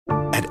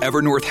At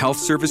Evernorth Health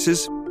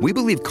Services, we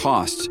believe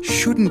costs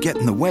shouldn't get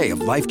in the way of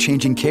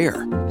life-changing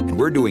care, and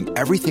we're doing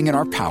everything in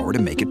our power to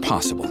make it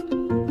possible.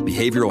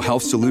 Behavioral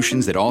health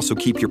solutions that also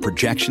keep your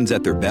projections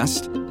at their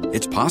best?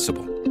 It's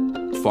possible.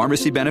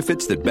 Pharmacy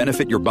benefits that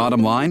benefit your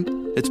bottom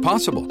line? It's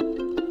possible.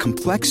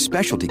 Complex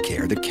specialty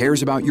care that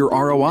cares about your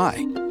ROI?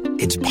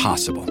 It's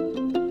possible.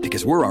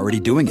 Because we're already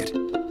doing it.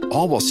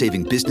 All while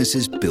saving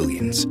businesses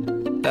billions.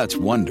 That's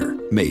Wonder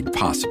made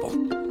possible.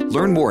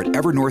 Learn more at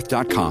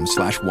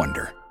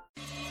evernorth.com/wonder.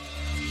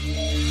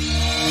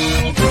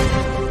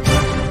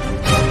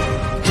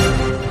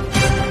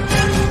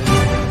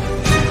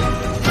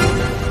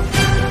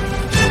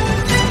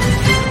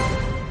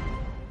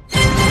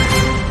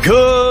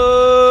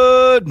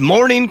 Good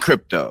morning,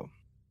 crypto.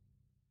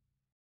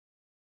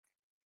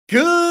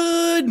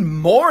 Good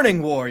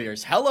morning,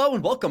 Warriors. Hello,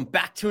 and welcome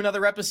back to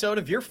another episode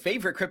of your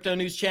favorite crypto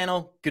news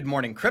channel, Good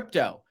Morning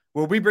Crypto,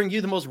 where we bring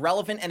you the most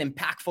relevant and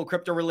impactful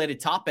crypto-related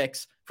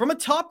topics from a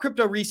top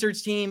crypto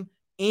research team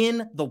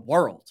in the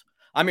world.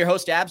 I'm your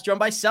host, Abs, joined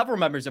by several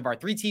members of our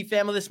 3T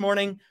family this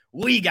morning.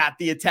 We got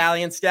the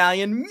Italian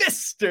stallion,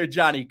 Mr.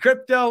 Johnny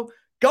Crypto.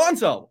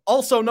 Gonzo,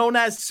 also known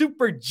as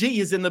Super G,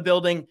 is in the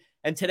building.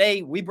 And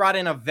today we brought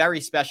in a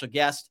very special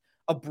guest,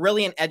 a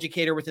brilliant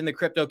educator within the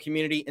crypto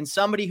community, and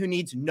somebody who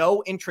needs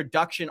no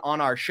introduction on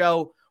our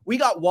show. We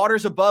got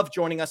Waters Above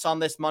joining us on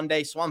this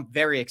Monday, so I'm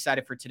very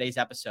excited for today's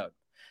episode.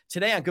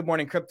 Today on Good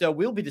Morning Crypto,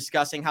 we'll be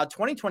discussing how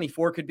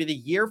 2024 could be the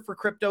year for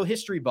crypto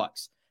history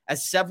books.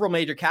 As several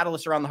major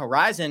catalysts are on the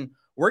horizon,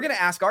 we're going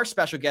to ask our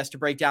special guest to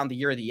break down the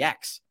year of the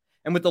X.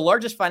 And with the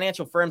largest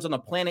financial firms on the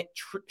planet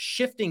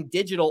shifting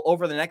digital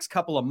over the next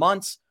couple of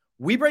months,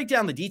 we break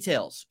down the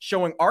details,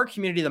 showing our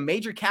community the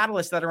major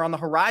catalysts that are on the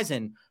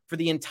horizon for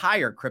the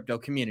entire crypto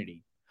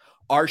community.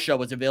 Our show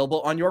is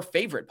available on your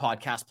favorite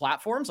podcast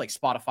platforms like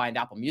Spotify and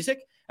Apple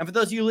Music. And for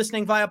those of you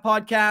listening via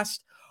podcast,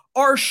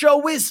 our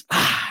show is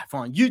live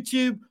on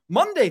YouTube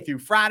Monday through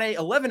Friday,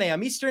 11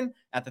 a.m. Eastern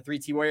at the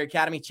 3T Warrior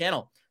Academy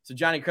channel. So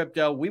Johnny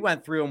Crypto, we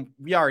went through them.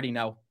 We already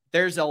know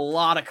there's a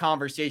lot of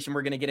conversation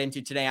we're going to get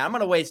into today. I'm going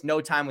to waste no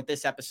time with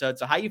this episode.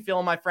 So how you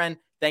feeling, my friend?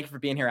 Thank you for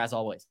being here as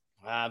always.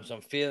 So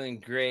I'm feeling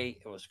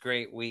great. It was a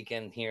great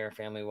weekend here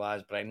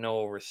family-wise, but I know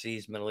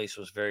overseas, Middle East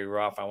was very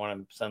rough. I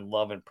want to send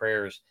love and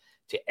prayers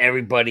to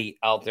everybody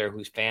out there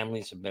whose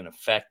families have been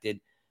affected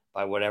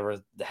by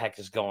whatever the heck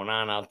is going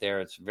on out there.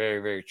 It's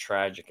very, very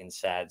tragic and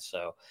sad.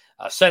 So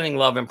sending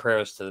love and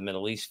prayers to the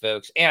Middle East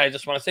folks. And I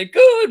just want to say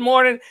good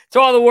morning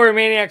to all the Warrior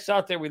Maniacs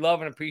out there. We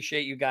love and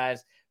appreciate you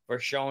guys for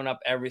showing up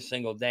every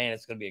single day, and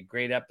it's going to be a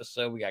great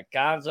episode. We got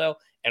Gonzo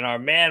and our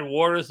man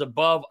Waters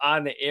Above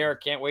on the air.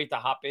 Can't wait to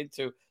hop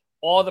into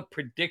all the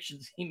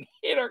predictions he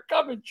made are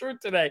coming true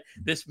today.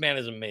 This man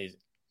is amazing.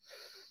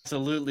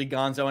 Absolutely,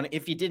 Gonzo. And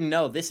if you didn't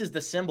know, this is the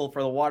symbol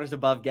for the Waters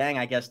Above gang,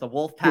 I guess, the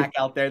wolf pack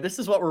out there. This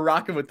is what we're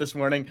rocking with this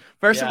morning.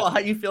 First of all, how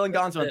you feeling,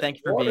 Gonzo? And thank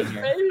you for being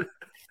here.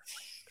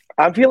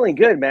 I'm feeling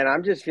good, man.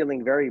 I'm just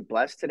feeling very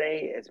blessed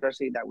today,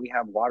 especially that we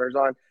have Waters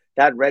on.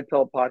 That Red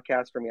Pill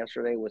podcast from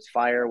yesterday was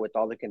fire with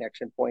all the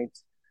connection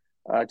points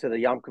to the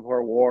Yom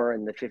Kippur War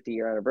and the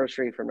 50-year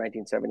anniversary from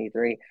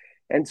 1973.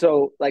 And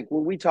so, like,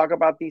 when we talk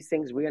about these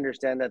things, we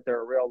understand that there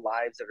are real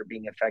lives that are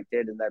being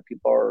affected and that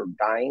people are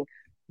dying.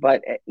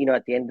 But, you know,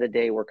 at the end of the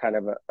day, we're kind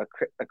of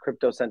a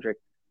crypto-centric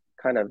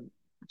kind of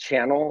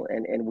channel.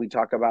 And we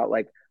talk about,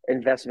 like,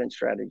 investment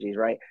strategies,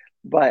 right?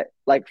 But,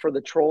 like, for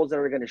the trolls that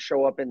are going to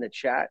show up in the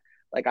chat,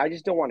 like, I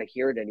just don't want to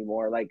hear it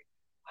anymore. Like,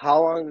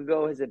 how long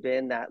ago has it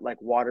been that, like,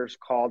 Waters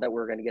called that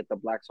we're going to get the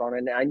Black Swan?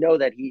 And I know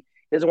that he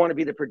doesn't want to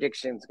be the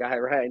predictions guy,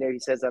 right? I know he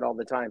says that all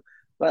the time.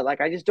 But,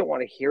 like, I just don't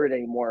want to hear it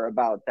anymore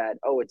about that,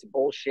 oh, it's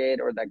bullshit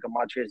or that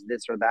Gematria is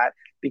this or that,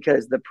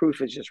 because the proof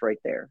is just right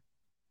there.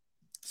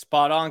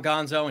 Spot on,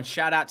 Gonzo. And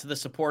shout out to the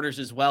supporters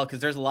as well,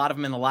 because there's a lot of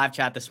them in the live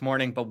chat this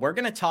morning. But we're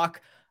going to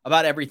talk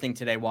about everything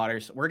today,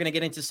 Waters. We're going to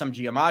get into some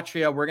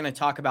Gematria. We're going to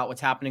talk about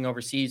what's happening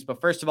overseas. But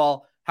first of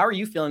all, how are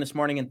you feeling this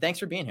morning? And thanks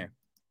for being here.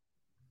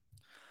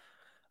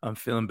 I'm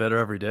feeling better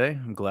every day.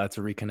 I'm glad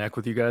to reconnect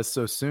with you guys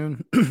so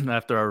soon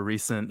after our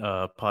recent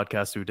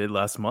podcast we did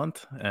last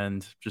month.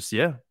 And just,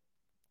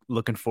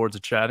 looking forward to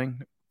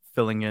chatting,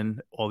 filling in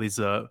all these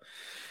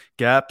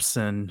gaps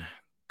and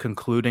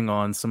concluding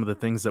on some of the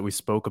things that we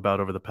spoke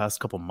about over the past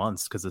couple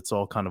months, because it's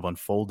all kind of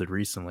unfolded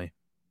recently.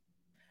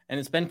 And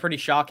it's been pretty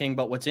shocking.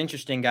 But what's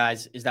interesting,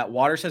 guys, is that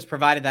Waters has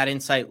provided that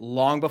insight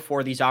long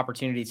before these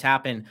opportunities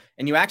happen.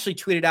 And you actually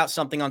tweeted out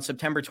something on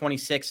September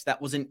 26th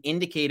that was an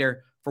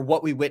indicator for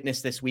what we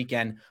witnessed this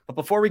weekend. But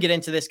before we get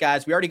into this,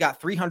 guys, we already got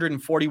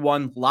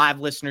 341 live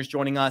listeners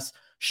joining us.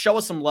 Show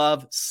us some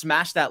love,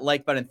 smash that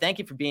like button. Thank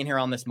you for being here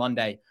on this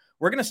Monday.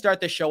 We're going to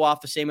start this show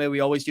off the same way we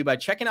always do by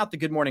checking out the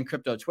Good Morning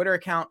Crypto Twitter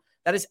account.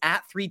 That is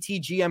at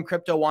 3TGM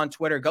Crypto on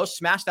Twitter. Go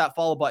smash that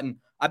follow button.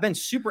 I've been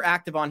super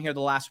active on here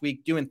the last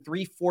week, doing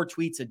 3-4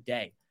 tweets a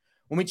day.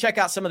 When we check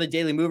out some of the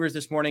daily movers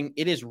this morning,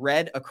 it is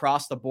red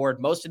across the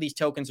board. Most of these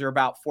tokens are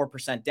about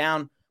 4%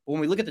 down. But when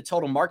we look at the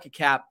total market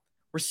cap,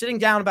 we're sitting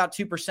down about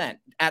 2%.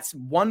 At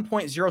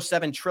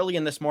 1.07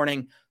 trillion this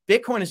morning.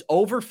 Bitcoin is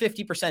over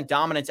 50%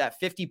 dominance at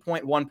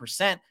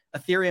 50.1%.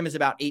 Ethereum is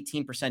about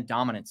 18%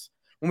 dominance.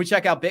 When we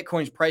check out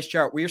Bitcoin's price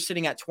chart, we're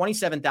sitting at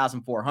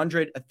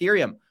 27,400,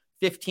 Ethereum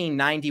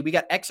 1590. We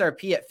got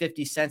XRP at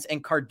 50 cents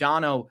and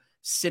Cardano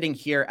sitting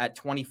here at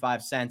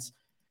 25 cents.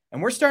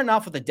 And we're starting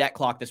off with a debt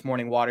clock this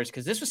morning, Waters,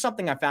 because this was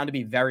something I found to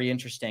be very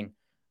interesting.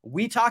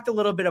 We talked a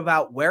little bit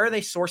about where are they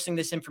sourcing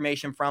this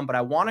information from, but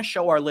I want to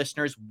show our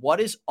listeners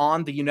what is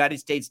on the United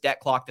States debt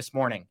clock this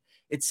morning.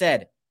 It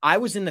said, I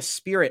was in the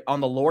spirit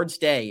on the Lord's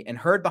day and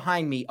heard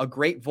behind me a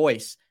great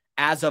voice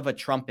as of a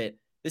trumpet.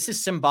 This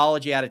is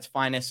symbology at its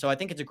finest, so I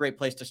think it's a great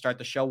place to start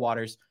the show,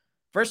 Waters.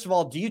 First of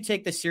all, do you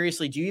take this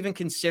seriously? Do you even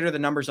consider the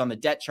numbers on the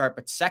debt chart?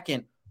 But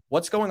second,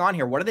 what's going on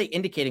here? What are they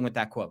indicating with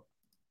that quote?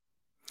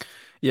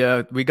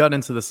 Yeah, we got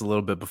into this a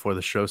little bit before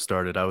the show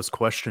started. I was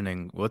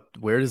questioning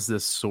where does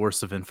this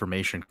source of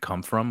information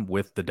come from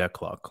with the debt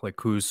clock? Like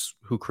who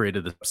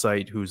created the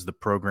site, who's the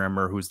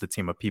programmer, who's the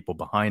team of people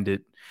behind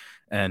it?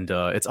 And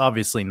it's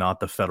obviously not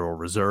the Federal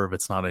Reserve.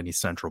 It's not any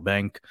central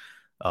bank.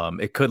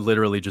 It could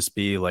literally just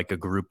be like a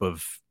group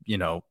of,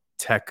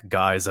 tech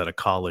guys at a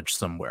college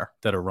somewhere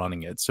that are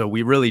running it. So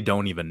we really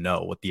don't even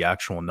know what the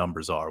actual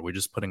numbers are. We're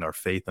just putting our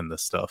faith in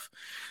this stuff.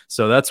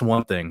 So that's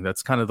one thing.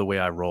 That's kind of the way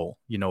I roll.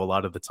 A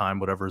lot of the time,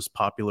 whatever is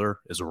popular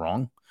is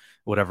wrong.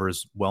 Whatever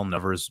is well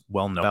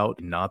known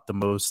about, not the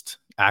most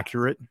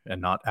accurate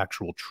and not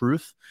actual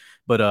truth.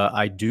 But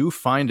I do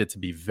find it to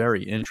be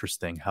very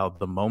interesting how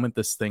the moment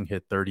this thing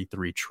hit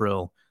 33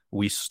 trill,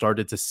 we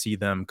started to see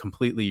them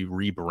completely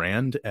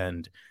rebrand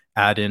and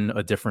add in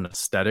a different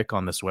aesthetic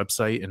on this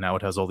website. And now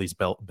it has all these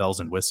bells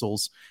and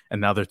whistles. And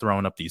now they're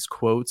throwing up these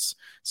quotes.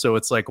 So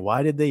it's like,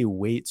 why did they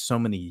wait so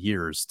many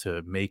years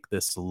to make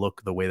this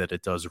look the way that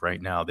it does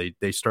right now?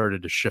 They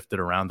started to shift it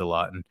around a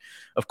lot. And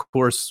of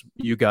course,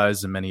 you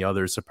guys and many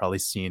others have probably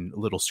seen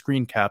little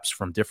screen caps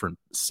from different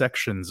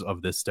sections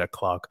of this debt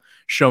clock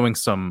showing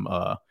some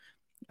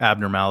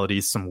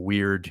abnormalities, some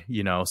weird,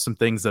 some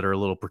things that are a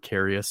little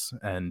precarious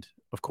and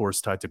of course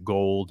tied to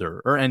gold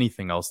or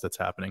anything else that's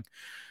happening.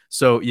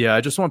 So, yeah,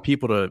 I just want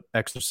people to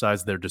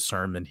exercise their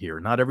discernment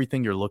here. Not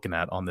everything you're looking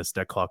at on this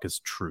debt clock is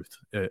truth.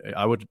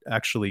 I would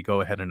actually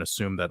go ahead and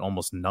assume that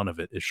almost none of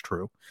it is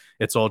true.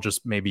 It's all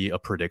just maybe a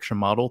prediction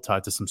model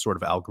tied to some sort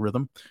of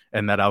algorithm,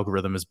 and that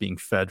algorithm is being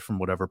fed from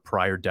whatever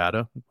prior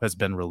data has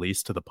been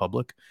released to the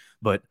public.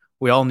 But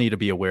we all need to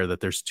be aware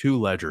that there's two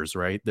ledgers,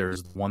 right?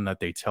 There's the one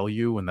that they tell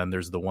you, and then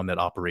there's the one that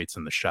operates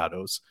in the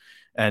shadows.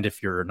 And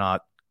if you're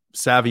not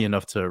savvy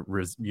enough to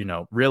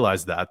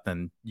realize that,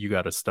 then you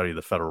got to study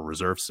the Federal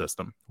Reserve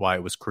System, why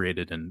it was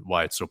created and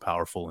why it's so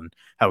powerful and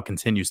how it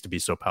continues to be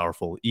so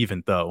powerful,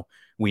 even though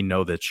we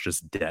know that it's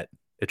just debt.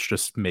 It's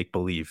just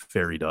make-believe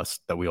fairy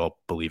dust that we all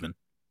believe in.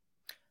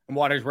 And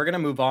Waters, we're going to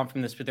move on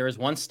from this, but there was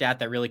one stat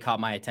that really caught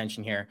my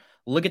attention here.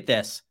 Look at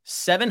this.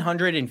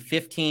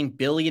 $715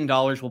 billion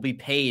will be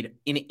paid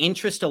in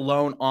interest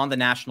alone on the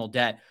national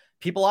debt.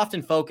 People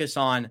often focus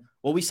on,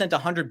 well, we sent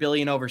 $100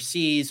 billion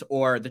overseas,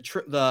 or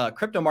the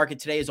crypto market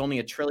today is only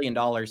 $1 trillion.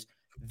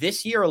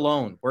 This year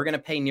alone, we're going to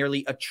pay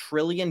nearly $1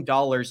 trillion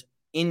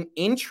in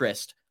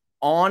interest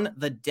on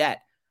the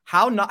debt.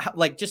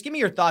 Just give me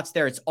your thoughts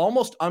there. It's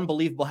almost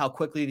unbelievable how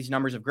quickly these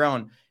numbers have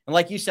grown. And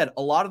like you said,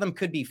 a lot of them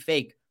could be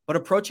fake, but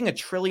approaching $1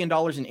 trillion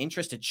in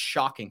interest, it's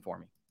shocking for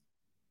me.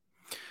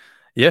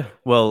 Yeah.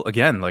 Well,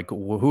 again, like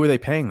who are they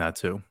paying that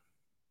to?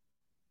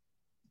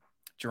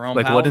 Jerome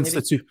like Powell, what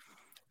institute?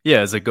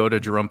 Yeah, does it go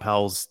to Jerome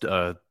Powell's,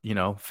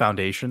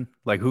 foundation?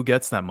 Like, who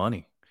gets that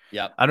money?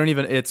 Yeah,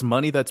 it's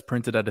money that's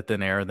printed out of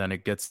thin air. Then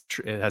it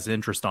has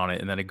interest on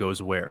it, and then it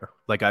goes where?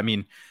 Like, I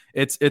mean,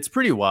 it's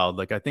pretty wild.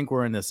 Like, I think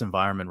we're in this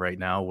environment right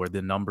now where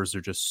the numbers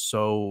are just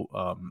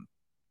so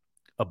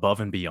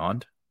above and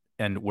beyond,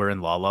 and we're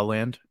in la la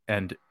land,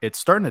 and it's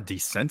starting to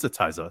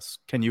desensitize us.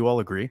 Can you all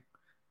agree?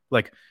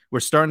 Like, we're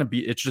starting to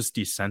it's just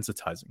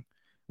desensitizing.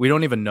 We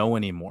don't even know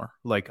anymore.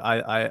 Like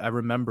I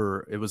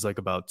remember it was like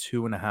about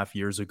 2.5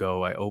 years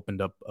ago, I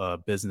opened up a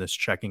business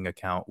checking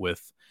account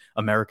with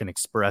American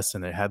Express,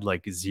 and it had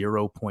like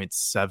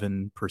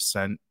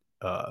 0.7%.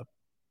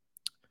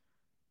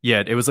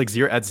 It was like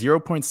at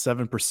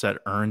 0.7%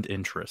 earned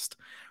interest.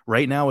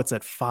 Right now it's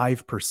at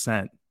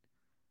 5%.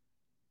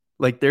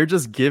 Like they're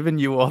just giving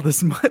you all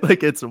this money.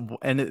 Like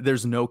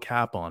there's no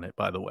cap on it,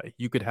 by the way.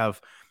 You could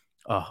have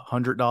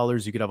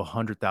 $100, you could have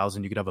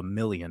 100,000, you could have 1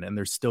 million, and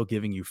they're still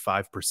giving you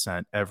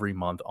 5% every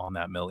month on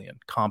that million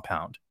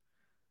compound.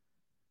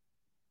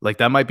 Like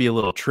that might be a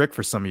little trick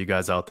for some of you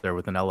guys out there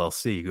with an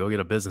LLC. Go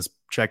get a business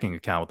checking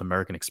account with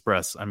American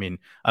Express. I mean,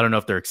 I don't know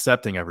if they're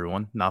accepting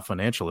everyone, not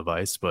financial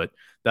advice, but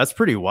that's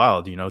pretty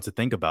wild, to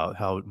think about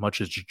how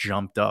much it's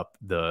jumped up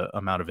the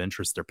amount of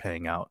interest they're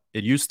paying out.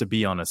 It used to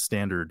be on a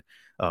standard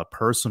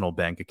personal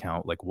bank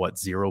account, like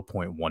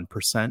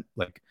 0.1%,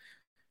 like,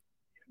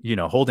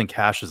 holding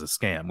cash is a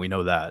scam. We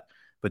know that.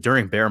 But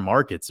during bear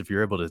markets, if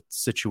you're able to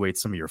situate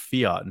some of your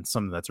fiat and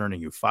something that's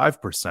earning you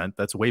 5%,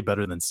 that's way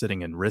better than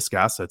sitting in risk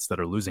assets that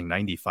are losing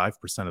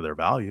 95% of their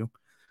value.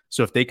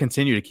 So if they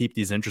continue to keep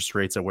these interest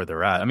rates at where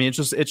they're at, I mean,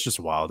 it's just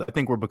wild. I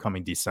think we're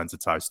becoming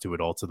desensitized to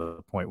it all, to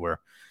the point where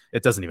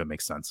It doesn't even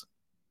make sense.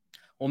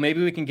 Well,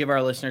 maybe we can give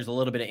our listeners a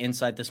little bit of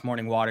insight this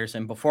morning, Waters.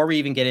 And before we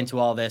even get into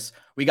all this,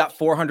 we got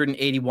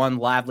 481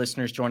 live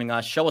listeners joining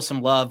us. Show us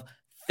some love.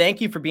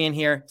 Thank you for being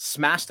here.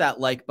 Smash that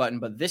like button.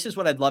 But this is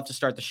what I'd love to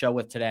start the show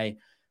with today.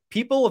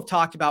 People have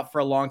talked about for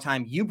a long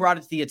time. You brought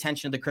it to the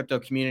attention of the crypto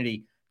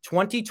community.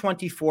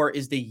 2024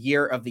 is the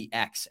year of the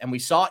X. And we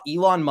saw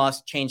Elon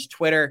Musk change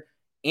Twitter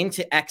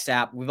into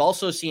XApp. We've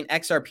also seen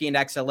XRP and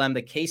XLM.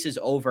 The case is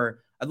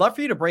over. I'd love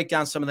for you to break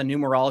down some of the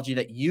numerology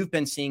that you've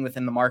been seeing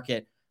within the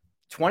market.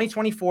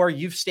 2024,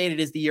 you've stated,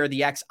 is the year of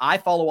the X. I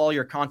follow all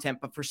your content,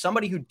 but for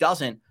somebody who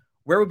doesn't,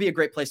 where would be a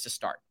great place to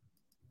start?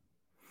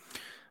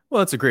 Well,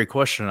 that's a great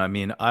question. I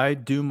mean, I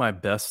do my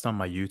best on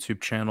my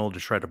YouTube channel to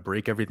try to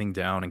break everything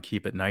down and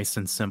keep it nice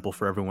and simple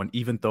for everyone,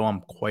 even though I'm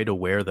quite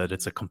aware that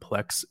it's a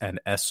complex and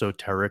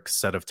esoteric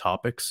set of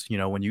topics. You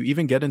know, when you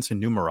even get into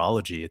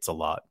numerology, it's a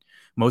lot.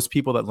 Most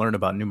people that learn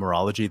about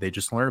numerology, they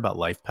just learn about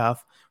life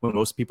path. When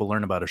most people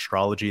learn about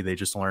astrology, they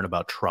just learn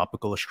about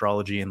tropical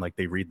astrology and like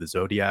they read the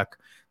zodiac,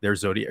 their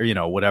zodiac, you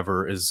know,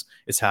 whatever is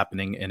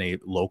happening in a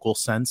local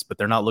sense, but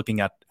they're not looking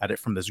at it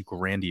from this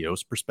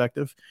grandiose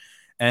perspective.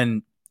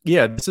 And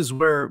yeah, this is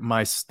where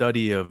my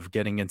study of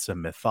getting into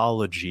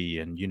mythology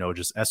and, you know,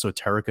 just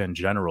esoterica in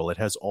general, it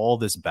has all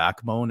this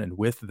backbone. And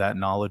with that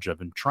knowledge, I've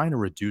been trying to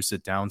reduce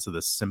it down to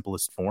the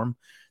simplest form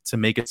to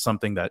make it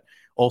something that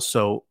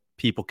also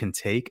people can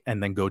take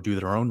and then go do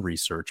their own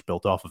research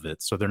built off of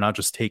it. So they're not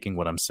just taking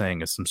what I'm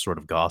saying as some sort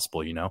of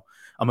gospel, you know.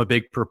 I'm a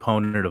big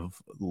proponent of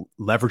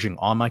leveraging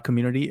on my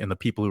community and the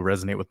people who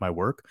resonate with my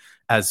work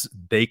as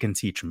they can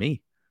teach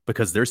me,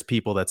 because there's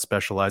people that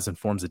specialize in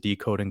forms of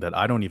decoding that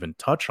I don't even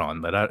touch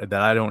on, that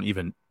I don't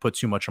even put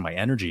too much of my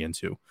energy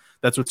into.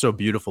 That's what's so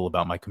beautiful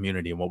about my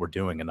community and what we're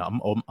doing. And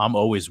I'm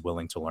always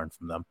willing to learn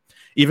from them,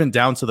 even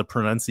down to the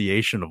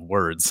pronunciation of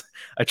words.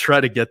 I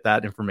try to get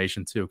that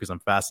information too, because I'm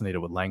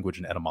fascinated with language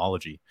and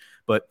etymology.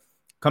 But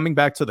coming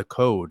back to the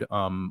code,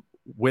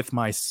 with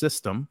my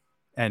system,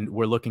 and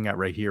we're looking at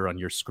right here on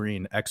your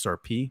screen,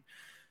 XRP,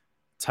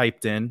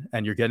 typed in,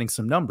 and you're getting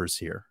some numbers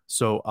here.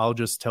 So I'll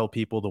just tell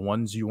people the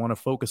ones you want to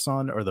focus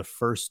on are the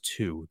first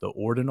two, the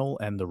ordinal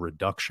and the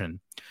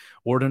reduction.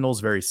 Ordinal is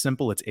very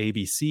simple. It's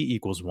ABC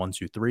equals 1,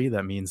 2, 3.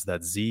 That means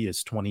that Z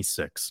is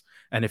 26.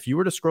 And if you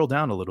were to scroll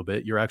down a little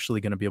bit, you're actually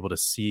going to be able to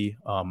see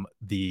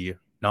the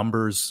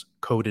numbers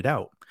coded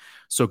out.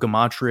 So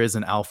Gematria is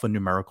an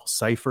alphanumerical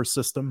cipher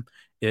system.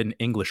 In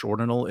English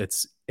ordinal,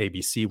 it's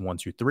ABC 1,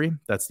 2, 3.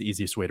 That's the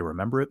easiest way to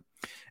remember it.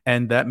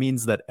 And that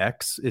means that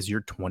X is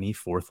your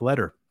 24th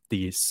letter.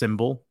 The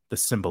symbol, the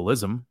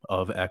symbolism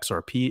of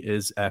XRP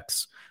is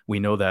X. We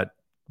know that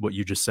what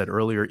you just said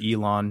earlier,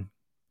 Elon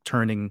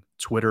turning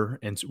Twitter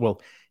into,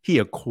 well, he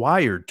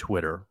acquired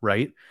Twitter,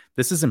 right?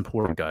 This is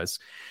important, guys.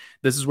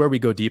 This is where we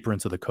go deeper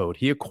into the code.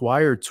 He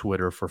acquired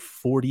Twitter for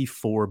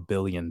 $44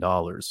 billion.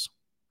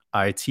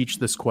 I teach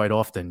this quite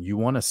often. You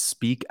want to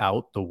speak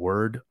out the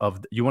word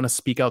of, you want to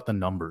speak out the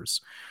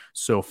numbers.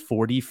 So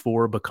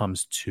 44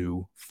 becomes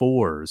 2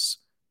 4s.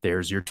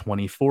 There's your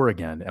 24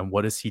 again. And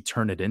what does he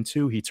turn it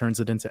into? He turns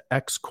it into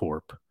X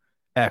Corp.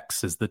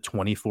 X is the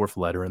 24th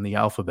letter in the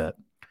alphabet.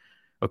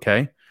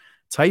 Okay.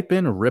 Type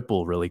in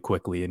Ripple really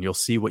quickly and you'll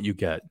see what you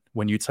get.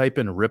 When you type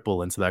in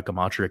Ripple into that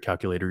Gematria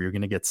calculator, you're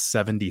going to get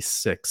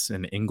 76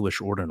 in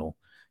English ordinal.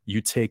 You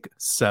take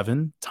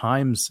 7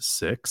 times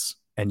 6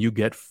 and you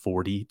get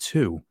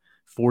 42.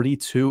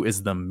 42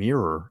 is the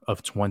mirror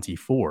of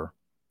 24.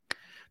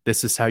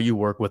 This is how you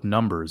work with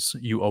numbers.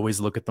 You always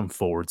look at them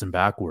forwards and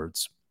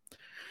backwards.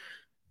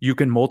 You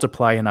can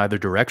multiply in either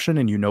direction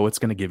and you know it's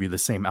going to give you the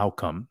same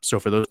outcome. So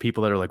for those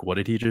people that are like, what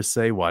did he just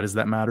say? Why does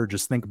that matter?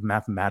 Just think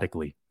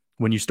mathematically.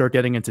 When you start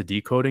getting into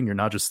decoding, you're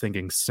not just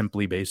thinking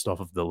simply based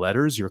off of the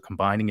letters, you're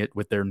combining it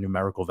with their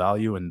numerical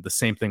value, and the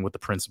same thing with the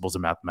principles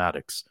of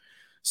mathematics.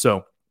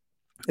 So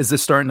is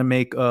this starting to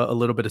make a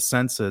little bit of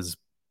sense as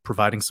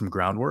providing some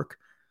groundwork?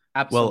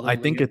 Absolutely. Well,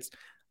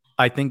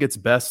 I think it's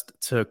best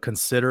to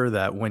consider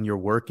that when you're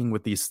working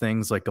with these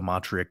things like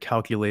Gematria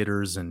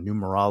calculators and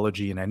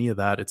numerology and any of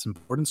that, it's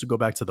important to go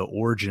back to the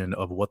origin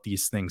of what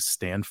these things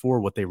stand for,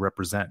 what they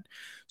represent.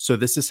 So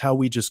this is how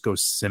we just go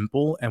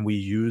simple and we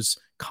use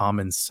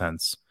common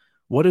sense.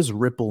 What does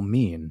ripple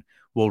mean?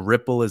 Well,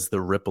 ripple is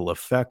the ripple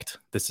effect.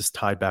 This is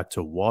tied back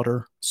to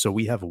water. So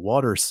we have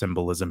water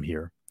symbolism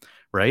here,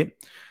 right?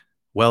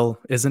 Well,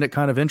 isn't it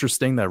kind of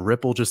interesting that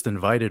Ripple just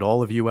invited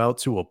all of you out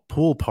to a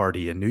pool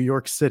party in New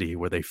York City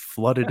where they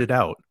flooded it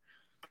out?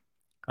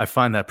 I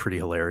find that pretty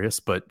hilarious,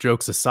 but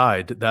jokes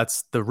aside,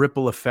 that's the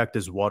ripple effect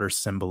is water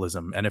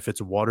symbolism. And if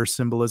it's water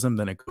symbolism,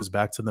 then it goes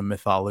back to the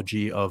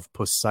mythology of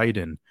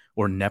Poseidon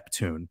or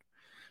Neptune.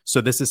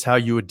 So this is how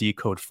you would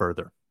decode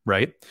further,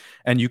 right?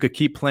 And you could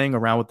keep playing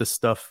around with this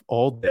stuff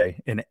all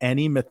day in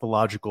any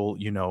mythological,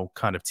 you know,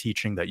 kind of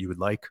teaching that you would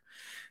like.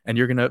 And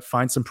you're going to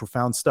find some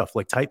profound stuff.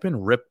 Like type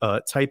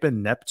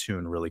in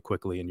Neptune really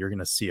quickly, and you're going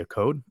to see a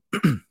code.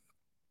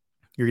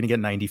 You're going to get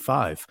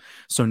 95.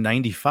 So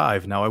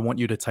 95, now I want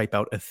you to type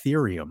out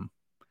Ethereum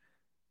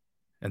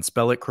and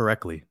spell it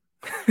correctly.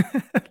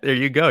 There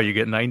you go. You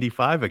get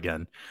 95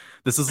 again.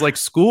 This is like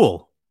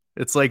school.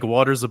 It's like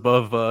waters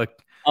above.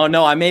 Oh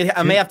no, I may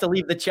have to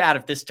leave the chat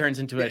if this turns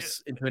into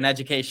an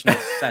educational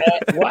session.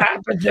 What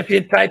happens if you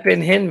type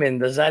in Hinman?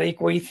 Does that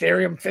equal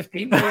Ethereum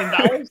 $15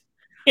 million?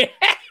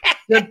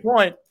 Good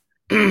point.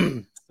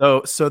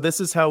 So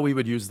this is how we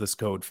would use this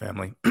code,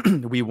 family.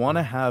 We want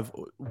to have,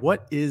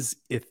 what is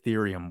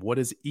Ethereum? What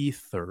is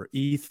Ether?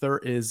 Ether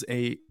is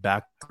a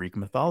back Greek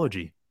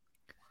mythology.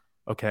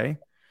 Okay.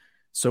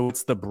 So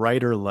it's the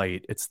brighter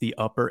light. It's the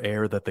upper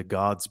air that the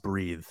gods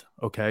breathe.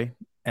 Okay.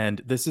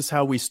 And this is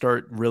how we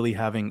start really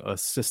having a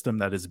system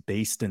that is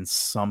based in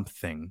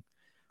something.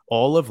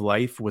 All of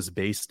life was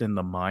based in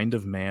the mind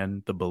of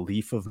man, the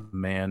belief of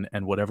man,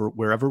 and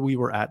wherever we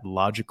were at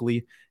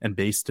logically, and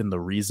based in the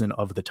reason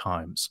of the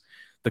times.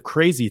 The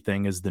crazy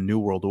thing is the New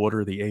World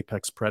Order, the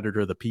apex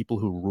predator, the people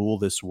who rule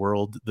this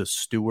world, the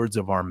stewards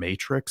of our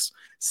matrix,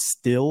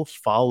 still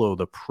follow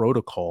the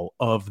protocol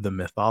of the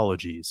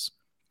mythologies.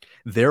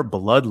 Their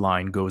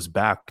bloodline goes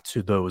back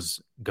to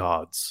those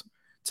gods,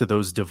 to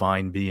those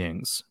divine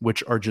beings,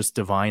 which are just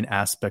divine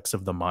aspects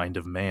of the mind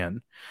of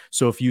man.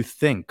 So if you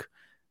think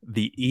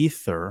the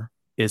ether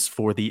is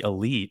for the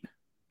elite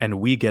and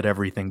we get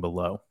everything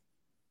below,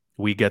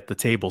 we get the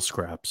table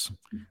scraps,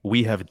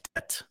 we have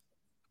debt,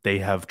 they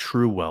have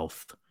true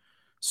wealth.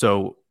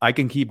 So I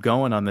can keep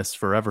going on this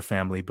forever,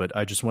 family, but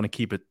I just want to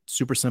keep it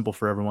super simple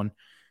for everyone.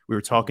 We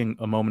were talking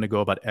a moment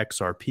ago about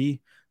XRP.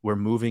 We're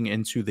moving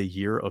into the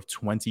year of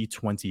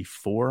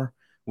 2024.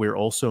 We're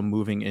also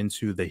moving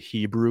into the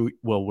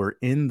we're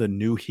in the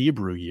new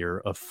Hebrew year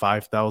of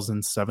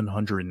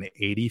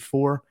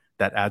 5,784.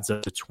 That adds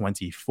up to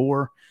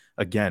 24.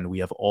 Again, we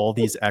have all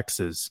these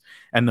X's.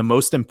 And the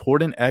most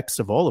important X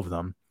of all of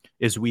them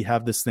is we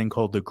have this thing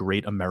called the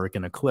Great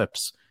American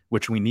Eclipse,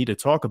 which we need to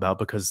talk about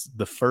because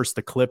the first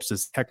eclipse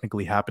is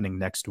technically happening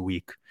next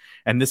week.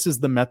 And this is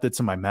the method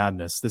to my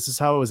madness. This is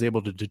how I was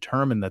able to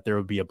determine that there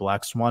would be a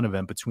Black Swan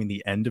event between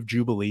the end of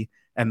Jubilee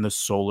and the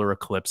solar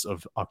eclipse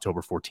of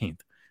October 14th.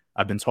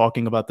 I've been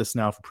talking about this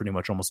now for pretty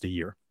much almost a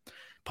year,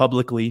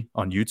 publicly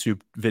on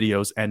YouTube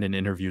videos and in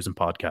interviews and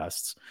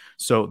podcasts.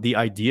 So the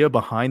idea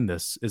behind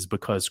this is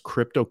because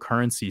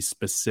cryptocurrency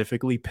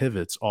specifically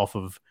pivots off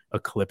of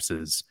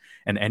eclipses.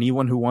 And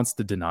anyone who wants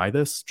to deny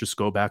this, just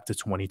go back to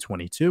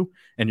 2022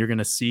 and you're going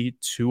to see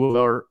two of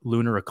our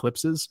lunar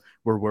eclipses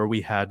were where we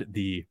had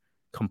the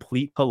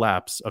complete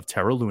collapse of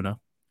Terra Luna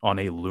on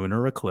a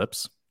lunar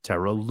eclipse,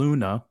 Terra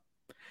Luna,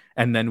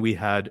 and then we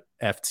had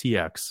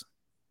FTX,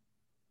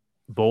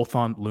 both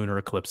on lunar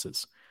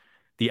eclipses.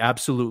 The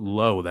absolute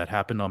low that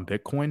happened on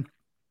Bitcoin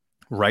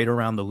right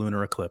around the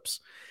lunar eclipse.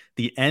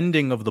 The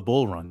ending of the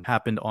bull run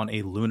happened on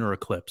a lunar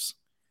eclipse.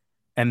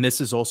 And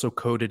this is also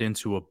coded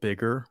into a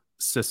bigger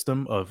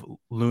system of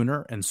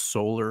lunar and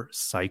solar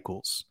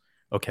cycles.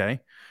 Okay.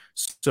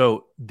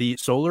 So the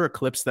solar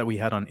eclipse that we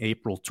had on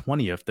April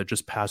 20th that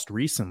just passed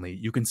recently,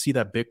 you can see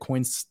that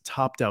Bitcoin's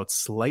topped out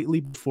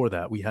slightly before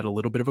that. We had a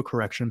little bit of a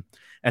correction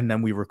and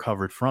then we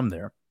recovered from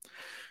there.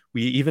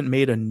 We even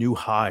made a new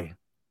high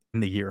in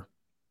the year.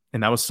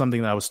 And that was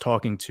something that I was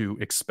talking to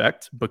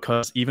expect,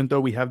 because even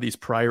though we have these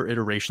prior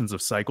iterations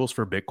of cycles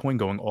for Bitcoin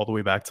going all the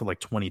way back to like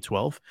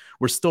 2012,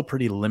 we're still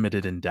pretty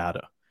limited in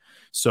data.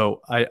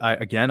 So I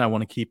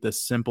want to keep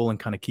this simple and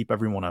kind of keep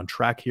everyone on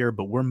track here,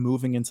 but we're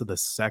moving into the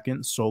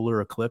second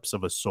solar eclipse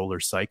of a solar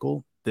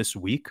cycle this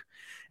week.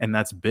 And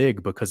that's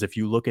big because if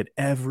you look at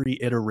every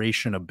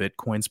iteration of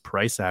Bitcoin's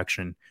price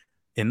action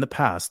in the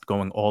past,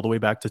 going all the way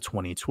back to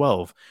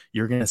 2012,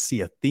 you're going to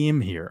see a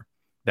theme here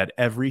that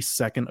every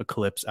second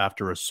eclipse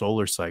after a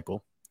solar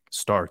cycle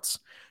starts,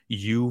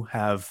 you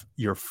have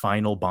your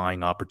final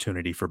buying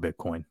opportunity for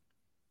Bitcoin.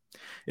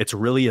 It's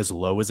really as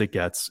low as it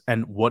gets.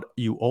 And what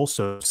you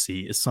also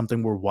see is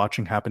something we're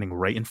watching happening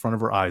right in front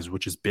of our eyes,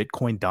 which is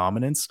Bitcoin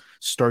dominance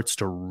starts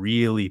to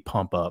really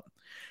pump up.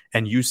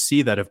 And you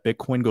see that if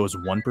Bitcoin goes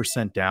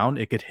 1% down,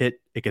 it could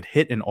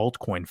hit an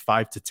altcoin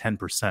 5 to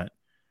 10%.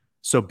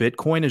 So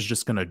Bitcoin is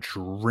just going to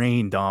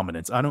drain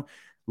dominance. I don't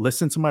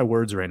listen to my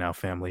words right now,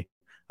 family.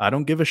 I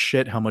don't give a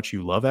shit how much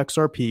you love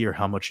XRP or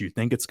how much you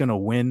think it's going to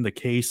win the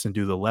case and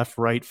do the left,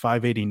 right,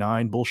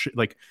 589 bullshit.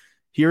 Like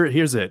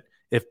here's it.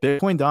 If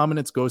Bitcoin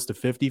dominance goes to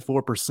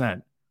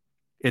 54%,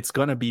 it's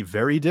going to be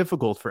very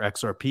difficult for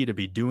XRP to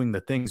be doing the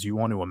things you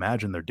want to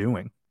imagine they're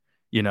doing.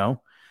 You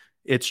know,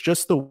 it's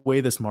just the way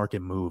this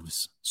market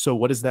moves. So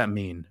what does that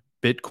mean?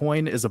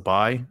 Bitcoin is a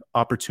buy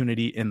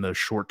opportunity in the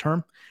short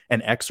term,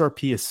 and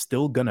XRP is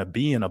still going to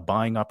be in a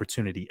buying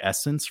opportunity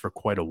essence for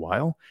quite a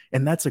while.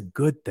 And that's a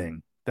good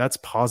thing. That's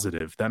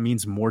positive. That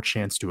means more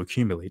chance to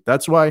accumulate.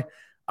 That's why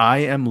I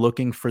am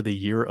looking for the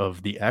year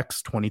of the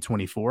X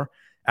 2024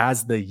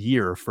 as the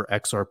year for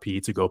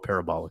XRP to go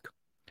parabolic.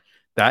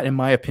 That, in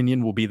my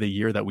opinion, will be the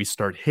year that we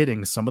start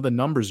hitting some of the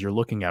numbers you're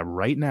looking at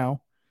right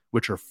now,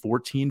 which are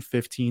 14,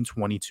 15,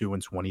 22,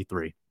 and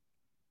 23.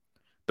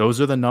 Those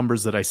are the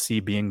numbers that I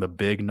see being the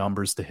big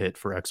numbers to hit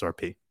for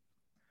XRP.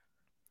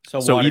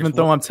 So even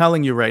though I'm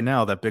telling you right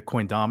now that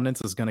Bitcoin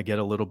dominance is going to get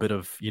a little bit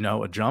of,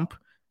 a jump,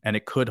 and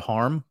it could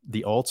harm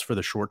the alts for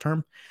the short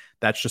term,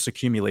 that's just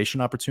accumulation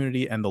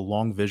opportunity. And the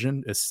long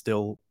vision is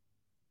still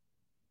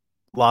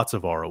Lots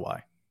of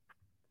ROI.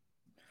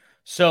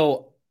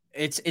 So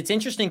it's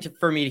interesting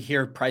for me to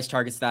hear price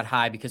targets that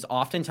high, because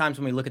oftentimes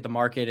when we look at the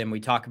market and we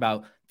talk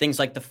about things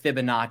like the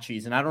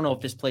Fibonacci's, and I don't know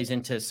if this plays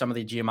into some of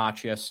the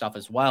geometria stuff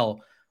as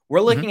well, we're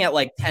looking at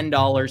like $10,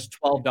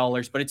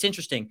 $12, but it's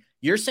interesting.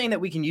 You're saying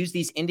that we can use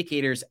these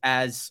indicators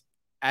as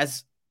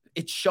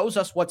it shows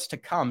us what's to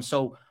come.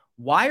 So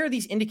why are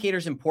these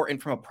indicators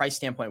important from a price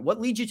standpoint?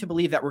 What leads you to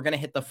believe that we're going to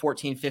hit the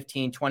 14,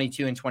 15,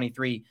 22, and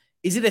 23?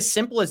 Is it as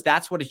simple as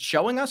that's what it's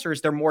showing us, or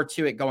is there more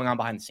to it going on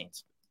behind the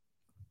scenes?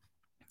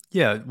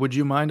 Yeah. Would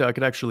you mind? I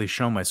could actually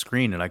show my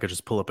screen and I could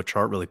just pull up a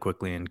chart really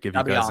quickly and give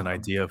you guys an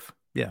idea of,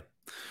 yeah.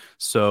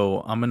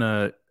 So I'm going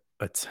to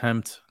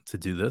attempt to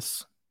do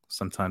this.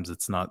 Sometimes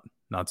it's not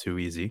too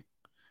easy.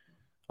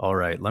 All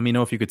right. Let me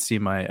know if you could see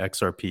my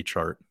XRP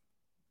chart.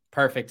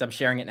 Perfect. I'm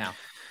sharing it now.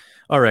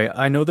 All right.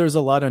 I know there's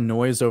a lot of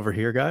noise over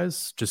here,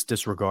 guys. Just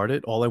disregard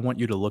it. All I want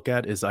you to look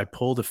at is I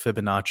pulled a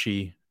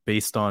Fibonacci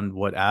based on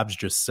what Abs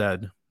just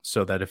said,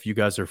 so that if you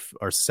guys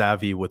are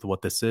savvy with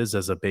what this is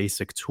as a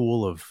basic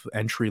tool of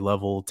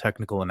entry-level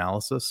technical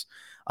analysis,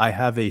 I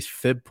have a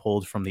fib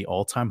pulled from the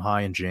all-time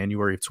high in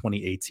January of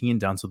 2018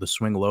 down to the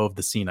swing low of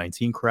the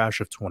C19 crash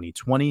of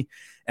 2020.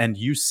 And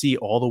you see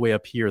all the way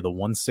up here, the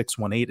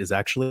 1618 is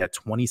actually at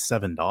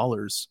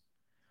 $27.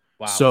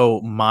 Wow.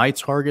 So my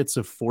targets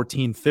of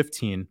 14,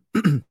 15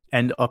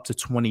 and up to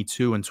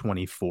 22 and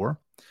 24,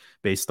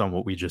 based on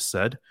what we just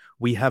said.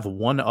 We have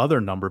one other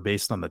number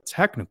based on the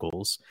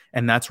technicals,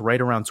 and that's right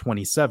around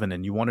 27.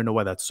 And you want to know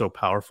why that's so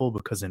powerful?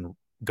 Because in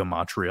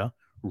Gematria,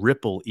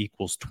 Ripple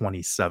equals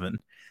 27.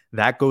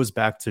 That goes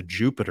back to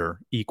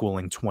Jupiter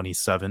equaling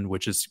 27,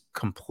 which is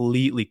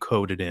completely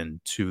coded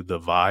in to the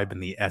vibe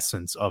and the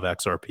essence of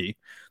XRP.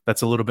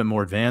 That's a little bit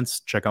more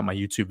advanced. Check out my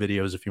YouTube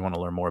videos if you want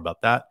to learn more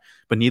about that.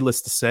 But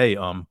needless to say,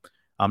 I'm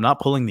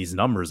not pulling these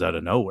numbers out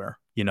of nowhere.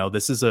 You know,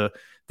 this is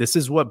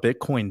what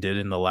Bitcoin did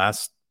in the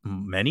last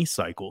many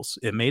cycles.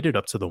 It made it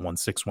up to the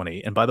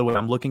 1618. And by the way,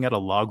 I'm looking at a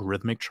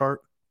logarithmic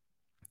chart.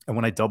 And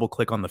when I double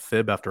click on the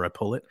fib after I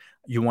pull it,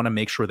 you want to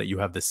make sure that you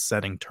have this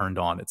setting turned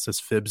on. It says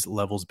fibs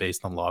levels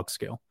based on log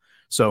scale.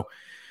 So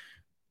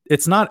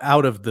it's not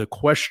out of the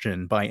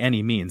question by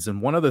any means.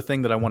 And one other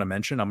thing that I want to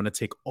mention, I'm going to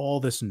take all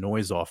this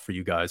noise off for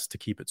you guys to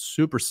keep it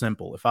super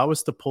simple. If I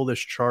was to pull this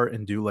chart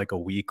and do like a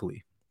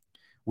weekly,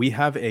 we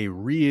have a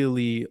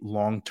really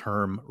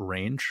long-term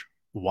range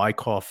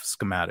Wyckoff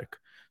schematic.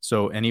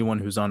 So anyone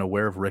who's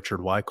unaware of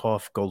Richard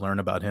Wyckoff, go learn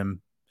about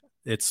him.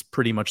 It's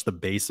pretty much the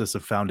basis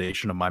of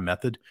foundation of my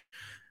method.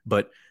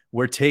 But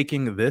we're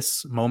taking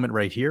this moment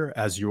right here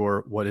as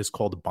your what is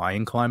called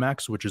buying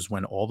climax, which is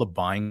when all the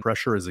buying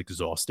pressure is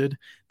exhausted.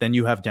 Then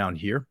you have down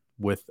here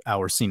with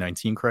our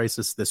C19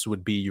 crisis, this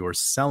would be your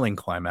selling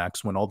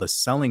climax when all the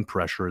selling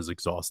pressure is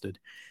exhausted.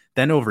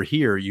 Then over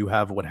here, you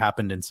have what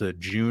happened into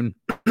June,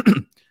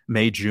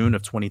 May, June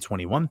of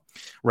 2021,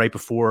 right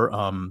before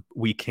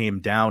we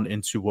came down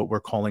into what we're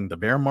calling the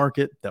bear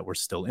market that we're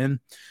still in.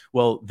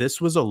 Well,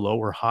 this was a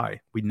lower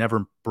high. We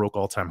never broke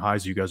all-time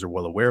highs. You guys are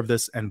well aware of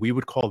this. And we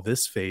would call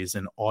this phase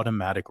an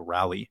automatic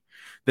rally.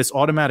 This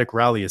automatic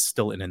rally is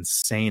still an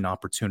insane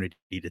opportunity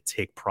to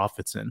take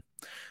profits in.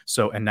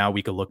 So, and now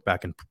we could look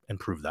back and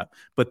prove that.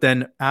 But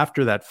then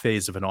after that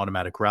phase of an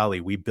automatic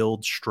rally, we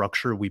build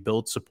structure, we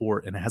build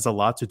support, and it has a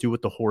lot to do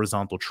with the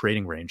horizontal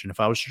trading range. And if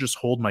I was to just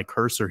hold my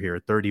cursor here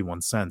at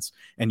 31 cents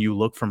and you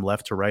look from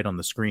left to right on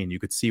the screen, you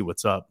could see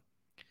what's up.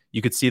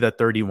 You could see that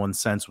 31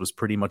 cents was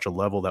pretty much a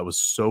level that was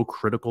so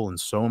critical and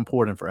so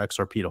important for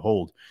XRP to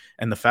hold.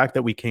 And the fact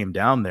that we came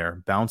down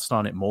there, bounced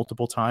on it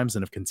multiple times,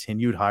 and have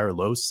continued higher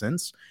lows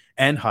since,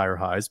 and higher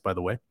highs, by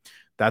the way,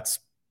 that's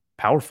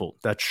powerful.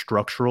 That's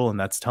structural, and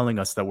that's telling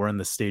us that we're in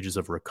the stages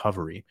of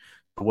recovery.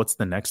 But what's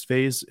the next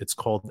phase? It's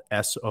called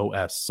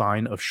SOS,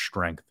 sign of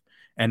strength.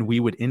 And we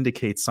would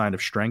indicate sign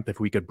of strength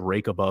if we could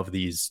break above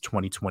these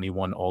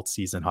 2021 alt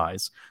season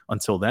highs.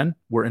 Until then,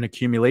 we're in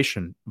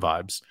accumulation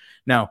vibes.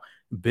 Now,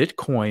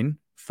 Bitcoin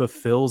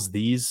fulfills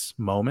these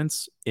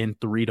moments in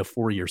 3 to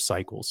 4 year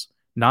cycles.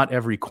 Not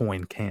every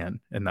coin can,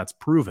 and that's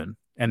proven.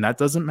 And that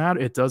doesn't matter.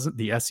 It doesn't,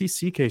 the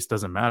SEC case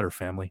doesn't matter,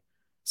 family.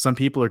 Some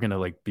people are going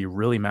to be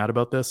really mad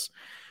about this.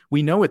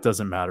 We know it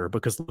doesn't matter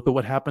because look at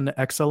what happened to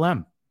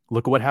XLM.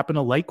 Look at what happened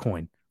to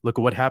Litecoin. Look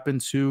at what happened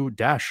to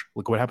Dash.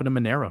 Look at what happened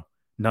to Monero.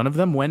 None of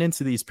them went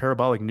into these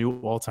parabolic new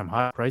all-time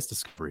high price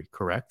discovery,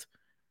 correct?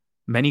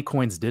 Many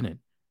coins didn't.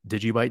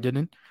 Digibyte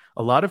didn't.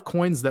 A lot of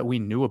coins that we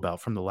knew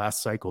about from the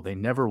last cycle, they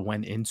never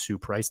went into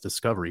price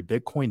discovery.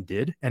 Bitcoin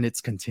did, and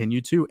it's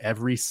continued to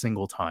every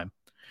single time.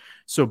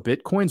 So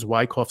Bitcoin's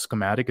Wyckoff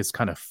schematic is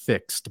kind of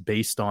fixed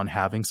based on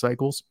halving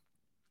cycles.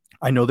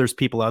 I know there's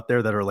people out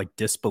there that are like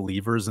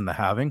disbelievers in the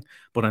halving,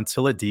 but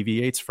until it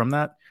deviates from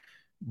that,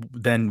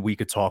 then we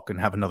could talk and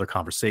have another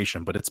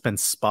conversation. But it's been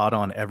spot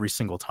on every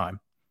single time.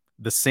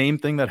 The same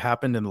thing that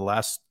happened in the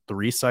last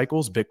 3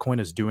 cycles, Bitcoin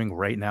is doing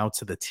right now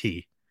to the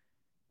T.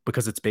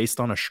 Because it's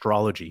based on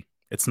astrology.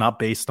 It's not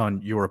based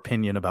on your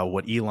opinion about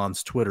what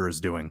Elon's Twitter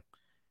is doing. It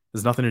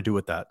has nothing to do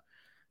with that.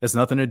 It has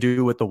nothing to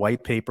do with the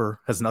white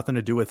paper. It has nothing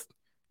to do with,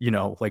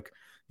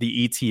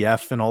 the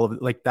ETF and all of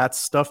it, like that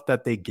stuff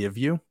that they give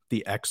you,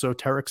 the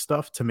exoteric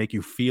stuff to make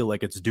you feel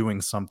like it's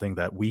doing something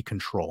that we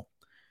control,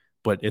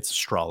 but it's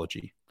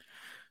astrology.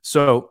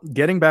 So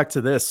getting back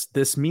to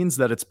this means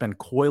that it's been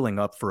coiling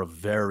up for a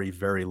very,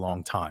 very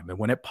long time. And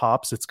when it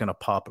pops, it's going to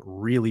pop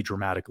really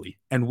dramatically.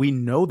 And we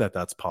know that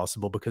that's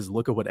possible because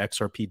look at what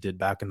XRP did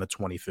back in the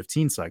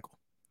 2015 cycle.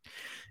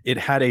 It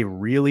had a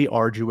really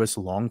arduous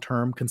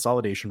long-term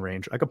consolidation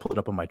range. I could pull it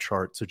up on my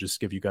chart to just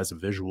give you guys a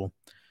visual.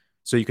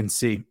 So you can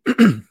see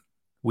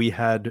we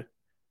had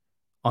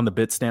on the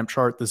Bitstamp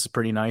chart, this is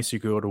pretty nice. You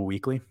could go to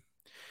weekly,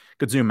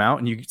 could zoom out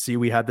and you can see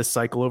we had this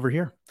cycle over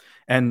here.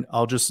 And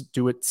I'll just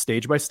do it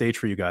stage by stage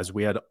for you guys.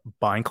 We had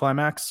buying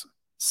climax,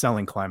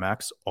 selling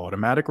climax,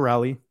 automatic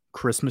rally,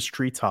 Christmas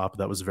tree top.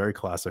 That was very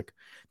classic.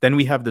 Then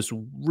we have this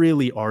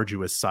really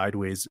arduous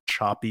sideways,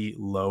 choppy,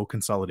 low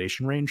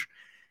consolidation range.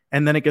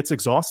 And then it gets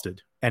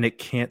exhausted and it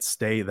can't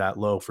stay that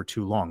low for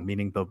too long,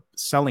 meaning the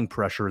selling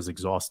pressure is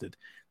exhausted.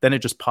 Then it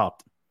just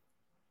popped.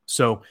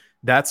 So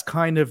that's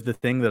kind of the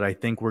thing that I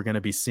think we're going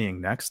to be seeing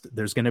next.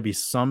 There's going to be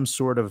some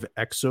sort of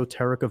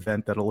exoteric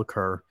event that'll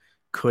occur.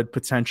 Could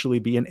potentially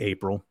be in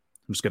April.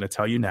 I'm just going to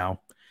tell you now.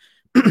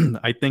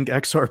 I think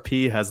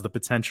XRP has the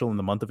potential in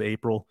the month of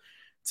April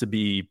to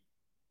be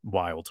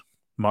wild.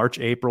 March,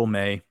 April,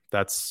 May,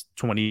 that's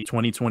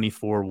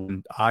 2024.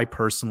 When I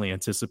personally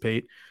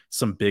anticipate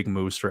some big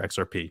moves for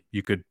XRP.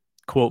 You could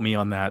quote me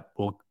on that.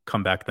 We'll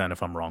come back then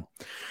if I'm wrong.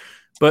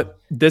 But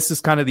this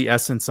is kind of the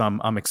essence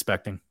I'm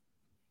expecting.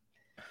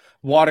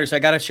 Waters, I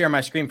got to share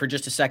my screen for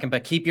just a second,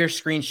 but keep your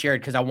screen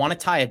shared because I want to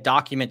tie a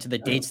document to the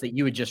dates that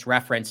you had just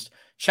referenced.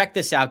 Check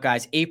this out,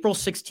 guys. April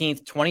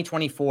 16th,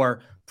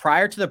 2024,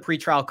 prior to the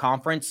pretrial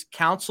conference,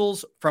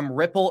 counsels from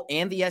Ripple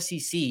and the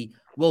SEC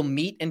will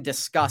meet and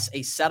discuss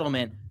a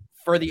settlement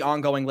for the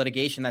ongoing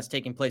litigation that's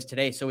taking place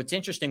today. So it's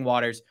interesting,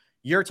 Waters.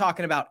 You're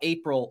talking about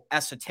April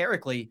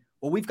esoterically.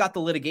 Well, we've got the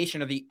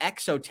litigation of the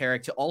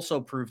exoteric to also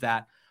prove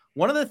that.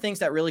 One of the things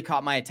that really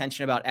caught my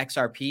attention about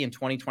XRP in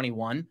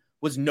 2021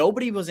 was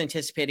nobody was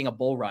anticipating a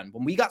bull run.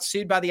 When we got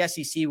sued by the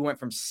SEC, we went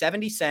from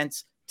 70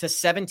 cents to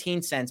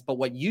 17 cents. But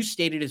what you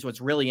stated is what's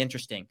really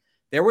interesting.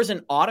 There was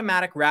an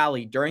automatic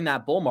rally during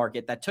that bull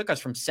market that took us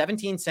from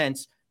 17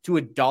 cents to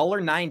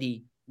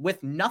 $1.90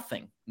 with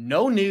nothing,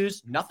 no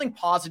news, nothing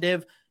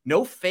positive,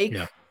 no fake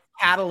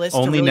catalyst.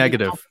 Only to really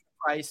negative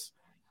price.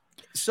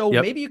 So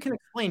maybe you can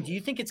explain, do you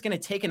think it's going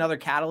to take another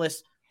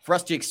catalyst for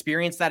us to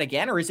experience that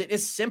again? Or is it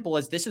as simple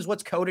as this is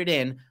what's coded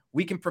in,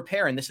 we can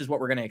prepare, and this is what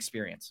we're going to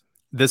experience?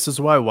 This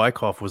is why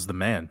Wyckoff was the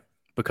man,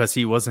 because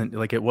he wasn't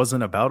like, it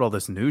wasn't about all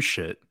this news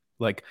shit.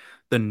 Like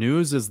the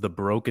news is the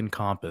broken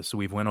compass.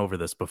 We've went over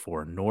this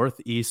before. North,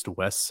 east,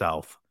 west,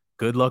 south.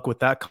 Good luck with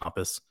that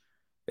compass.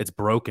 It's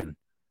broken.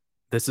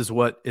 This is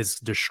what is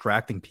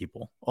distracting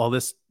people. All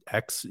this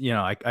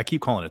I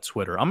keep calling it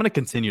Twitter. I'm going to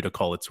continue to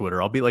call it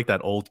Twitter. I'll be like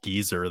that old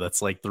geezer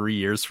that's like 3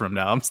 years from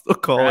now. I'm still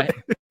calling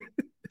it.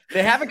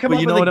 They haven't come up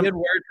with a good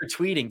word for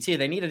tweeting too.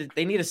 They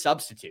need a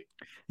substitute.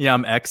 Yeah,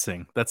 I'm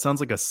Xing. That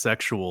sounds like a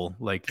sexual,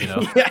 yeah,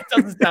 it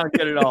doesn't sound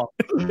good at all.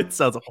 It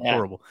sounds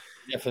horrible.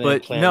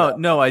 But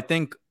no, I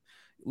think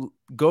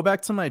go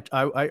back to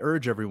I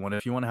urge everyone,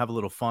 if you want to have a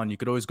little fun, you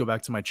could always go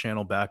back to my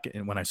channel back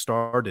when I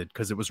started,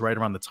 because it was right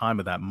around the time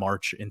of that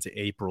March into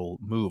April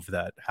move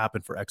that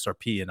happened for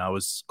XRP. And I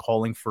was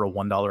calling for a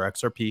 $1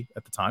 XRP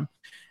at the time.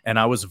 And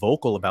I was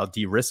vocal about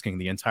de-risking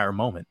the entire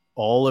moment.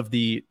 All of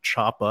the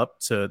chop up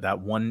to that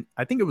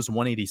I think it was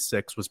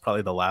 186 was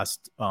probably the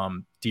last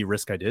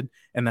de-risk I did.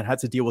 And that had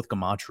to deal with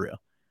Gematria.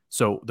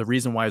 So the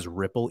reason why is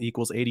Ripple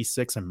equals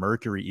 86 and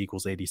Mercury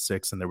equals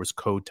 86, and there was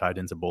code tied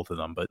into both of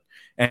them. But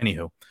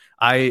anywho,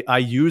 I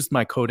used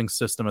my coding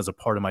system as a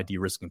part of my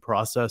de-risking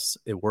process.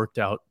 It worked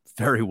out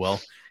very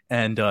well.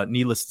 And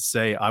needless to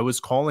say, I was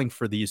calling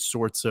for these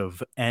sorts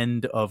of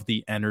end of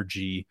the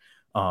energy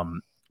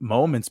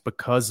moments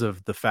because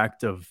of the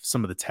fact of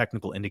some of the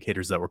technical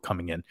indicators that were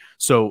coming in.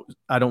 So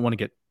I don't want to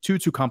get too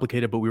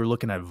complicated, but we were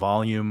looking at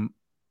volume.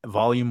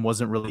 Volume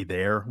wasn't really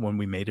there when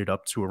we made it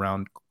up to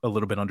around a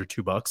little bit under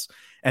 $2.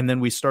 And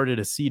then we started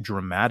to see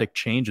dramatic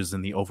changes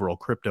in the overall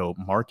crypto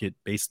market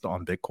based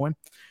on Bitcoin.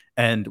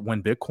 And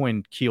when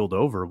Bitcoin keeled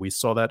over, we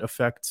saw that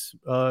affect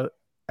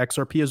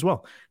XRP as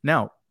well.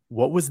 Now,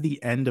 what was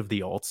the end of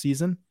the alt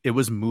season? It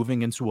was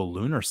moving into a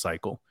lunar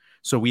cycle.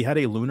 So we had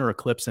a lunar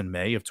eclipse in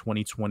May of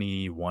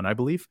 2021, I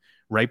believe,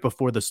 right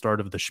before the start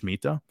of the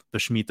Shemitah. The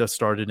Shemitah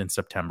started in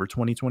September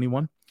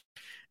 2021.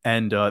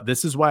 And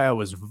this is why I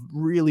was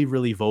really,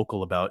 really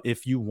vocal about,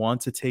 if you want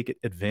to take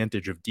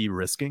advantage of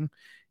de-risking,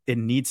 it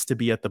needs to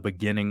be at the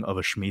beginning of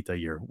a Shemitah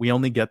year. We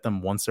only get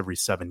them once every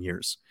 7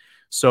 years.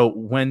 So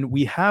when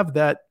we have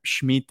that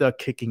Shemitah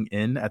kicking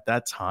in at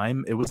that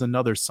time, it was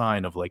another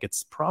sign of like,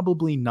 it's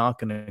probably not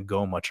going to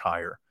go much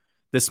higher.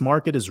 This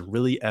market is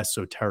really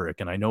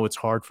esoteric, and I know it's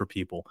hard for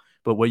people,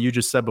 but what you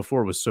just said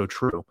before was so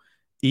true.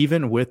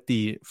 Even with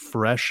the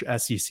fresh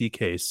SEC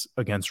case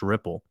against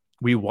Ripple,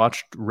 we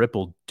watched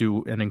Ripple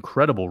do an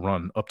incredible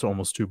run up to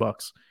almost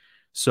 $2.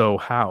 So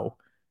how?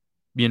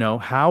 You know,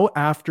 how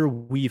after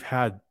we've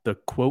had the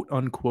quote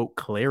unquote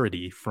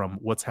clarity from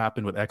what's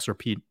happened with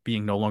XRP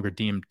being no longer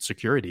deemed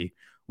security,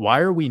 why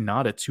are we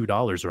not at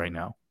 $2 right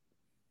now?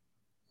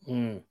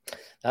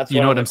 That's you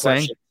one know of what the I'm saying?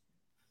 questions.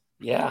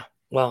 Yeah.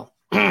 Well,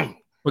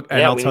 Look,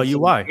 and yeah, I'll we tell need you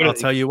some why. I'll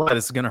community. tell you why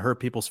this is going to hurt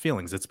people's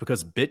feelings. It's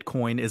because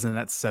Bitcoin isn't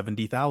at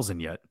 70,000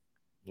 yet.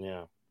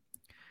 Yeah.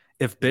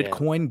 If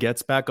Bitcoin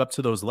gets back up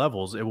to those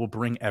levels, it will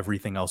bring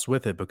everything else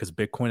with it, because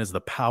Bitcoin is the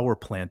power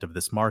plant of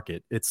this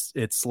market.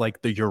 It's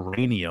like the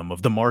uranium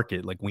of the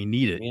market. Like, we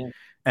need it. Yeah.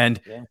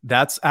 And Yeah.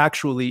 that's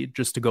actually,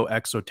 just to go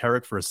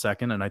exoteric for a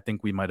second, and I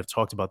think we might have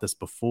talked about this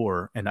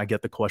before, and I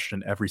get the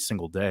question every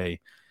single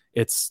day.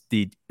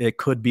 It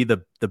could be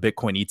the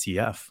Bitcoin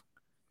ETF.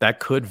 That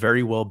could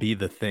very well be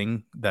the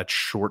thing that's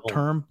short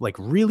term, like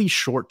really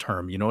short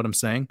term. You know what I'm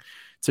saying?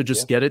 To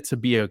just get it to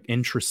be an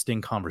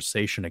interesting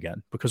conversation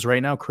again. Because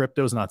right now,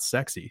 crypto is not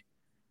sexy.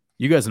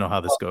 You guys know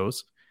how this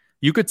goes.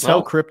 You could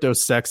tell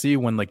crypto's sexy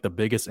when like the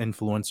biggest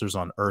influencers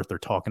on earth are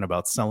talking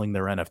about selling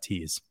their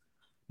NFTs.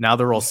 Now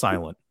they're all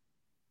silent.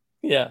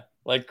 Yeah,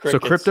 like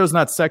crickets. So crypto's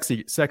not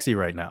sexy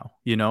right now,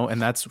 you know?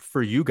 And that's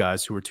for you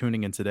guys who are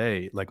tuning in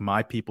today, like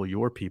my people,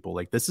 your people.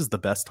 Like, this is the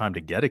best time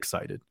to get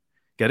excited.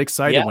 Get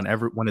excited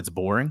when it's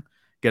boring.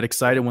 Get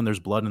excited when there's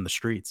blood in the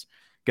streets.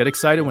 Get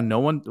excited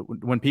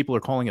when people are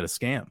calling it a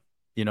scam.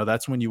 You know,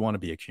 that's when you want to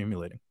be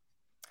accumulating.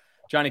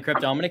 Johnny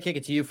Crypto, I'm going to kick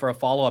it to you for a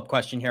follow-up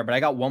question here, but I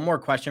got one more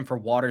question for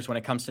Waters when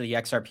it comes to the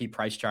XRP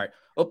price chart.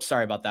 Oops,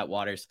 sorry about that,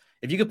 Waters.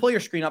 If you could pull your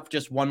screen up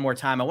just one more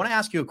time, I want to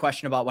ask you a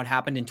question about what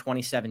happened in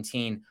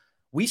 2017.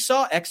 We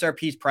saw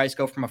XRP's price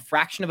go from a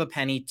fraction of a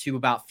penny to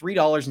about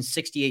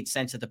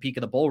 $3.68 at the peak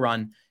of the bull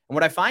run. And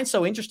what I find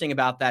so interesting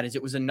about that is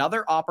it was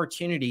another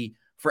opportunity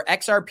for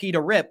XRP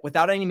to rip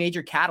without any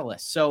major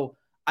catalyst. So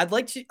I'd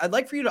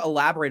like for you to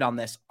elaborate on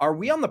this. Are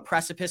we on the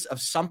precipice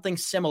of something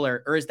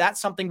similar, or is that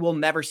something we'll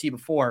never see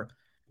before?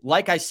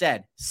 Like I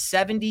said,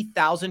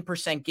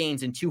 70,000%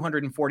 gains in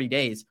 240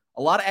 days.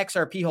 A lot of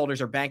XRP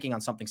holders are banking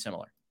on something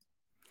similar.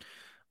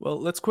 Well,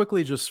 let's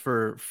quickly, just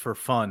for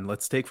fun,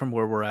 let's take from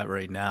where we're at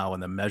right now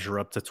and then measure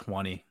up to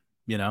 20,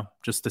 you know,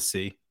 just to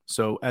see.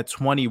 So at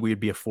 20, we'd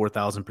be a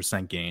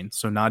 4,000% gain.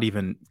 So not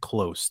even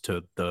close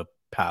to the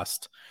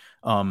past.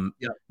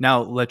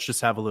 Now let's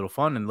just have a little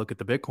fun and look at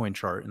the Bitcoin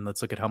chart, and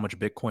let's look at how much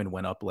Bitcoin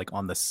went up like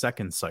on the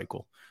second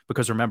cycle.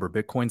 Because remember,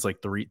 Bitcoin's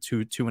like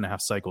two and a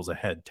half cycles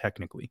ahead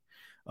technically.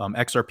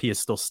 XRP is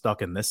still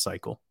stuck in this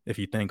cycle if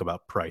you think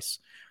about price.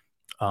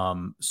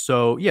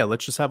 So yeah,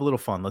 let's just have a little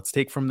fun. Let's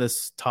take from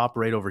this top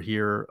right over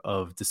here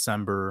of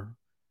December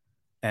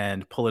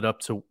and pull it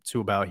up to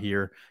about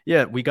here.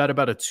 Yeah, we got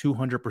about a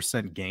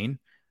 200% gain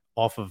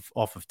off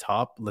of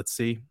top. Let's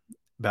see,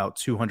 about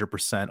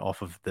 200%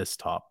 off of this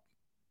top.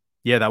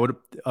 Yeah, that would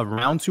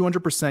around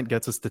 200%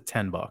 gets us to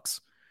 $10,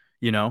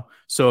 you know?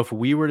 So if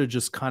we were to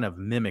just kind of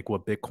mimic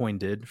what Bitcoin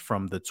did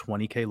from the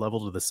 20K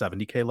level to the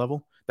 70K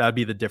level, that would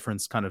be the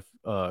difference kind of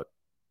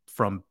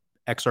from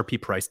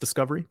XRP price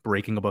discovery,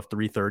 breaking above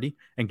 330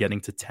 and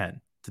getting to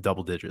 10, to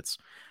double digits.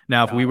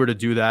 Now, if we were to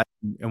do that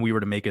and we were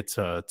to make it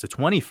to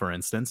 20, for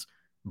instance,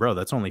 bro,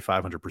 that's only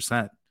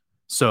 500%.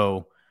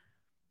 So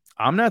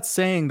I'm not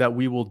saying that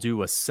we will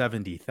do a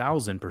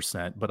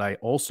 70,000%, but I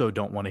also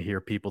don't want to hear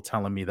people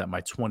telling me that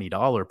my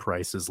 $20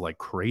 price is like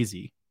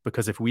crazy.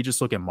 Because if we just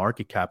look at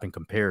market cap and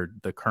compare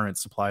the current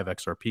supply of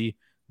XRP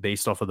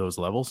based off of those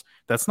levels,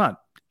 that's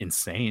not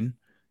insane.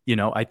 You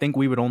know, I think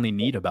we would only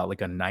need about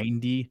like a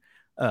 90,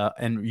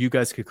 and you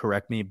guys could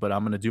correct me, but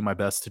I'm going to do my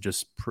best to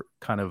just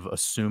kind of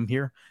assume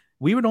here.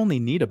 We would only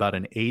need about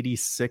an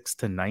 $86,000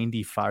 to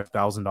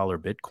 $95,000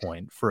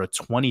 Bitcoin for a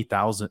 $20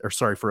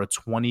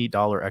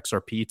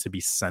 XRP to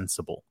be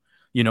sensible,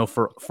 you know,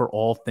 for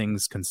all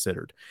things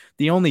considered.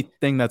 The only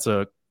thing that's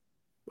a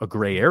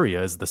gray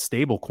area is the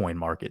stable coin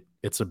market.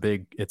 It's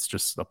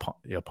just a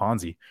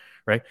Ponzi,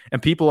 right?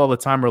 And people all the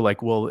time are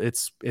like, well,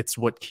 it's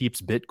what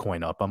keeps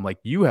Bitcoin up. I'm like,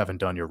 you haven't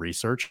done your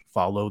research.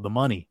 Follow the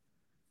money.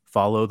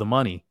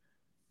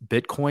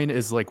 Bitcoin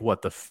is like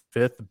what, the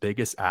fifth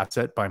biggest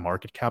asset by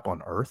market cap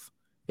on earth.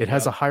 It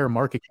has a higher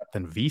market cap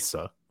than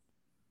Visa.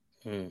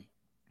 You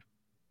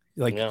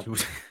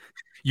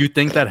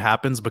think that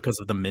happens because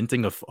of the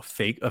minting of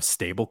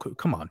stable?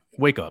 Come on,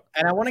 wake up.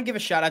 And I want to give a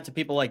shout out to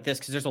people like this,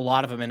 because there's a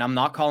lot of them, and I'm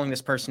not calling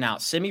this person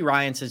out. Simi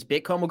Ryan says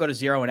Bitcoin will go to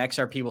zero and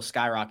XRP will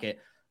skyrocket.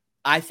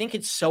 I think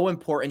it's so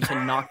important to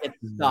not get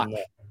stuck.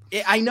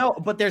 I know,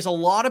 but there's a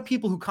lot of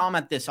people who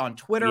comment this on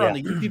Twitter, on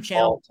the YouTube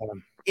channel.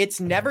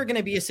 It's never going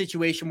to be a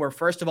situation where,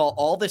 first of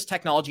all this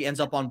technology ends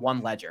up on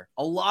one ledger.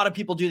 A lot of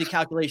people do the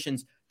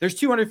calculations. There's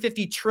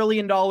 $250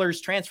 trillion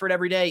transferred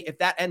every day. If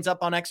that ends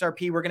up on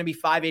XRP, we're going to be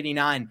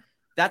 589.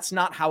 That's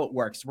not how it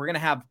works. We're going to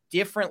have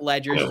different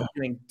ledgers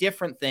doing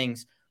different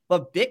things.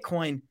 But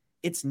Bitcoin,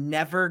 it's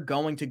never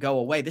going to go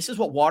away. This is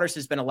what Waters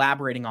has been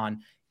elaborating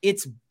on.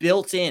 It's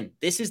built in.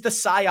 This is the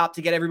psyop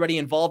to get everybody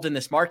involved in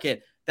this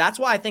market. That's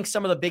why I think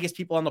some of the biggest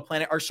people on the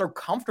planet are so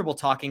comfortable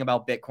talking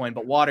about Bitcoin.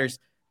 But Waters,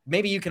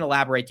 maybe you can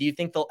elaborate. Do you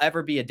think there'll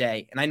ever be a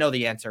day, and I know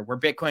the answer, where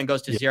Bitcoin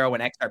goes to zero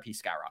and XRP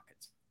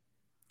skyrockets?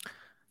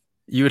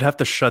 You would have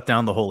to shut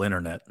down the whole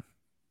internet.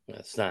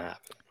 It's not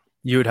happening.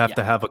 You would have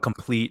to have a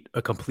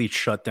complete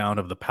shutdown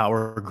of the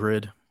power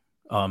grid.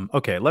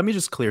 Okay, let me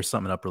just clear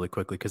something up really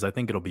quickly because I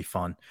think it'll be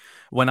fun.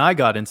 When I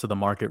got into the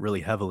market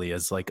really heavily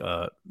as like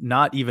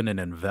not even an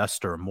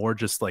investor, more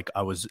just like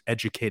I was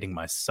educating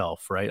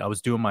myself, right? I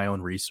was doing my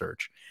own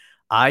research.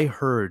 I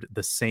heard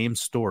the same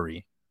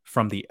story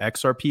from the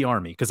XRP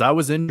army because I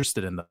was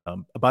interested in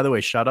them. By the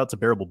way, shout out to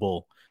Bearable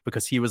Bull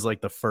because he was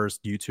like the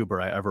first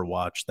YouTuber I ever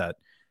watched that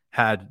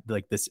had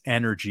like this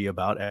energy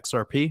about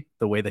XRP,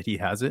 the way that he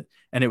has it.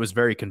 And it was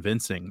very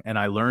convincing. And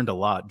I learned a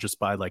lot just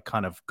by like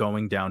kind of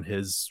going down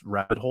his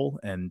rabbit hole.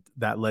 And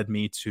that led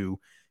me to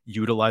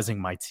utilizing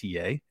my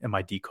TA and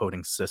my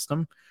decoding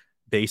system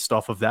based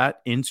off of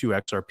that into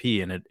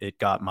XRP. And it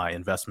got my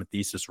investment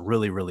thesis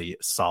really, really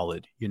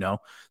solid, you know?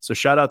 So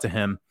shout out to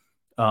him.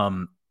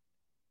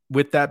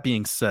 With that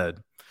being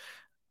said,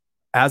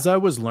 as I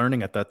was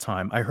learning at that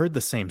time, I heard the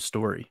same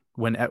story.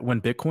 When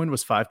Bitcoin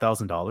was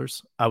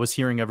 $5,000, I was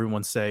hearing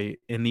everyone say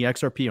in the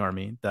XRP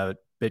army that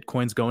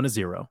Bitcoin's going to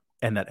zero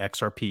and that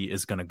XRP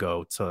is going to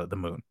go to the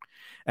moon.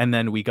 And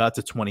then we got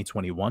to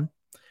 2021.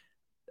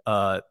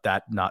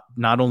 That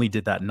not only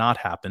did that not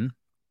happen,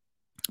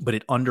 but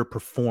it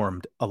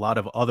underperformed a lot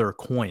of other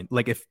coins.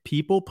 Like if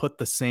people put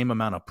the same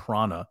amount of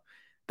prana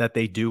that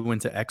they do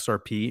into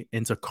XRP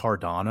into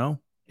Cardano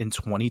in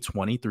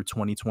 2020 through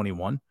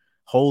 2021,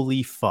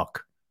 holy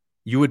fuck,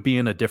 you would be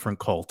in a different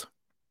cult.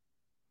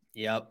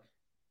 Yep.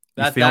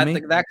 If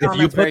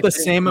you put the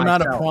same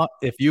amount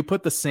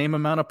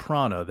of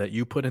prana that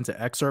you put into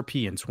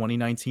XRP in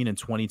 2019 and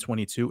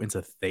 2022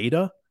 into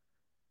Theta,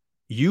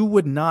 you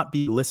would not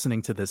be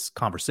listening to this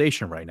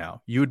conversation right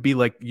now. You'd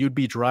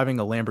be driving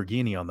a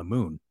Lamborghini on the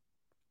moon.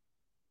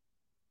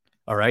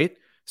 All right.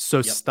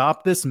 So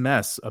stop this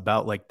mess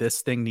about like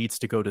this thing needs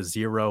to go to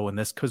zero and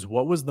this, because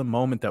what was the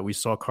moment that we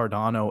saw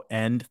Cardano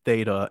and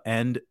Theta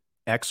and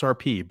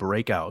XRP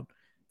break out?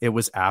 It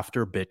was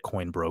after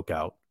Bitcoin broke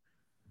out.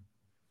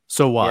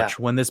 So watch,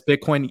 when this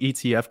Bitcoin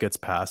ETF gets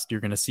passed, you're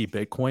going to see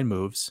Bitcoin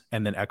moves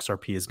and then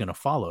XRP is going to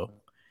follow.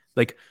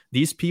 Like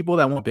these people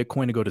that want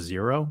Bitcoin to go to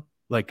zero,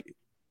 like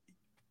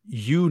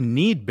you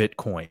need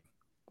Bitcoin.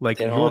 Like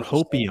your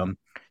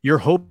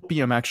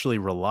hopium actually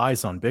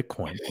relies on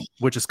Bitcoin,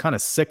 which is kind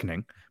of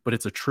sickening, but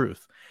it's a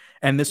truth.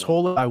 And this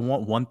whole I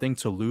want one thing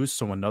to lose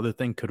so another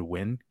thing could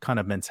win kind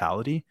of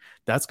mentality,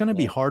 that's going to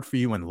be hard for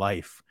you in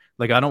life.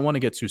 Like I don't want to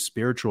get too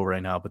spiritual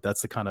right now, but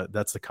that's the kind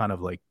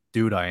of like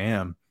dude I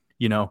am.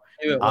 You know,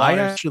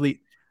 I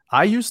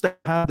used to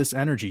have this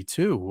energy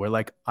too, where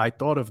like I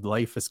thought of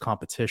life as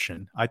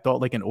competition. I thought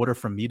like in order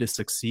for me to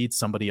succeed,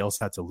 somebody else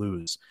had to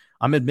lose.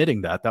 I'm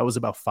admitting that was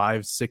about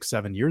 5, 6,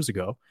 7 years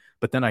ago.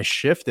 But then I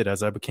shifted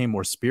as I became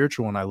more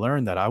spiritual and I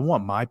learned that I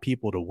want my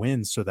people to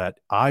win so that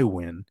I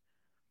win.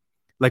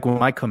 Like when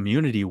my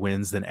community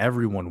wins, then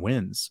everyone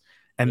wins.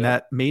 And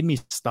that made me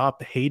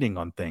stop hating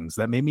on things.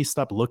 That made me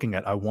stop looking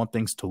at I want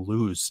things to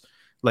lose.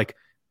 Like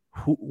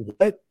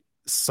what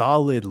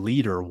solid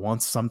leader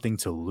wants something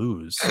to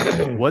lose?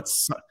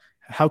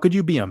 How could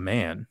you be a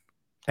man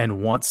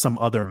and want some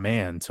other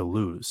man to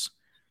lose?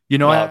 You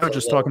know, I'm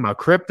just talking about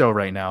crypto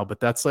right now, but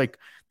that's like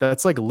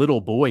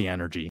little boy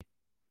energy.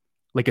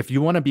 Like if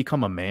you want to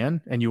become a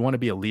man and you want to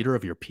be a leader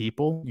of your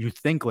people, you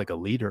think like a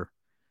leader.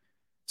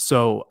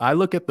 So I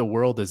look at the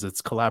world as it's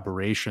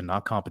collaboration,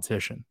 not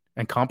competition.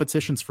 And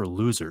competition's for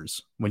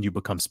losers when you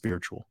become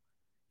spiritual.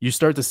 You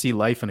start to see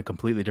life in a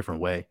completely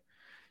different way.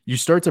 You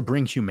start to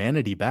bring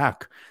humanity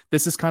back.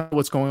 This is kind of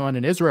what's going on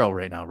in Israel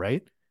right now,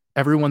 right?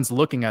 Everyone's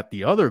looking at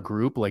the other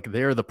group like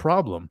they're the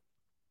problem.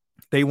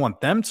 They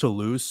want them to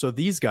lose so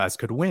these guys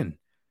could win.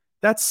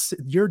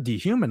 You're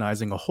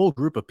dehumanizing a whole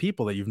group of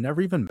people that you've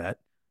never even met.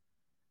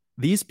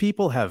 These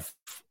people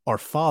are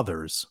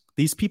fathers.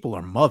 These people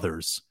are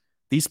mothers.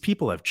 These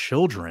people have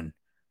children.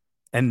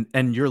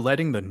 And you're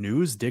letting the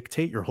news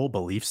dictate your whole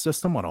belief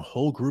system on a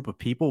whole group of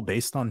people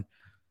based on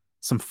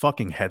some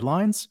fucking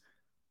headlines?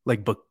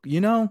 Like, but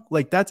you know,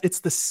 like it's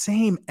the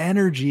same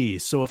energy.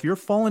 So if you're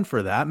falling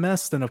for that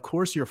mess, then of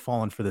course you're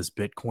falling for this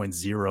Bitcoin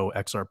zero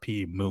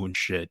XRP moon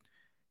shit.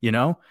 You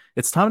know,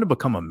 it's time to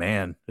become a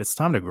man. It's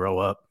time to grow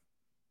up.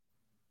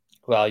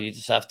 Well, you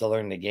just have to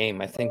learn the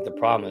game. I think the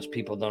problem is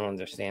people don't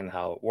understand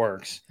how it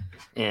works.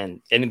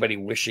 And anybody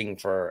wishing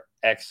for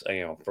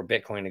for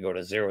Bitcoin to go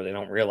to zero, they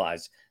don't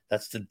realize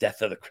that's the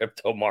death of the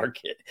crypto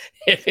market.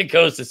 If it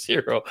goes to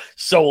zero,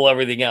 so will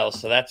everything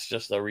else. So that's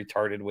just a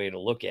retarded way to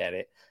look at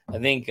it. I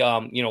think,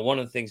 one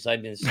of the things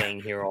I've been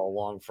saying here all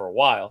along for a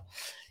while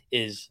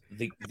is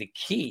the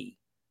key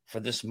for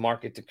this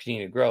market to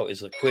continue to grow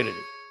is liquidity.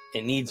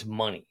 It needs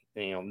money.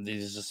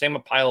 There's the same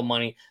pile of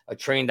money, $1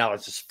 trillion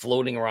just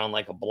floating around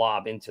like a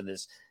blob into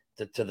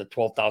to the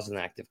 12,000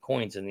 active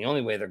coins. And the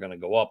only way they're going to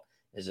go up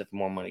is if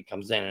more money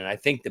comes in. And I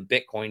think the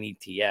Bitcoin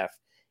ETF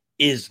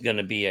is going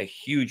to be a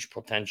huge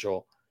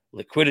potential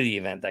liquidity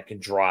event that can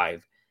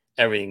drive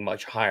everything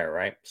much higher,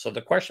 right? So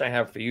the question I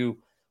have for you,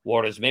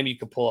 Waters, maybe you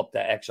could pull up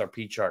that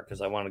XRP chart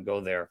because I want to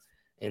go there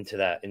into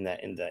that in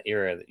the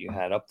area that you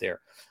had up there.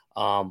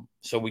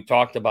 So we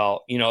talked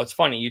about, it's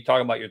funny. You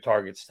talk about your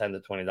targets, $10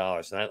 to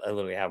 $20, and I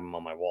literally have them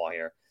on my wall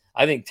here.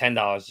 I think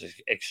 $10 is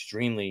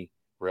extremely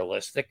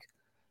realistic.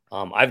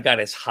 I've got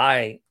as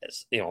high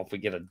as, if we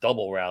get a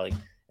double rally,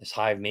 as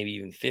high as maybe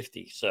even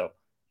 50. So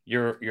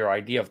your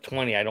idea of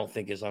 20, I don't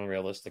think is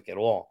unrealistic at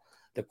all.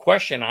 The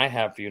question I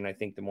have for you, and I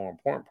think the more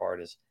important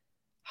part, is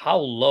how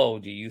low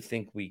do you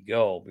think we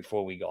go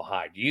before we go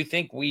high? Do you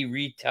think we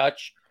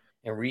retouch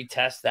and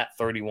retest that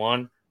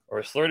 31, or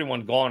is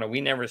 31 gone? Are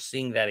we never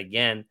seeing that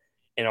again?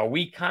 And are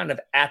we kind of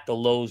at the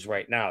lows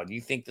right now? Do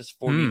you think this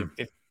 40 to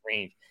 50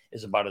 range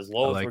is about as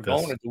low as we're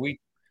going? Or do we?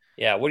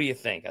 Yeah, what do you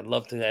think? I'd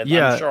love to.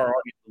 Yeah. I'm sure our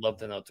audience would love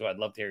to know too. I'd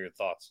love to hear your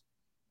thoughts.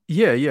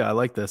 Yeah, I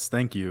like this.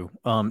 Thank you.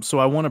 So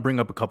I want to bring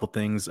up a couple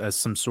things as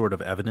some sort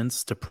of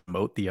evidence to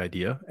promote the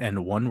idea.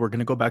 And one, we're going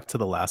to go back to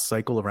the last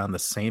cycle around the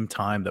same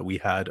time that we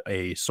had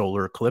a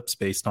solar eclipse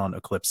based on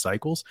eclipse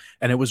cycles.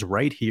 And it was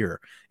right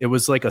here. It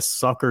was like a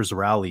sucker's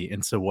rally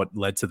into what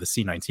led to the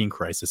C19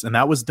 crisis. And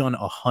that was done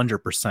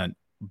 100%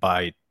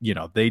 by,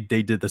 they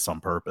did this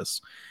on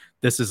purpose.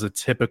 This is a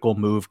typical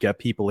move. Get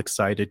people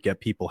excited, get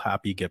people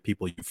happy, get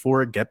people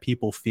euphoric, get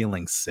people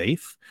feeling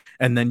safe.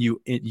 And then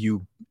you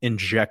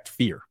inject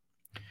fear.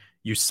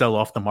 You sell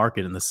off the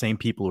market, and the same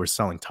people who are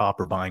selling top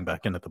are buying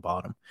back in at the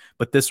bottom.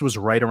 But this was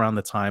right around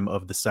the time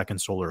of the second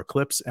solar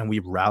eclipse, and we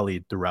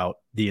rallied throughout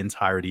the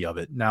entirety of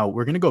it. Now,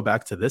 we're going to go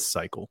back to this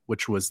cycle,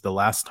 which was the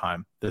last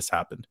time this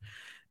happened.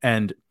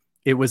 And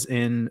it was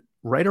in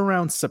right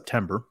around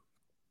September.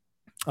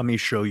 Let me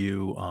show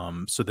you.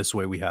 So this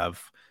way we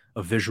have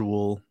a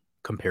visual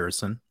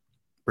comparison.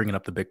 Bringing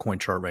up the Bitcoin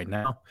chart right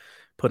now,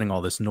 putting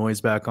all this noise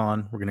back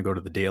on. We're going to go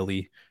to the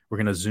daily. We're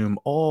going to zoom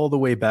all the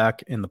way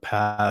back in the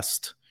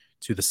past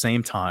to the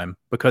same time,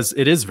 because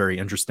it is very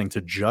interesting to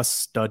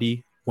just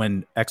study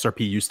when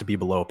XRP used to be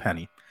below a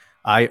penny.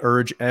 I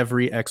urge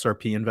every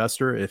XRP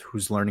investor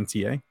who's learning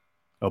TA.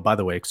 Oh, by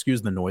the way,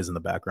 excuse the noise in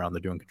the background.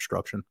 They're doing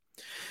construction.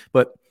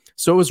 But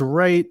so it was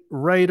right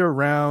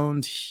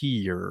around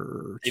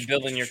here. They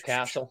building your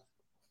castle?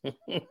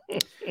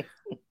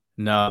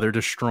 No, they're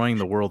destroying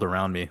the world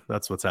around me.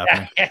 That's what's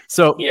happening.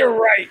 So You're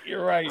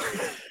right.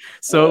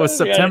 So it was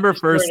September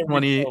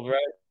 1st,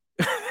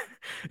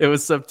 it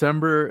was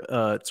September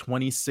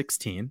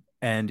 2016.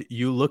 And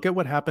you look at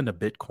what happened to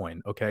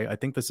Bitcoin. Okay. I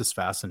think this is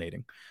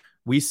fascinating.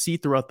 We see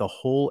throughout the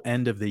whole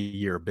end of the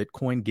year,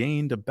 Bitcoin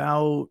gained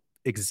about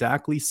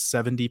exactly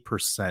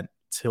 70%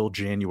 till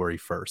January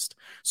 1st.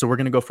 So we're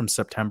going to go from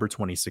September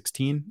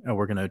 2016 and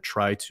we're going to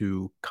try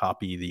to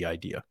copy the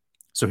idea.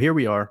 So here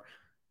we are.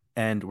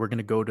 And we're going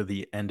to go to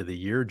the end of the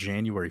year,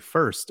 January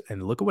 1st.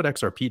 And look at what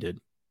XRP did.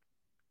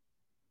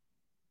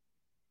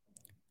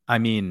 I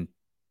mean,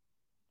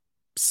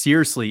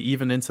 seriously,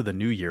 even into the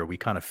new year, we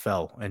kind of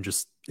fell and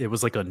it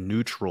was like a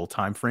neutral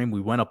time frame. We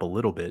went up a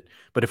little bit,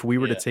 but if we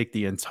were to take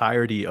the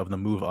entirety of the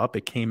move up,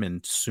 it came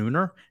in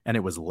sooner and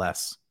it was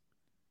less.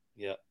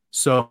 Yeah.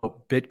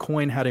 So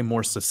Bitcoin had a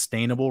more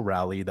sustainable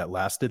rally that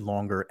lasted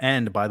longer.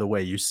 And by the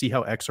way, you see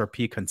how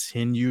XRP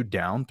continued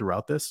down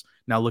throughout this.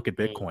 Now look at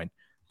Bitcoin.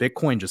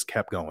 Bitcoin just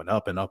kept going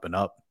up and up and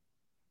up.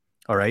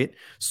 All right.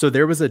 So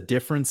there was a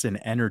difference in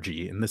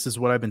energy. And this is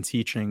what I've been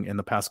teaching in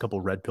the past couple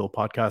Red Pill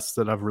podcasts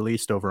that I've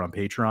released over on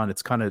Patreon.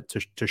 It's kind of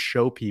to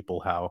show people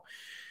how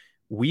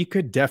we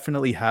could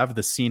definitely have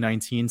the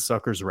C19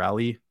 suckers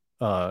rally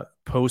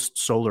post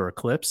solar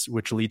eclipse,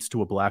 which leads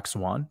to a black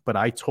swan. But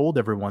I told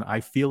everyone,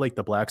 I feel like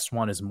the black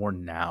swan is more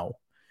now.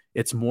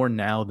 It's more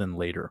now than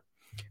later.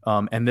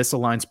 And this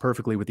aligns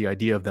perfectly with the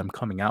idea of them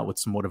coming out with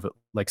somewhat of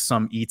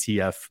some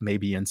ETF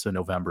maybe into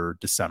November,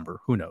 December.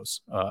 Who knows?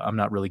 I'm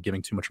not really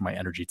giving too much of my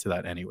energy to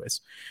that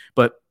anyways.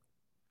 But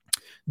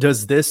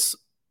does this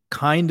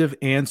kind of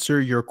answer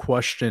your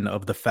question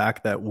of the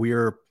fact that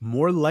we're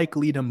more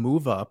likely to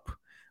move up,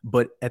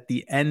 but at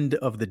the end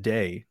of the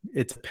day,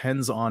 it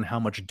depends on how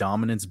much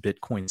dominance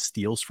Bitcoin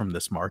steals from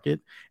this market.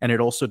 And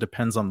it also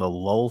depends on the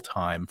lull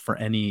time for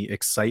any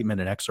excitement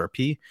in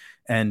XRP.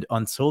 And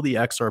until the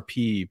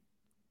XRP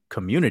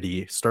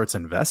community starts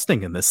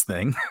investing in this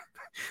thing,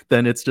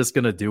 then it's just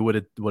going to do what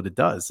it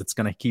does. It's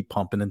going to keep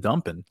pumping and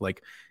dumping.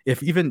 Like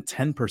if even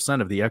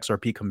 10% of the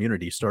XRP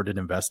community started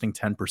investing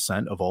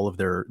 10% of all of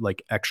their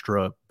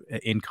extra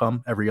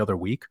income every other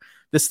week,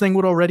 this thing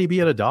would already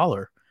be at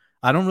 $1.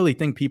 I don't really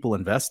think people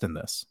invest in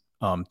this,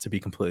 to be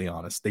completely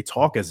honest. They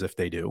talk as if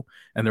they do,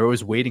 and they're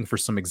always waiting for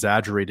some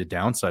exaggerated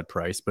downside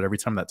price. But every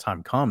time that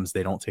time comes,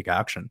 they don't take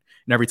action.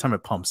 And every time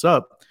it pumps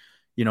up,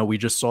 we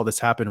just saw this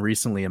happen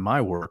recently in my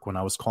work when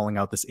I was calling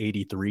out this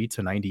 83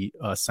 to 90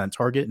 cent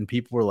target, and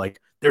people were like,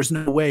 there's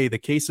no way, the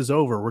case is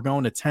over, we're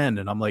going to 10.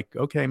 And I'm like,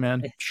 okay,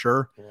 man,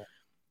 sure.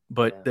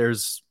 But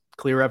there's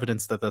clear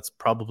evidence that that's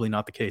probably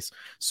not the case.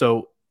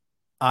 So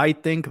I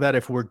think that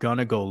if we're going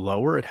to go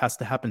lower, it has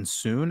to happen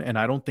soon. And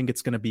I don't think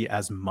it's going to be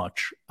as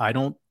much. I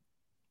don't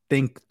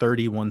think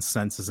 31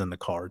 cents is in the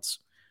cards.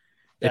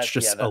 It's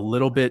just a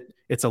little bit.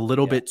 It's a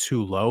little bit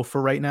too low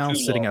for right now,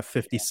 sitting at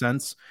 50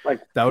 cents.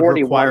 That would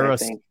require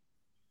us.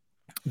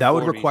 That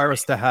would require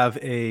us to have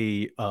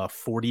a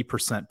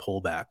 40%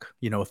 pullback.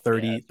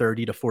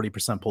 30 to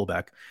 40%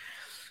 pullback.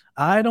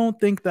 I don't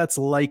think that's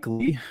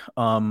likely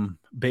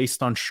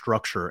based on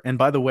structure. And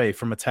by the way,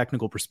 from a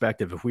technical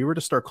perspective, if we were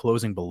to start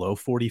closing below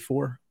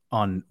 44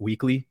 on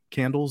weekly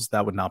candles,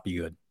 that would not be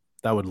good.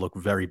 That would look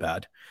very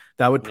bad.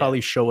 That would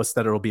probably show us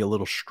that it'll be a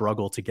little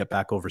struggle to get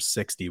back over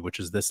 60, which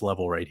is this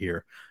level right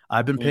here.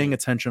 I've been paying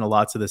attention a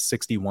lot to this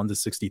 61 to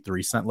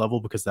 63 cent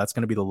level because that's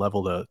going to be the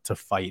level to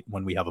fight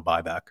when we have a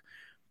buyback.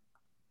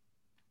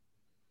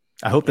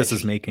 I hope this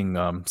is making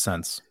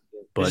sense.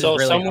 But so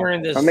really somewhere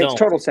in this zone. Makes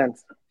total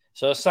sense.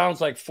 So it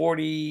sounds like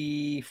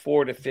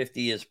 44 to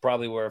 50 is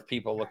probably where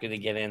people are looking to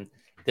get in.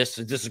 This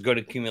is a good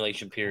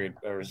accumulation period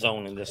or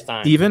zone in this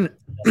time. Even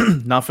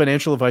not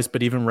financial advice,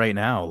 but even right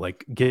now,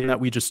 like given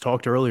that we just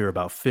talked earlier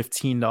about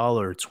 $15,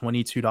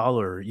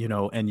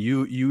 $22, and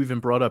you even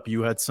brought up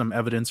you had some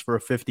evidence for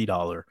a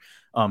 $50.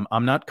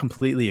 I'm not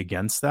completely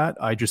against that.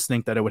 I just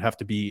think that it would have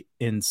to be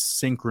in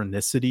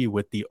synchronicity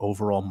with the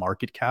overall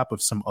market cap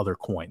of some other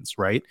coins,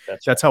 right?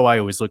 That's how I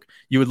always look.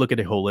 You would look at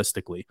it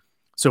holistically.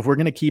 So if we're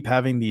going to keep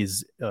having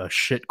these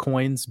shit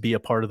coins be a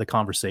part of the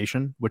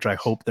conversation, which I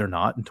hope they're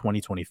not in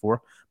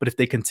 2024, but if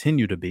they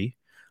continue to be,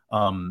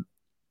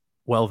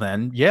 well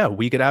then, yeah,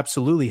 we could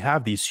absolutely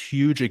have these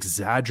huge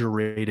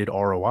exaggerated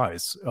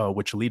ROIs,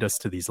 which lead us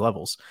to these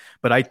levels.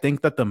 But I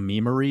think that the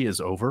memery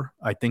is over.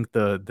 I think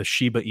the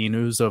Shiba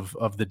Inus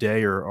of the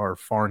day are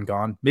far and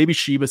gone. Maybe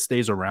Shiba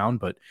stays around,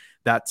 but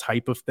that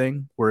type of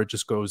thing where it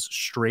just goes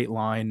straight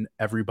line,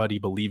 everybody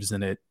believes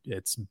in it,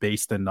 it's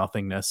based in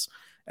nothingness.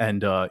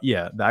 And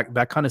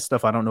that kind of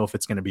stuff, I don't know if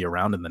it's going to be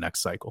around in the next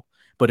cycle.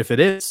 But if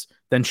it is,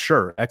 then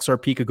sure,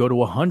 XRP could go to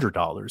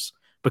 $100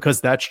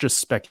 because that's just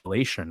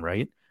speculation,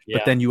 right? Yeah.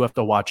 But then you have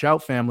to watch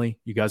out, family.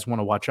 You guys want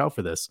to watch out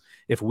for this.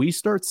 If we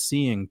start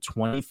seeing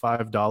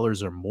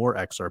 $25 or more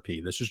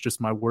XRP, this is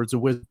just my words of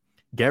wisdom,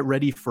 get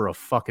ready for a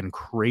fucking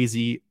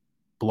crazy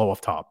blow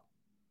off top.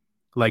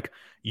 Like,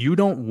 you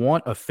don't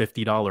want a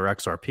 $50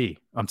 XRP.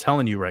 I'm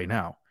telling you right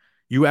now.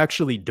 You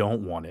actually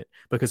don't want it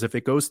because if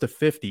it goes to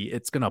 50,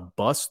 it's going to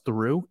bust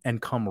through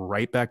and come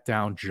right back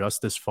down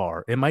just as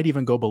far. It might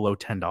even go below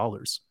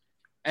 $10.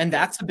 And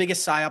that's the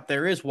biggest psyop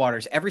there is,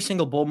 Waters. Every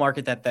single bull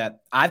market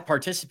that I've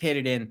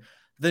participated in,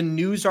 the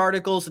news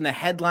articles and the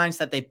headlines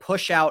that they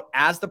push out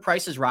as the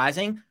price is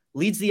rising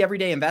leads the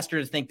everyday investor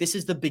to think this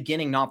is the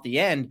beginning, not the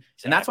end.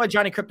 Exactly. And that's why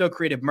Johnny Crypto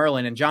created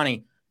Merlin. And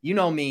Johnny, you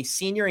know me,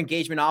 senior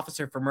engagement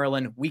officer for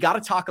Merlin. We got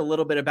to talk a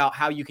little bit about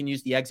how you can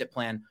use the exit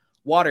plan.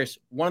 Waters,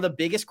 one of the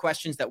biggest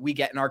questions that we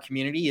get in our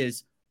community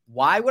is,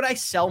 why would I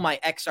sell my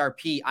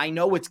XRP? I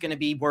know it's going to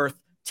be worth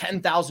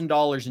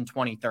 $10,000 in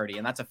 2030,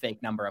 and that's a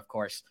fake number, of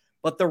course.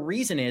 But the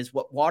reason is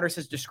what Waters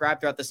has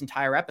described throughout this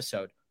entire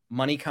episode.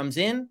 Money comes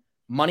in,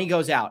 money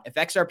goes out. If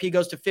XRP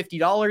goes to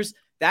 $50,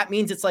 that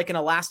means it's like an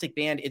elastic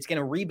band. It's going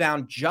to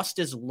rebound just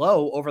as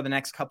low over the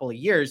next couple of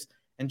years.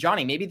 And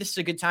Johnny, maybe this is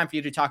a good time for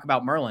you to talk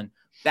about Merlin.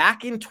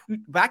 Back in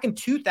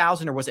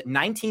 2000, or was it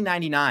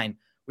 1999?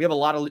 We have a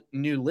lot of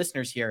new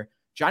listeners here.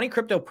 Johnny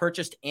Crypto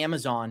purchased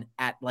Amazon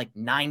at like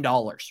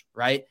 $9,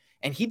 right?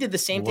 And he did the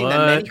same thing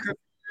that many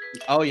crypto.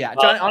 Oh yeah,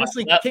 Johnny.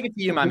 Honestly, kick it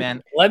to you, my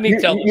man. Let me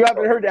tell you. You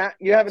haven't heard that?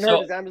 You haven't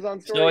heard his Amazon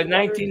story? So in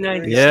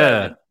 1997.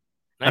 Yeah.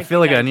 I feel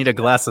like I need a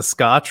glass of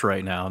scotch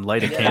right now and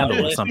light a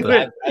candle or something.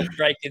 I've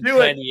drank it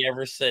plenty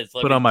ever since.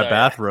 Put on my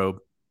bathrobe.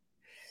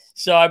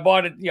 So I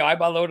bought it, I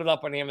loaded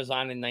up on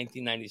Amazon in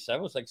 1997.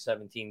 It was like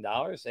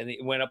 $17 and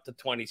it went up to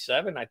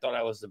 27. I thought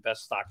I was the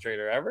best stock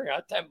trader ever.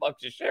 Got $10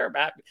 a share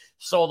back,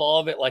 sold all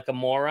of it like a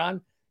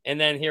moron. And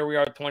then here we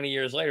are 20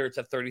 years later, it's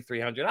at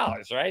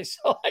 $3,300, right?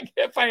 So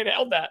if I had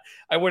held that,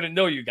 I wouldn't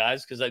know you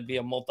guys because I'd be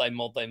a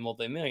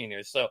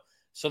multi-millionaire. So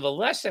the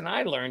lesson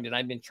I learned, and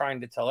I've been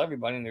trying to tell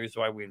everybody, and the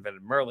reason why we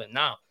invented Merlin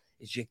now,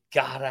 is you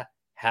gotta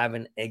have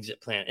an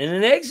exit plan. And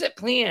an exit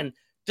plan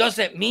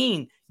doesn't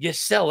mean you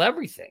sell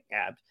everything,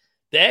 Abs.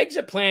 The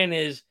exit plan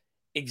is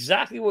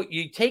exactly what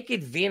you take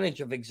advantage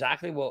of,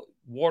 exactly what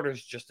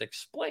Waters just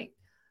explained.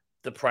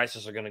 The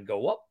prices are going to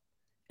go up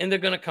and they're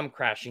going to come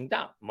crashing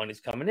down.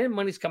 Money's coming in,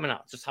 money's coming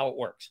out. It's just how it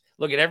works.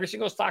 Look at every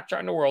single stock chart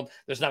in the world.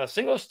 There's not a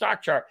single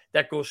stock chart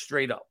that goes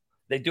straight up.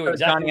 They do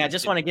exactly. Johnny, I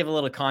just want to give a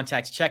little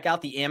context. Check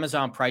out the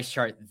Amazon price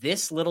chart.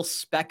 This little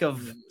speck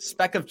of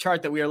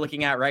chart that we are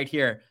looking at right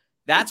here.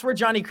 That's where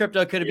Johnny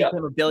Crypto could have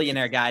become a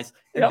billionaire, guys.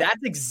 And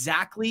that's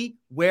exactly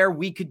where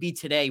we could be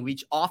today. We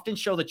often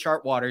show the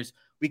chart, Waters.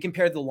 We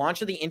compare the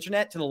launch of the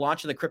internet to the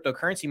launch of the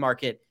cryptocurrency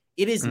market.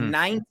 It is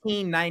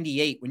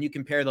 1998 when you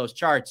compare those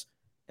charts.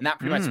 And that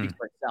pretty much speaks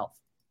for itself.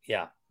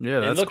 Yeah. Yeah,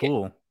 that's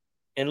cool.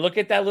 And look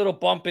at that little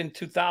bump in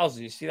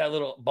 2000. You see that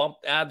little bump,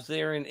 Abs,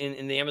 there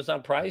in the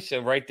Amazon price?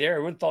 So right there,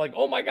 everyone thought like,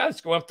 oh my God,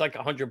 it's going up to like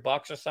 $100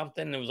 or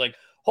something. And it was like,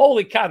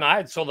 holy cow, I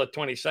had sold at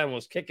 27,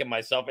 was kicking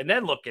myself. And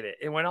then look at it.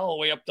 It went all the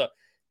way up to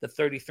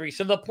 33.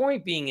 So the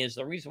point being is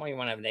the reason why you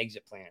want to have an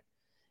exit plan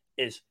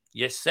is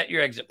you set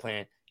your exit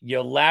plan,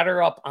 you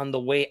ladder up on the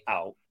way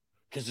out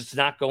because it's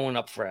not going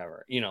up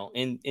forever. In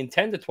 $10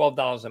 to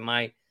 $12 in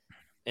my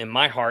in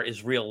my heart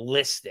is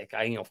realistic.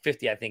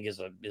 50 I think is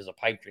a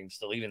pipe dream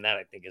still. Even that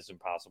I think is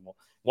impossible.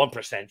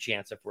 1%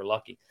 chance if we're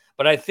lucky.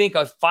 But I think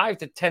a $5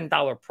 to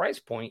 $10 price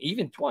point,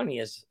 even 20,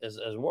 as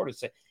Ward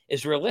said,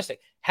 is realistic.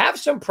 Have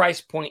some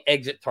price point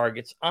exit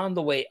targets on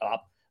the way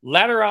up.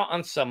 Ladder out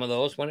on some of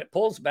those. When it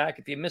pulls back,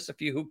 if you miss a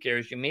few, who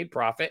cares? You made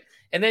profit.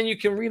 And then you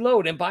can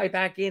reload and buy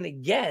back in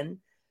again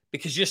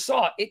because you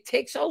saw it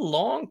takes a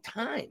long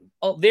time.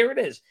 Oh, there it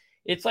is.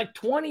 It's like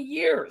 20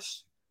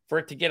 years for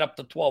it to get up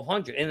to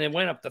 1,200. And it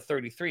went up to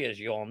 33, as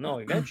you all know,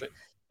 eventually.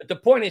 But the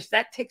point is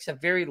that takes a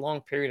very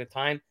long period of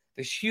time.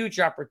 There's huge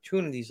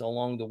opportunities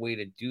along the way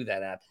to do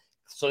that app.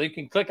 So you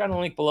can click on the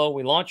link below.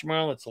 We launched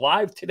Merlin. It's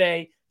live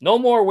today. No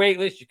more wait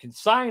list. You can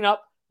sign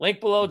up. Link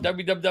below,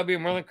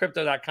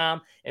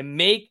 www.merlincrypto.com, and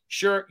make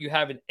sure you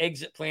have an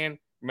exit plan.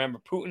 Remember,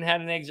 Putin had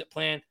an exit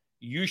plan.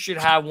 You should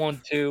have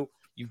one too.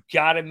 You've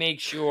got to make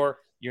sure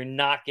you're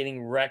not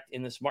getting wrecked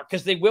in this market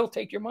because they will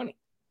take your money.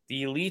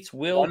 The elites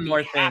will. One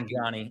more thing,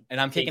 Johnny,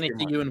 and I'm taking it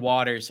to you and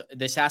Waters.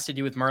 This has to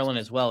do with Merlin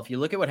as well. If you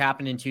look at what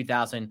happened in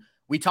 2000,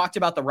 we talked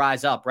about the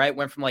rise up, right?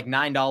 Went from like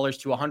 $9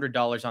 to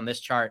 $100 on this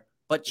chart.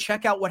 But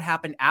check out what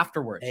happened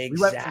afterwards.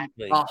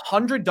 Exactly. We went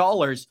from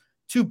 $100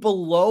 to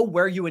below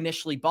where you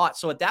initially bought.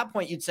 So at that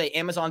point, you'd say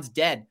Amazon's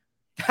dead.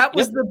 That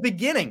was the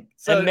beginning.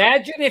 So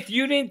imagine if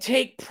you didn't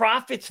take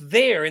profits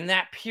there in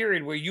that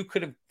period where you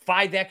could have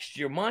 5x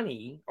your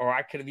money, or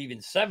I could have even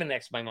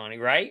 7x my money,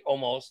 right?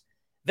 Almost.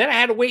 Then I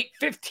had to wait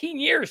 15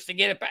 years to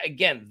get it back.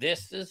 Again,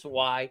 this is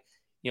why,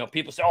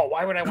 people say, oh,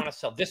 why would I want to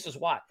sell? This is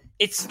why.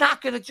 It's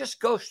not going to just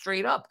go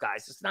straight up,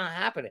 guys. It's not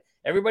happening.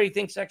 Everybody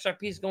thinks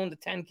XRP is going to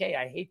 10K.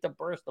 I hate to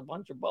burst a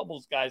bunch of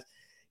bubbles, guys.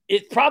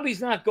 It probably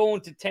is not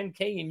going to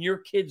 10K in your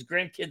kids,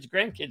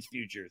 grandkids'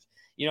 futures.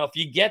 If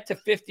you get to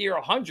 50 or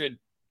 100,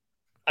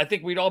 I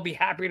think we'd all be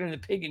happier than the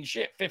pig and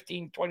shit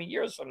 15, 20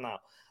 years from now.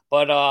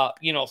 But,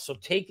 so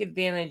take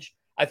advantage.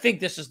 I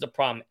think this is the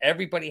problem.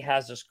 Everybody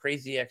has this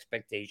crazy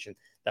expectation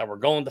that we're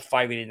going to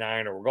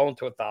 589 or we're going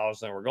to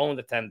 1,000 or we're going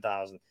to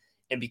 10,000.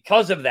 And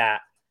because of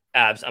that,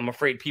 Abs, I'm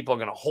afraid people are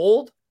going to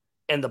hold.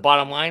 And the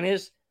bottom line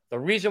is, the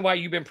reason why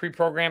you've been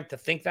pre-programmed to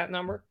think that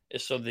number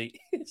is so the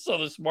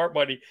smart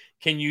money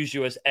can use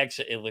you as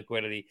exit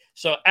liquidity.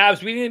 So,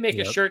 Abs, we need to make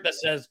a shirt that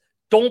says,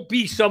 don't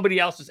be somebody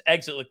else's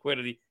exit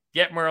liquidity.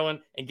 Get Merlin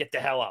and get the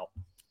hell out.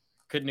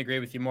 Couldn't agree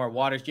with you more.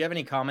 Waters, do you have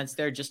any comments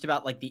there just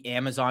about like the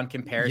Amazon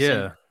comparison?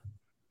 Yeah.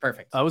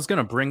 Perfect. I was going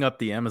to bring up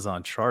the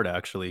Amazon chart,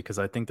 actually, because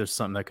I think there's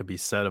something that could be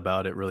said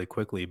about it really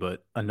quickly.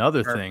 But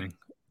another thing,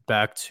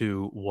 back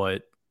to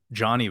what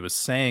Johnny was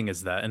saying,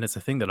 is that, and it's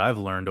a thing that I've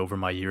learned over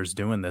my years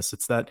doing this,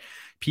 it's that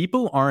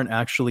people aren't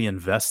actually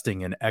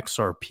investing in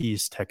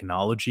XRP's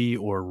technology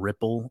or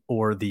Ripple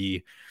or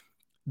the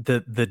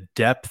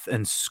depth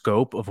and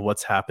scope of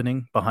what's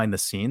happening behind the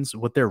scenes.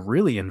 What they're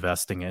really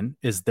investing in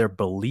is their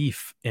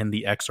belief in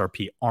the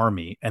XRP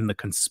army and the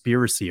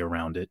conspiracy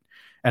around it,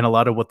 and a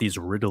lot of what these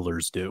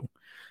riddlers do.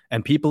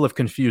 And people have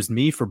confused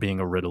me for being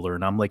a riddler,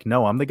 and I'm like,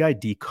 no, I'm the guy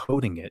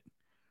decoding it.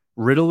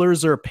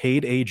 Riddlers are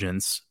paid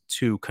agents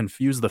to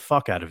confuse the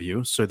fuck out of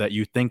you so that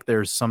you think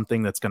there's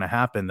something that's going to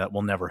happen that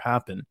will never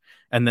happen.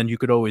 And then you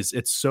could always,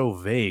 it's so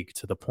vague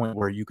to the point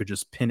where you could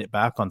just pin it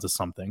back onto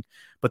something,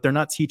 but they're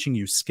not teaching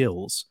you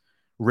skills.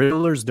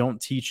 Riddlers don't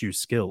teach you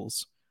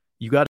skills.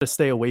 You got to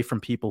stay away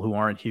from people who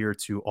aren't here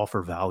to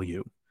offer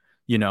value.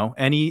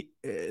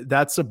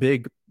 That's a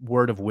big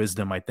word of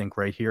wisdom, I think,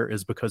 right here,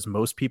 is because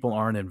most people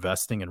aren't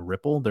investing in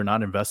Ripple. They're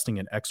not investing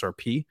in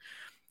XRP.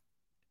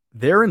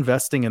 They're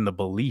investing in the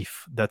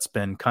belief that's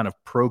been kind of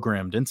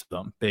programmed into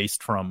them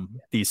based from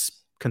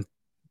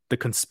the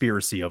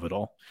conspiracy of it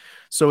all.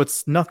 So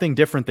it's nothing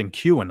different than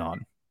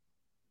QAnon.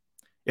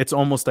 It's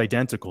almost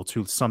identical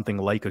to something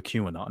like a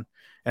QAnon.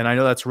 And I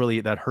know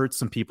that hurts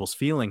some people's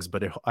feelings,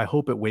 but I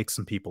hope it wakes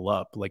some people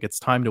up. Like, it's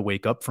time to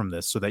wake up from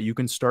this so that you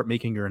can start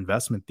making your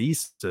investment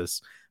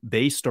thesis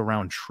based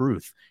around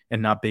truth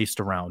and not based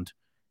around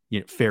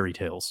fairy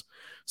tales.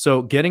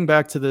 So getting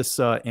back to this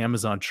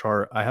Amazon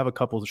chart, I have a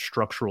couple of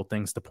structural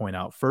things to point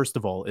out. First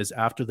of all, is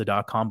after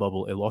the .com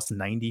bubble, it lost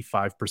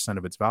 95%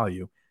 of its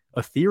value.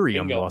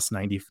 Ethereum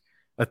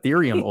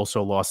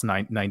also lost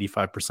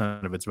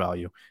 95% of its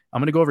value.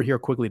 I'm going to go over here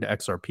quickly to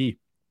XRP,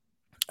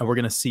 and we're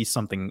going to see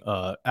something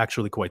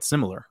actually quite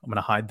similar. I'm going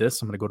to hide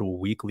this. I'm going to go to a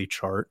weekly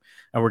chart,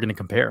 and we're going to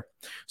compare.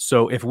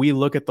 So if we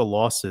look at the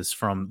losses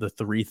from the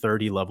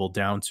 330 level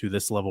down to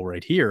this level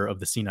right here of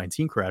the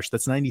C19 crash,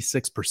 that's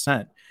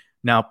 96%.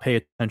 Now pay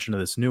attention to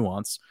this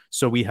nuance.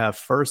 So we have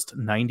first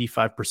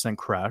 95%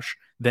 crash,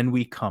 then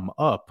we come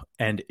up,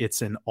 and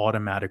it's an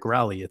automatic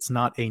rally. It's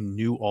not a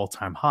new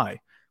all-time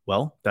high.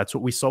 Well, that's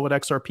what we saw with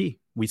XRP.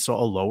 We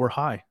saw a lower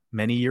high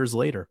many years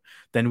later.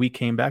 Then we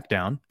came back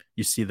down.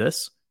 You see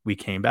this? We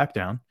came back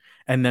down.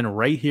 And then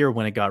right here,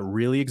 when it got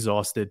really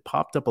exhausted,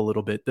 popped up a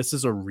little bit. This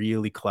is a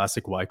really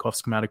classic Wyckoff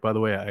schematic, by the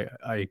way.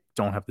 I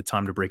don't have the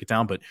time to break it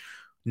down, but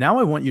now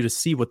I want you to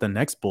see what the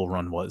next bull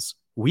run was.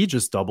 We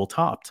just double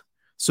topped.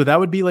 So that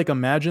would be like,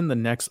 imagine the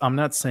next, I'm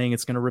not saying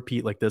it's going to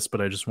repeat like this, but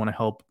I just want to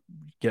help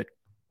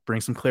bring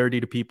some clarity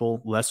to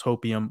people, less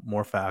hopium,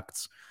 more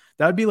facts.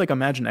 That would be like,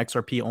 imagine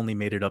XRP only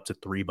made it up to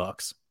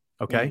 $3.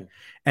 Okay.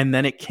 And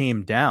then it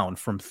came down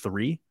from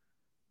 3.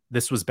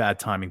 This was bad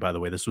timing, by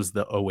the way. This was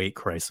the 08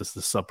 crisis,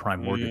 the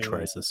subprime mortgage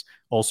crisis,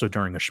 also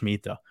during a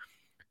Shemitah.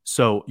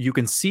 So you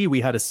can see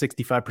we had a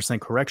 65%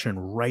 correction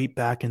right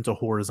back into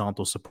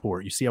horizontal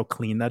support. You see how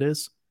clean that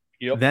is?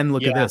 Yep. Then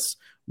look at this.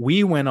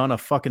 We went on a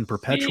fucking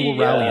perpetual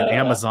rally in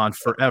Amazon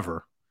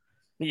forever.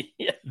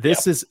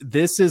 This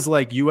is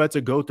like, you had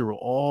to go through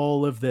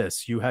all of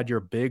this. You had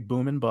your big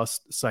boom and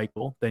bust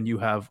cycle. Then you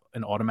have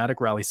an automatic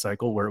rally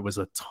cycle where it was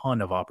a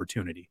ton of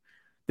opportunity.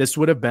 This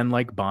would have been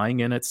like buying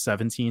in at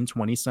 17,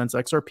 20 cents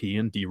XRP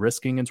and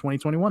de-risking in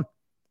 2021.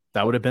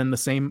 That would have been the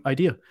same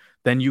idea.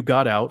 Then you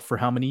got out for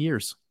how many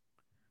years?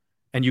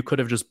 And you could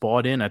have just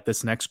bought in at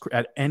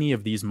any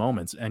of these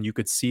moments. And you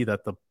could see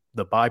that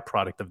the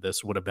byproduct of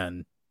this would have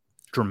been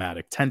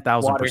dramatic.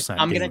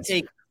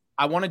 10,000%.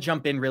 I want to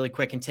jump in really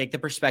quick and take the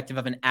perspective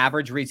of an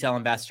average retail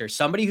investor,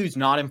 somebody who's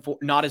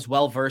not as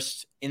well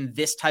versed in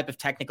this type of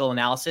technical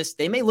analysis.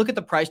 They may look at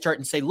the price chart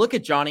and say, look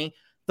at Johnny,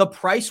 the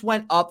price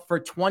went up for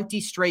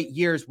 20 straight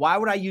years. Why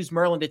would I use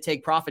Merlin to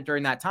take profit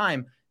during that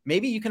time?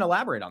 Maybe you can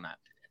elaborate on that.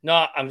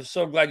 No, I'm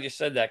so glad you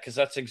said that, because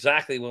that's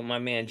exactly what my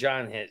man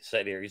John had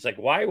said here. He's like,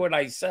 why would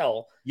I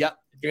sell? Yep.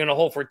 If you're going to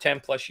hold for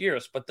 10 plus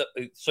years. But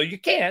so you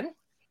can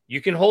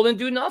hold and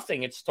do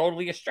nothing. It's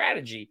totally a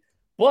strategy,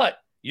 but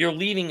you're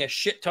leaving a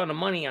shit ton of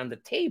money on the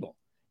table.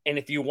 And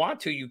if you want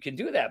to, you can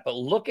do that. But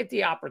look at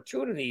the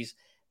opportunities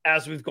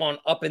as we've gone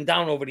up and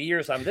down over the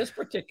years on this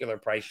particular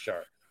price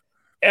chart.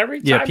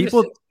 Every time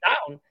people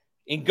down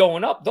and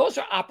going up, those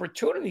are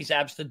opportunities,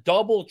 Abs, to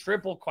double,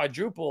 triple,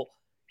 quadruple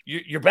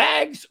your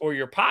bags or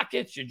your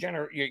pockets,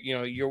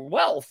 your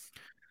wealth.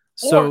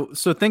 So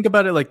think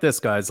about it like this,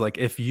 guys. Like,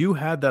 if you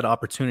had that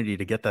opportunity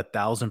to get that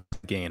 1,000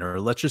 gain, or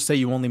let's just say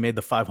you only made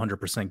the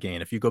 500%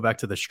 gain. If you go back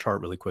to this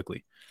chart really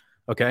quickly.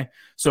 Okay.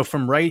 So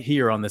from right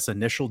here on this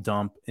initial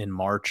dump in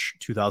March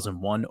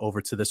 2001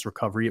 over to this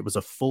recovery, it was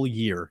a full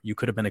year. You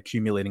could have been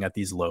accumulating at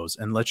these lows.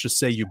 And let's just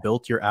say you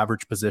built your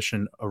average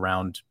position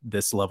around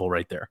this level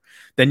right there.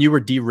 Then you were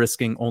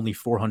de-risking only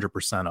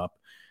 400% up.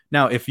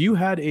 Now, if you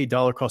had a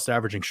dollar cost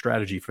averaging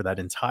strategy for that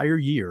entire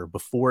year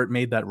before it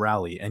made that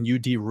rally, and you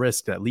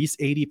de-risked at least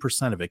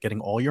 80% of it,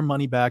 getting all your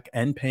money back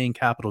and paying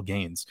capital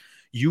gains,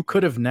 you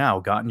could have now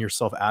gotten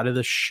yourself out of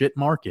this shit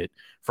market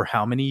for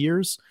how many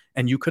years?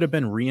 And you could have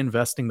been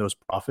reinvesting those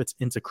profits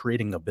into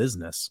creating a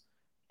business.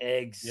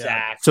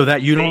 Exactly. So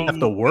that you don't have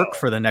to work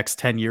for the next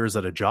 10 years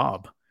at a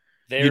job.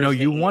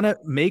 You want to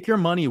make your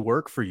money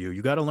work for you.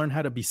 You got to learn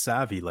how to be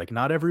savvy. Like,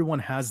 not everyone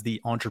has the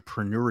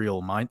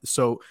entrepreneurial mind.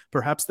 So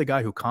perhaps the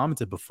guy who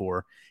commented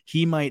before,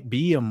 he might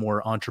be a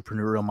more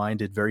entrepreneurial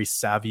minded, very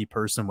savvy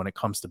person when it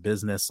comes to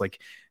business like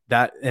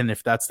that. And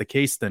if that's the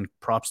case, then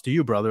props to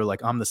you, brother.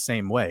 Like, I'm the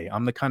same way.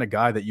 I'm the kind of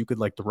guy that you could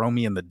like throw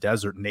me in the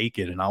desert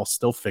naked and I'll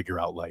still figure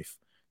out life,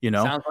 Like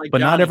but Johnny.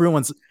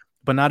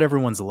 not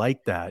everyone's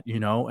like that,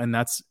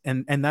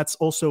 and that's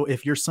also,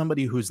 if you're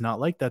somebody who's not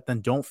like that,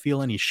 then don't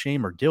feel any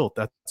shame or guilt.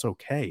 That's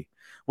okay.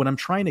 What I'm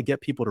trying to get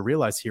people to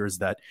realize here is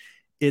that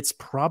it's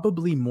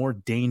probably more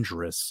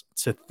dangerous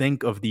to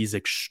think of these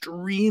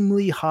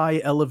extremely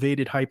high,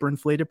 elevated,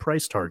 hyperinflated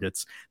price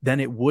targets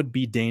than it would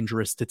be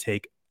dangerous to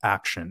take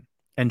action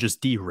and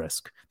just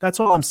de-risk. That's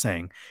all I'm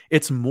saying.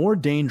 It's more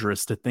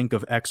dangerous to think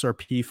of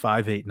XRP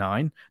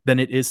 589 than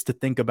it is to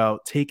think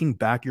about taking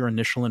back your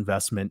initial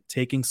investment,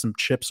 taking some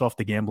chips off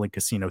the gambling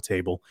casino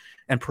table,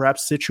 and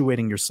perhaps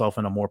situating yourself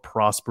in a more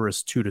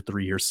prosperous 2 to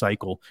 3 year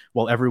cycle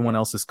while everyone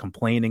else is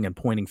complaining and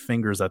pointing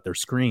fingers at their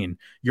screen.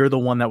 You're the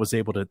one that was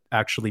able to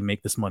actually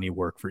make this money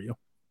work for you.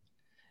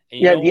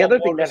 Yeah, the other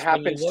thing that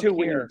happens too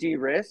when you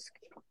de-risk,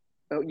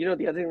 the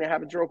other thing that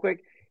happens real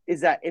quick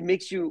is that it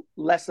makes you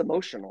less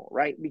emotional,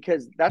 right?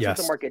 Because that's what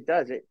the market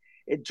does.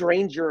 It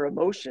drains your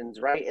emotions,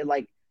 right?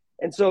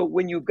 And so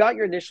when you've got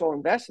your initial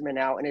investment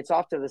out and it's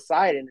off to the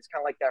side and it's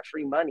kind of like that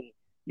free money,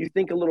 you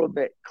think a little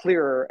bit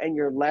clearer and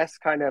you're less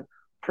kind of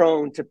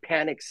prone to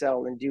panic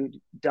sell and do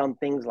dumb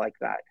things like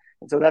that.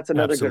 And so that's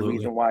another good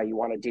reason why you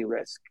want to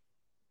de-risk.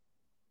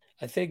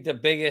 I think the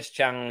biggest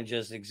challenge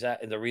is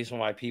exactly the reason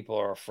why people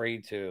are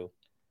afraid to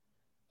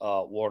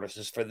Waters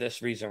is for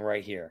this reason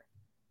right here.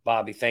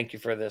 Bobby, thank you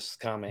for this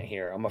comment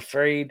here. I'm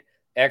afraid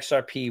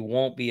XRP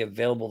won't be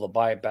available to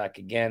buy it back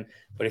again.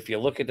 But if you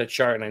look at the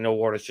chart, and I know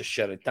Waters just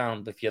shut it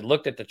down, but if you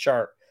looked at the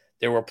chart,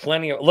 there were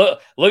plenty of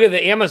look at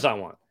the Amazon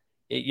one.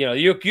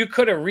 You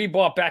could have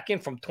rebought back in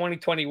from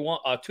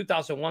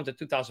 2001 to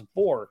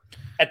 2004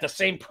 at the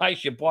same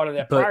price you bought it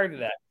at prior to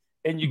that.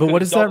 But what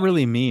does that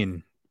really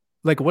mean?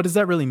 Like, what does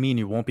that really mean?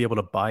 You won't be able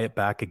to buy it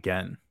back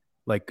again?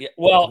 Like, at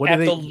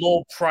the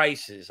low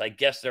prices, I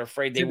guess they're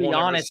afraid they won't. To be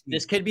honest,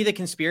 this could be the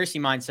conspiracy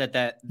mindset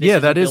that.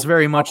 That is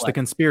very much the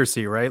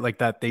conspiracy, right? Like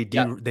that they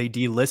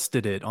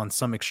delisted it on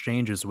some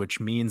exchanges, which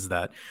means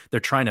that they're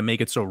trying to make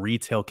it so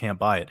retail can't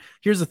buy it.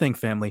 Here's the thing,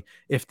 family: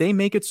 if they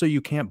make it so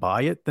you can't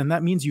buy it, then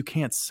that means you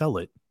can't sell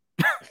it.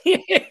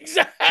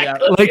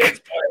 Exactly.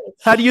 Like,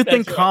 How do you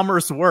think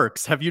commerce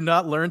works? Have you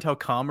not learned how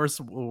commerce,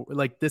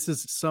 like this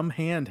is some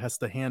hand has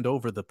to hand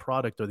over the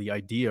product or the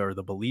idea or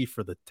the belief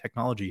or the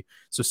technology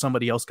so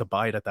somebody else could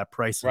buy it at that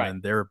price. Right.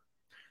 And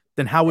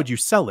then how would you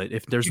sell it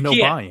if there's no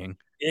buying?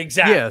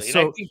 Exactly. Yeah.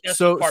 So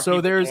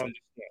there's,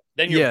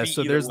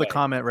 so there's the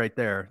comment right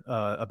there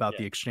about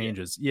the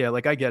exchanges. Yeah.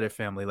 Like I get it,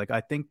 family. Like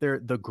I think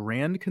the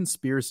grand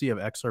conspiracy of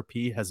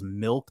XRP has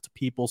milked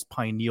people's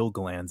pineal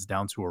glands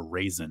down to a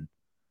raisin.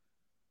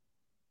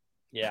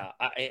 Yeah,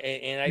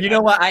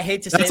 know what? I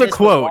hate to say that's a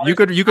quote. You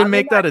could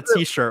make that a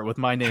T-shirt with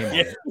my name on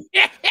it.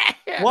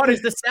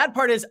 Waters, the sad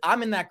part is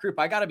I'm in that group.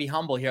 I got to be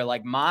humble here.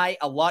 Like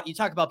you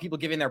talk about people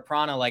giving their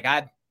prana. Like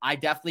I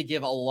definitely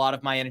give a lot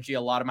of my energy,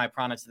 a lot of my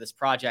prana to this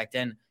project.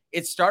 And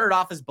it started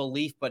off as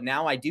belief, but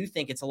now I do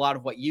think it's a lot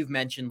of what you've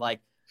mentioned. Like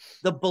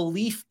the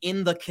belief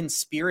in the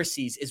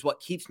conspiracies is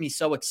what keeps me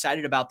so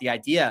excited about the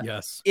idea.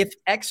 Yes. If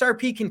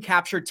XRP can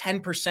capture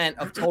 10%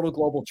 of total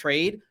global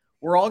trade,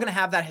 we're all going to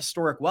have that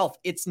historic wealth.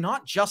 It's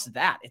not just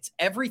that. It's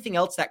everything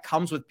else that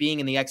comes with being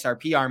in the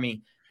XRP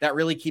army that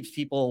really keeps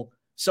people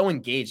so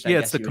engaged. Yeah,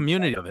 it's the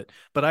community of it.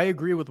 But I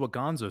agree with what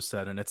Gonzo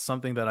said, and it's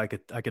something that I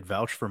could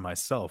vouch for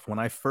myself. When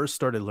I first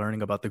started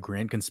learning about the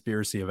grand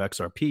conspiracy of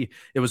XRP,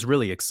 it was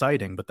really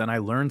exciting. But then I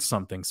learned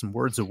some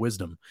words of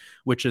wisdom,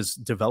 which is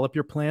develop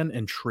your plan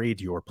and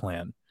trade your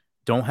plan.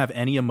 Don't have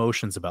any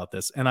emotions about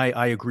this. And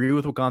I agree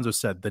with what Gonzo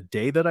said. The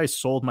day that I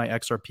sold my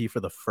XRP for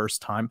the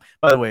first time,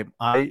 by the way,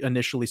 I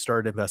initially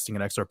started investing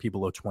in XRP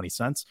below 20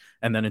 cents.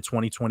 And then in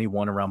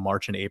 2021, around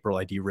March and April,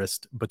 I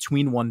de-risked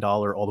between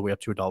 $1 all the way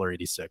up to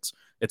 $1.86.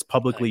 It's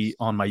publicly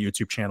on my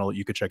YouTube channel.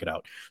 You could check it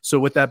out. So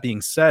with that being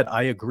said,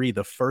 I agree.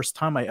 The first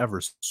time I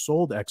ever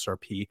sold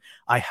XRP,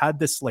 I had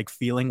this like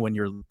feeling when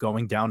you're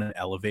going down an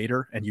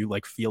elevator and you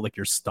like feel like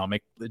your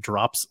stomach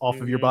drops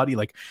off of your body.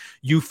 Like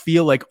you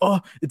feel like,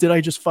 oh, did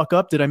I just fuck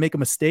up? Did I make a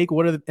mistake?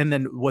 And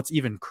then what's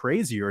even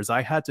crazier is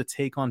I had to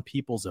take on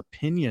people's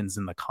opinions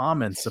in the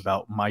comments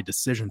about my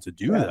decision to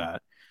do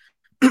that.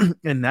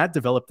 And that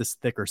developed this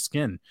thicker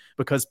skin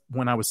because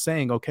when I was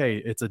saying, okay,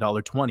 it's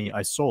 $1.20,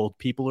 I sold,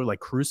 people are like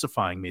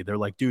crucifying me. They're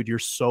like, dude, you're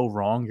so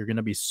wrong. You're going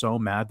to be so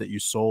mad that you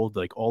sold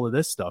like all of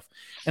this stuff.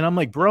 And I'm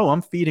like, bro,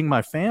 I'm feeding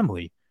my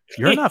family.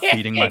 You're not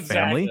feeding my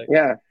family.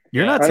 Yeah.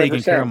 You're not 100%.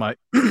 taking care of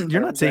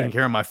you're not taking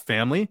care of my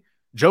family.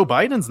 Joe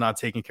Biden's not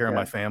taking care of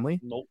my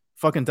family. Nope.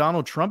 Fucking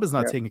Donald Trump is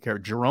not taking care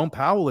of. Jerome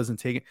Powell isn't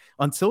taking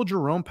until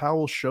Jerome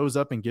Powell shows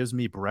up and gives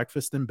me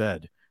breakfast in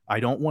bed. I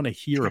don't want to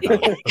hear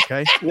about it.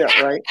 Okay.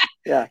 Yeah. Right.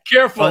 Yeah.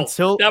 Careful.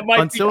 That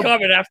might be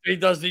coming after he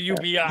does the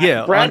UBI.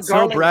 Yeah.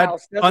 Until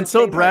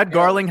Brad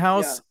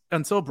Garlinghouse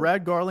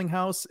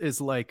is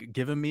like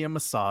giving me a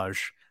massage,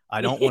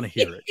 I don't want to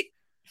hear it.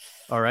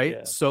 All right.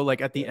 Yeah. So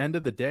like at the end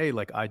of the day,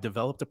 like I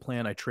developed a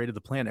plan, I traded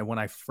the plan. And when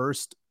I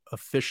first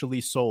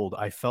officially sold,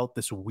 I felt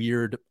this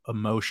weird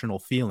emotional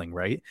feeling.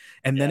 Right.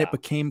 And then it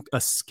became a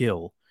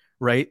skill.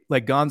 Right.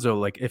 Like Gonzo,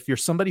 like if you're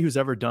somebody who's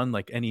ever done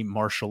like any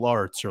martial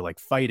arts or like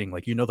fighting,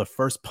 like, you know, the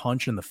first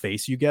punch in the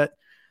face you get,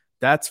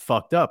 that's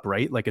fucked up.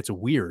 Right. Like it's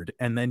weird.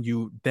 And then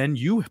you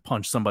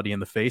punch somebody in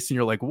the face and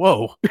you're like,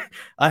 whoa,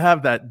 I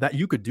have that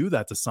you could do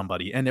that to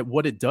somebody. And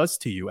what it does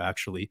to you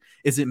actually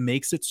is it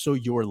makes it so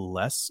you're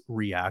less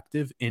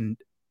reactive in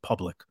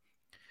public.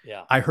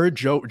 Yeah. I heard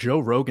Joe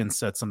Rogan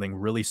said something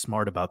really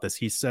smart about this.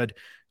 He said,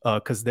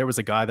 because there was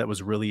a guy that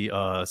was really,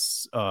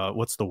 what's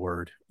the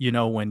word? You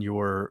know, when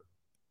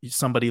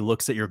somebody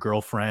looks at your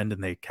girlfriend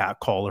and they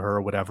catcall her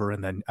or whatever,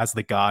 and then as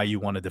the guy you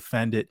want to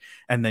defend it,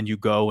 and then you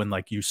go and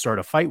like you start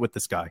a fight with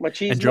this guy.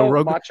 Machismo, and Joe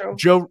Rogan, macho?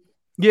 Joe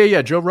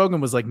Rogan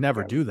was like,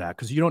 never do that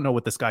because you don't know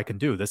what this guy can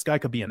do. This guy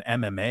could be an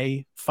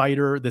MMA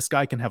fighter. This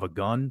guy can have a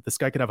gun. This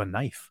guy could have a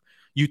knife.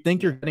 You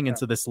think you're getting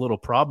into this little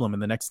problem,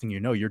 and the next thing you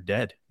know, you're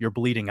dead. You're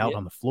bleeding out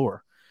on the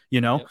floor. You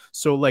know,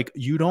 so like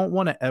you don't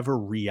want to ever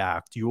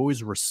react. You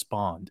always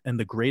respond. And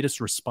the greatest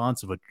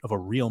response of a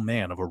real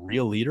man, of a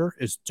real leader,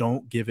 is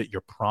don't give it your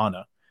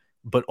prana,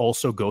 but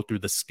also go through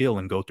the skill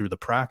and go through the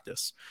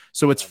practice.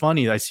 So it's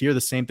funny. I hear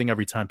the same thing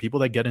every time. People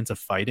that get into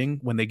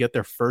fighting, when they get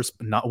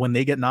when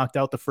they get knocked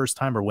out the first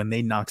time or when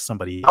they knock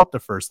somebody out the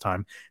first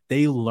time,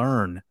 they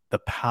learn the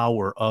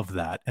power of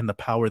that and the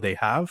power they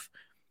have.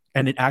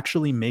 And it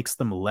actually makes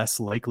them less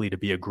likely to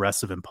be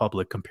aggressive in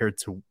public compared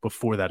to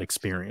before that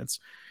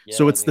experience. Yeah,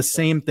 so it's the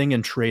same thing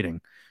in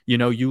trading. You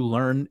know, you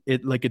learn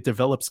it, like it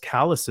develops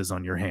calluses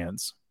on your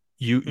hands.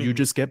 You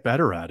just get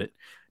better at it.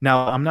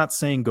 Now, I'm not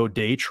saying go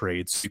day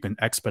trades. So you can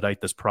expedite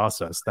this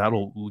process.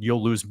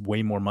 You'll lose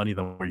way more money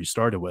than where you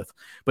started with.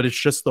 But it's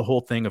just the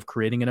whole thing of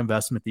creating an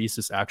investment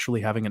thesis,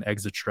 actually having an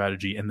exit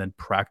strategy, and then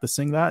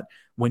practicing that.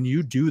 When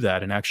you do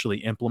that and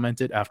actually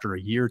implement it after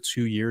a year,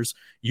 2 years,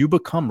 you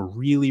become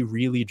really,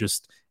 really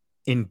just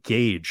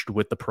engaged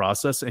with the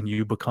process, and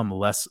you become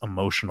less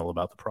emotional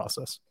about the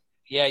process.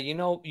 Yeah, you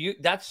know,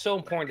 that's so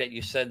important that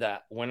you said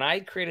that. When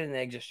I created an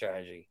exit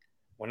strategy,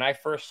 when I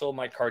first sold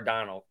my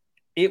Cardano,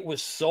 it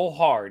was so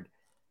hard.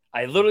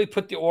 I literally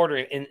put the order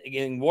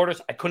in orders.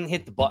 I couldn't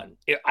hit the button.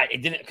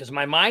 It didn't, because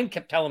my mind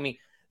kept telling me,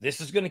 this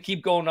is going to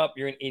keep going up.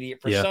 You're an idiot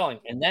for selling.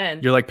 And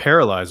then you're like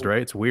paralyzed,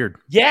 right? It's weird.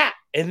 Yeah.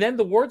 And then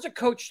the words of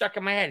coach stuck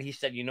in my head. He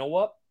said, you know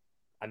what?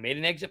 I made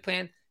an exit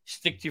plan.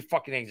 Stick to your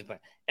fucking exit plan.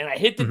 And I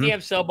hit the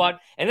damn sell button.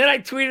 And then I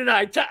tweeted.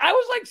 I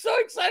was like so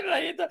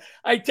excited.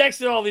 I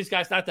texted all these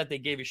guys. Not that they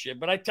gave a shit,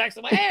 but I texted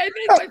them. Hey, I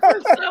made my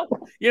first sell.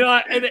 You know,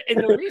 and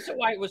the reason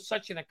why it was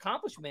such an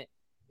accomplishment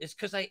is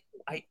because I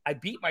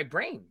beat my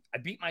brain. I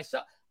beat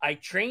myself. I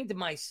trained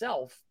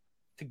myself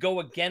to go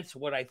against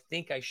what I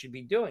think I should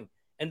be doing.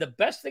 And the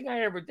best thing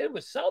I ever did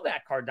was sell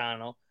that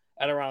Cardano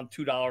at around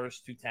 $2,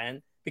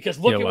 $2.10. Because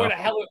look at where the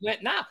hell it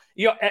went now.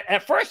 You know,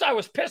 at first I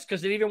was pissed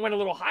because it even went a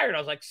little higher. And I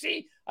was like,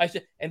 see, I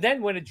said, and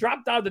then when it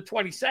dropped down to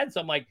 20 cents,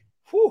 I'm like,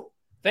 whew,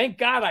 thank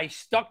God I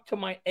stuck to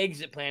my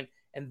exit plan.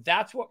 And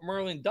that's what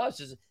Merlin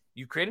does is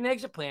you create an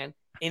exit plan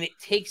and it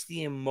takes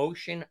the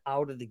emotion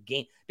out of the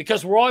game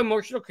because we're all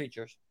emotional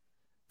creatures.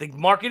 The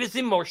market is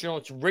emotional.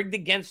 It's rigged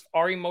against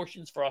our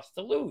emotions for us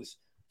to lose.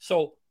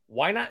 So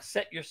why not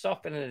set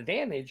yourself in an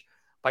advantage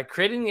by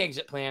creating the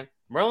exit plan?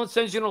 Merlin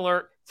sends you an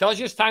alert, tells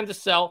you it's time to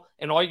sell,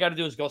 and all you got to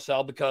do is go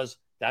sell because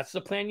that's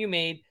the plan you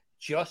made.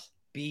 Just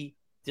be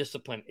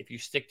disciplined. If you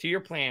stick to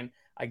your plan,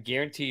 I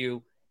guarantee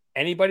you,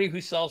 anybody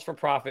who sells for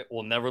profit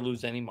will never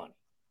lose any money.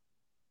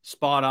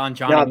 Spot on,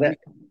 Johnny.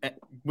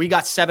 We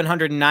got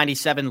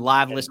 797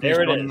 live listeners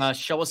joining us.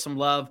 Show us some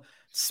love.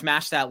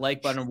 Smash that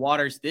like button.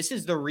 Waters, this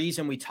is the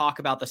reason we talk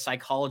about the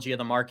psychology of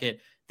the market.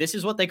 This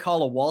is what they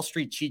call a Wall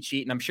Street cheat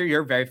sheet, and I'm sure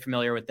you're very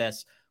familiar with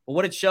this. But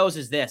what it shows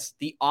is this: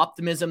 the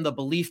optimism, the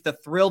belief, the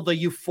thrill, the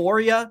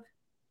euphoria,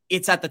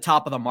 it's at the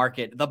top of the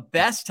market. The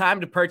best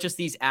time to purchase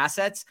these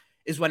assets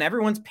is when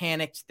everyone's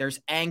panicked. There's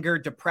anger,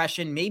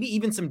 depression, maybe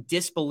even some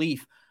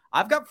disbelief.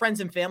 I've got friends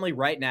and family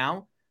right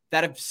now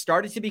that have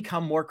started to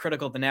become more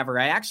critical than ever.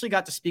 I actually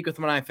got to speak with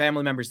one of my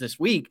family members this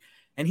week,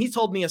 and he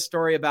told me a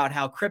story about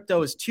how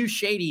crypto is too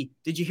shady.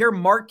 Did you hear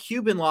Mark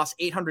Cuban lost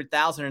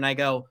 $800,000? And I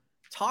go,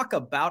 talk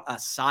about a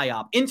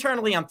psyop.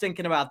 Internally, I'm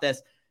thinking about this.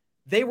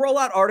 They roll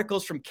out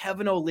articles from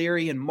Kevin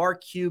O'Leary and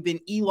Mark Cuban,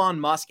 Elon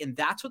Musk, and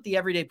that's what the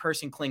everyday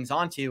person clings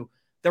on to.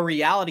 The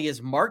reality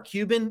is Mark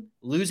Cuban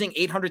losing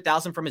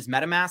 $800,000 from his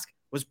MetaMask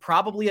was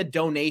probably a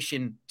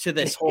donation to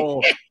this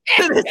whole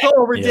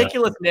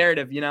ridiculous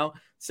narrative, you know?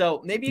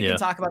 So maybe you can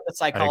talk about the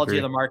psychology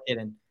of the market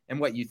and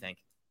what you think.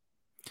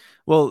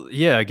 Well,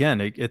 yeah, again,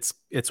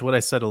 it's what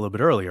I said a little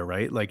bit earlier,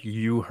 right? Like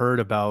you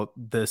heard about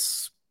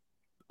this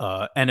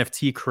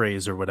NFT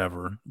craze or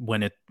whatever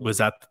when it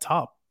was at the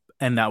top.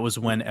 And that was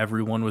when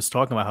everyone was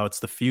talking about how it's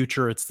the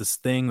future. It's this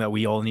thing that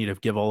we all need to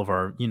give all of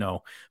our,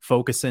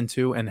 focus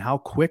into. And how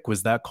quick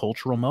was that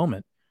cultural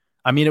moment?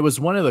 I mean, it was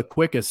one of the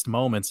quickest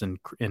moments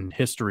in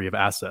history of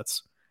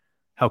assets.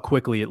 How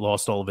quickly it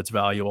lost all of its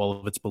value, all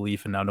of its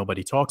belief, and now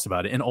nobody talks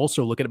about it. And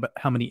also look at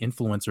how many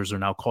influencers are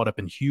now caught up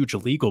in huge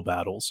legal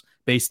battles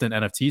based on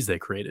NFTs they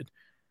created.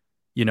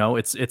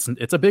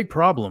 It's a big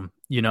problem,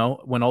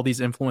 when all these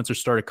influencers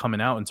started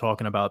coming out and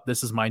talking about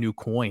this is my new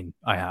coin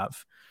I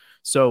have.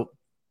 So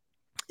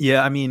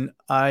yeah, I mean,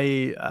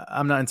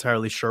 I'm not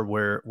entirely sure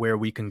where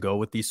we can go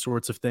with these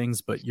sorts of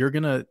things, but you're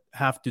going to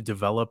have to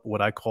develop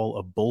what I call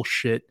a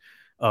bullshit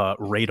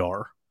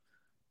radar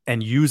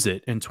and use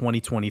it in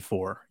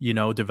 2024.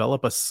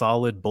 Develop a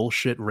solid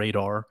bullshit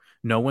radar.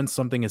 Know when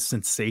something is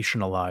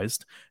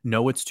sensationalized.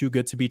 Know it's too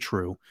good to be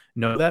true.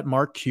 Know that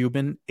Mark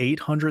Cuban,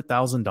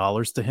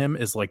 $800,000 to him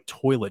is like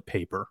toilet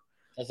paper.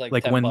 That's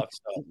like $10.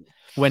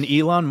 When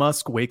Elon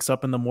Musk wakes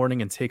up in the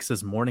morning and takes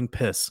his morning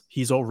piss,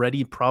 he's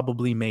already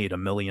probably made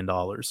 $1 million.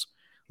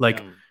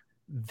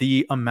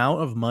 The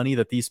amount of money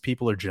that these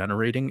people are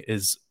generating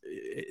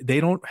they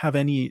don't have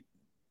any.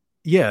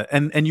 Yeah.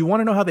 And you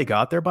want to know how they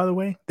got there, by the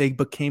way? They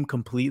became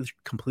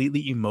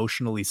completely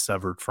emotionally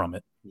severed from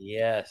it.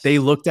 Yes. They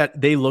looked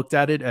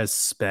at it as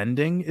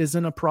spending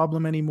isn't a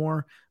problem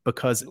anymore,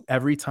 because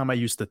every time I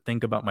used to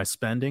think about my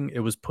spending, it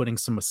was putting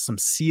some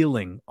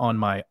ceiling on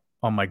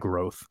my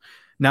growth.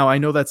 Now, I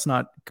know that's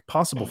not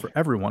possible for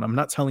everyone. I'm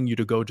not telling you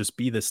to go just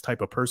be this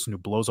type of person who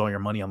blows all your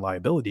money on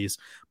liabilities,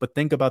 but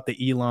think about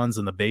the Elons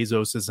and the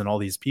Bezoses and all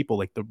these people.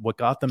 Like what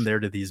got them there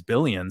to these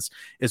billions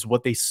is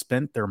what they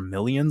spent their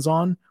millions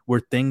on were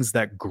things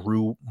that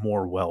grew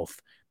more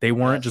wealth. They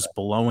weren't just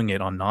blowing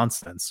it on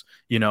nonsense,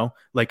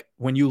 like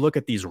when you look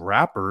at these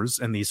rappers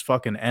and these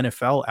fucking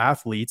NFL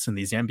athletes and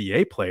these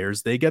NBA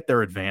players, they get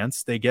their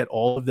advance, they get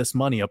all of this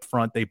money up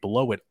front, they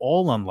blow it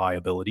all on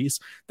liabilities,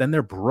 then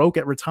they're broke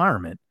at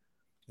retirement.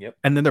 Yep.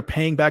 And then they're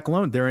paying back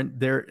loan.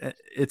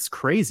 It's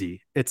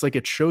crazy. It's like,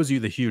 it shows you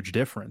the huge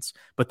difference.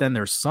 But then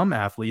there's some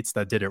athletes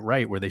that did it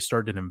right, where they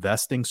started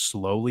investing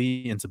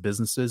slowly into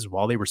businesses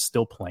while they were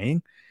still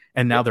playing.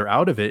 And now they're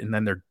out of it. And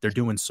then they're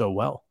doing so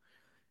well.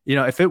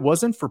 If it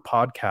wasn't for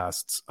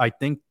podcasts, I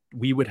think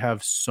we would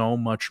have so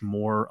much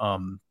more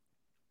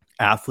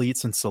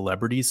athletes and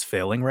celebrities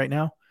failing right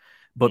now.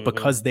 But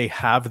because they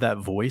have that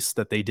voice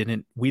that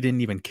we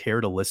didn't even care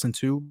to listen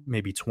to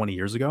maybe 20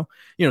 years ago.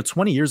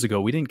 20 years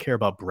ago, we didn't care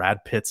about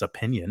Brad Pitt's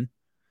opinion.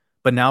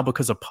 But now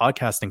because of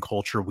podcasting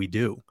culture, we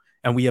do.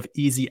 And we have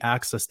easy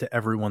access to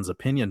everyone's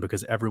opinion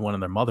because everyone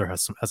and their mother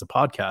has a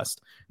podcast.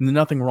 And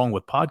nothing wrong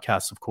with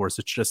podcasts, of course.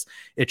 It's just,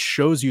 it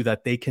shows you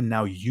that they can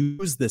now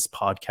use this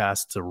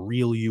podcast to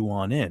reel you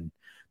on in.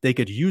 They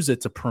could use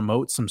it to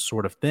promote some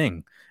sort of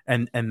thing.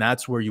 And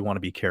that's where you want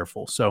to be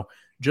careful. So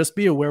just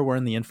be aware we're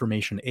in the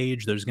information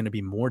age. There's going to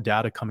be more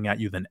data coming at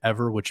you than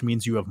ever, which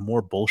means you have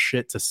more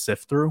bullshit to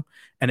sift through.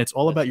 And it's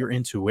all about your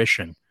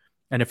intuition.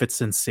 And if it's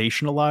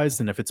sensationalized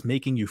and if it's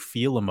making you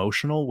feel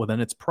emotional, well, then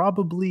it's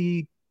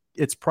probably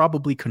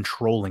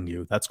controlling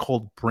you. That's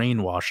called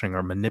brainwashing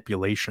or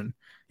manipulation.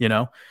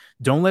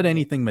 Don't let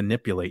anything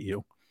manipulate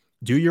you.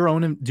 Do your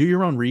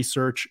own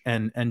research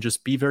and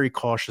just be very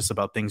cautious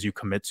about things you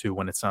commit to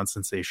when it sounds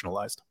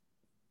sensationalized.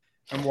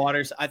 And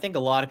Waters, I think a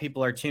lot of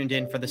people are tuned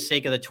in for the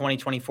sake of the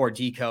 2024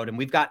 Decode, and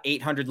we've got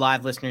 800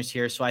 live listeners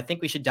here, so I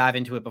think we should dive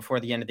into it before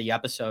the end of the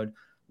episode.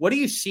 What do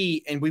you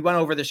see? And we went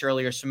over this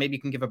earlier, so maybe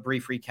you can give a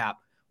brief recap.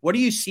 What do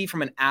you see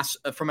from an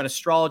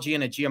astrology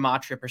and a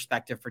geometria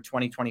perspective for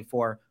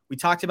 2024? We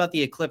talked about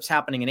the eclipse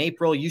happening in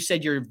April. You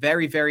said you're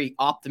very, very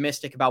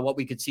optimistic about what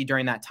we could see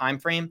during that time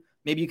frame.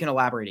 Maybe you can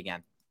elaborate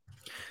again.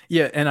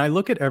 Yeah, and I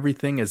look at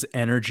everything as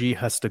energy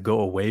has to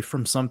go away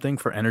from something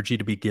for energy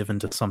to be given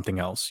to something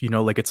else.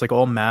 Like it's like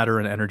all matter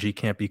and energy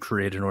can't be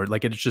created, or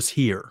like it's just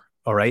here,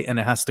 all right? And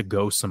it has to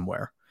go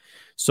somewhere.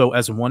 So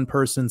as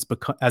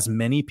as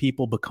many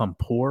people become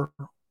poor,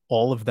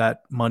 all of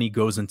that money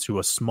goes into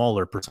a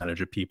smaller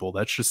percentage of people.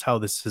 That's just how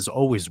this has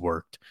always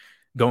worked,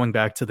 going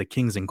back to the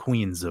kings and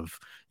queens of,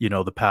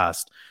 the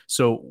past.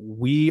 So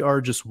we are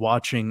just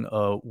watching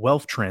a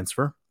wealth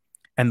transfer,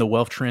 and the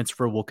wealth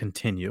transfer will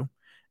continue.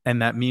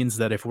 And that means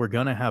that if we're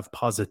going to have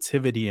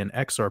positivity in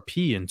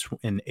XRP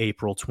in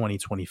April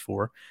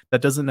 2024,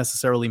 that doesn't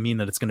necessarily mean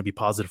that it's going to be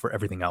positive for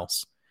everything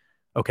else.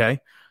 Okay.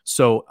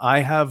 So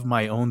I have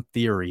my own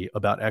theory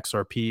about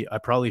XRP. I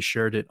probably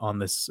shared it on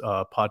this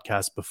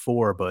podcast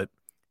before, but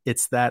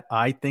it's that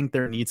I think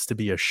there needs to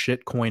be a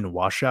shitcoin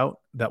washout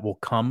that will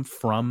come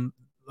from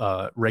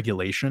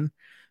regulation,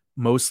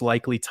 most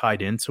likely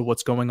tied into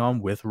what's going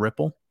on with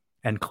Ripple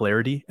and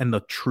Clarity and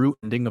the true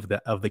ending of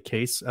the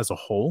case as a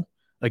whole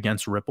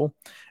against Ripple.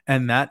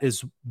 And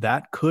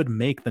that could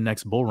make the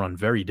next bull run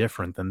very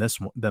different than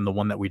the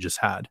one that we just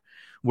had,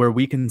 where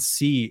we can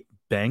see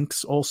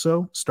banks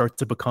also start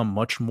to become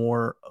much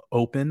more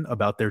open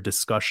about their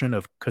discussion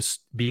of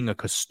being a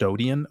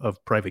custodian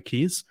of private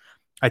keys.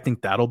 I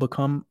think that'll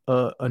become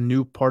a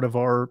new part of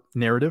our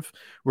narrative.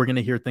 We're going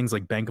to hear things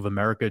like Bank of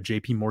America,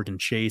 JP Morgan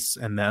Chase,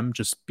 and them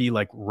just be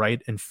like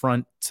right in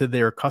front to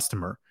their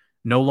customer.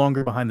 No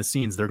longer behind the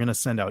scenes. They're going to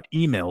send out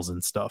emails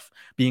and stuff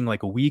being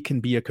like, we can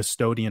be a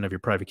custodian of your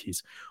private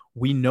keys.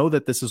 We know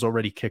that this is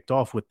already kicked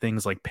off with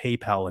things like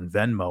PayPal and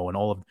Venmo and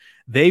all of,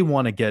 they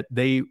want to get,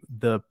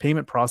 the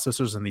payment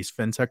processors and these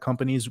fintech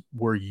companies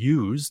were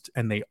used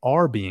and they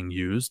are being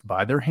used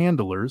by their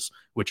handlers,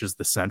 which is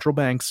the central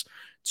banks,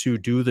 to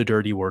do the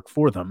dirty work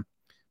for them,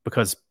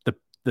 because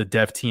the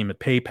dev team at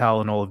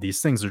PayPal and all of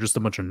these things are just a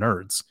bunch of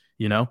nerds,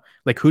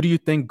 like who do you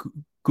think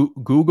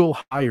Google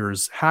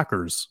hires?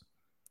 Hackers,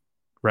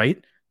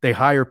 right? They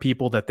hire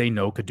people that they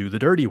know could do the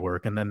dirty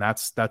work. And then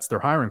that's their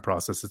hiring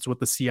process. It's what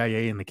the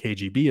CIA and the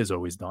KGB has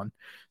always done.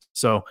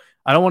 So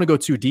I don't want to go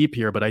too deep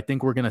here, but I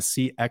think we're going to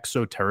see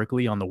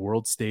exoterically on the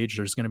world stage,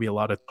 there's going to be a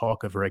lot of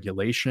talk of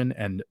regulation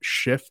and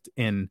shift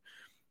in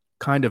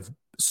kind of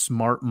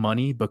smart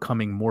money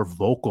becoming more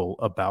vocal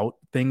about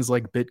things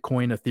like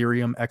Bitcoin,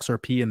 Ethereum,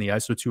 XRP, and the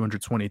ISO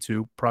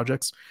 222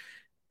 projects.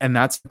 And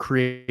that's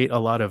create a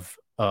lot of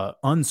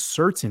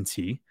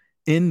uncertainty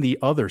in the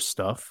other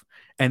stuff.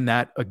 And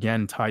that,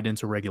 again, tied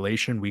into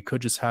regulation, we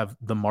could just have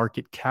the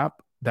market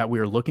cap that we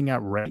are looking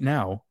at right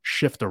now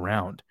shift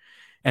around.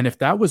 And if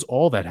that was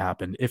all that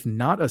happened, if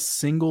not a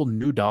single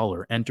new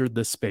dollar entered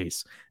this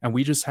space and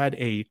we just had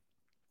a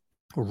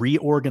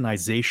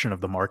reorganization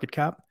of the market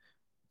cap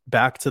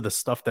back to the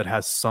stuff that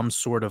has some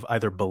sort of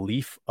either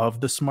belief of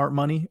the smart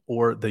money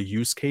or the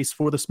use case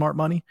for the smart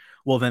money,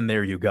 well, then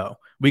there you go.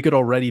 We could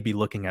already be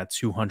looking at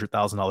 $200,000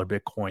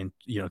 Bitcoin,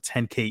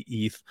 10K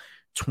ETH,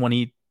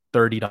 $20,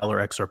 $30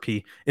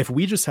 XRP. If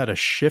we just had a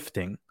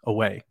shifting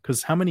away,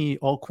 because how many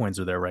altcoins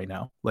are there right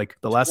now? Like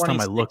the last time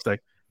I looked,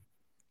 like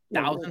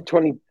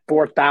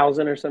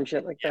 24,000 or some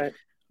shit like that.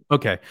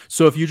 Okay.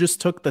 So if you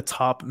just took the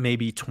top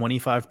maybe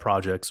 25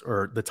 projects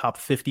or the top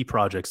 50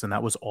 projects, and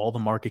that was all the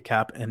market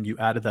cap, and you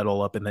added that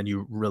all up, and then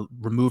you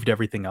removed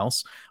everything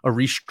else, a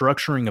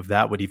restructuring of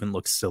that would even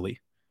look silly,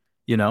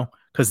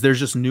 because there's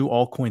just new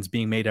altcoins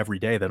being made every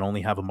day that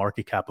only have a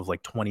market cap of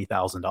like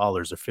 $20,000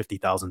 or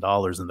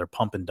 $50,000, and they're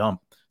pump and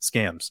dump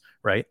scams,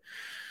 right?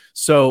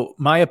 So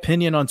my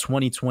opinion on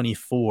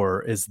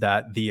 2024 is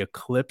that the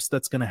eclipse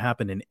that's going to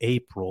happen in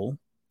April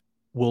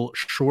will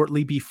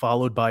shortly be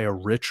followed by a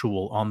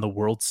ritual on the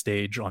world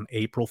stage on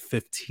April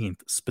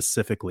 15th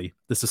specifically.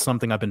 This is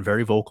something I've been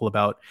very vocal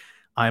about.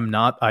 I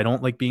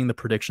don't like being the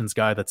predictions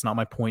guy. That's not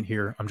my point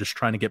here. I'm just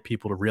trying to get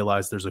people to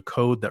realize there's a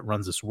code that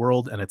runs this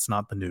world, and it's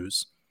not the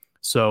news.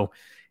 So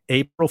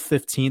April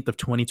 15th of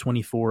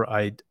 2024,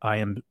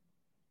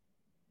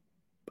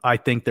 I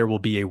think there will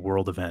be a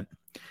world event.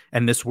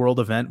 And this world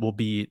event will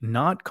be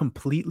not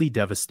completely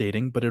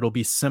devastating, but it'll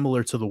be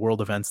similar to the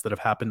world events that have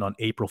happened on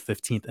April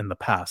 15th in the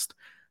past,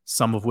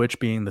 some of which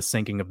being the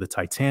sinking of the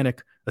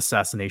Titanic,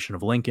 assassination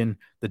of Lincoln,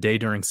 the day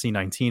during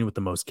C-19 with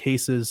the most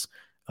cases,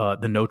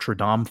 the Notre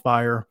Dame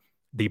fire,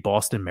 the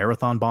Boston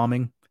Marathon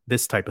bombing,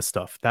 this type of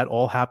stuff. That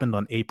all happened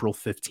on April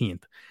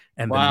 15th.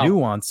 And the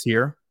nuance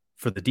here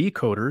for the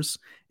decoders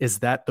is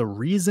that the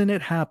reason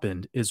it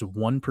happened is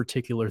one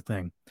particular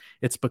thing.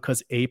 It's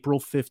because April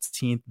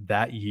 15th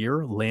that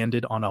year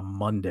landed on a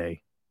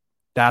Monday.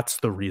 That's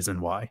the reason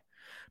why.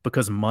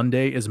 Because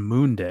Monday is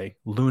Moon Day,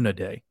 Luna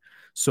Day.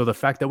 So the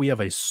fact that we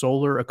have a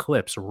solar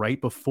eclipse right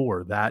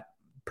before that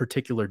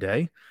particular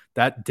day,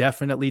 that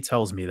definitely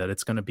tells me that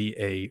it's going to be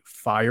a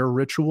fire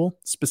ritual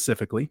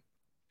specifically,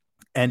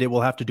 and it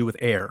will have to do with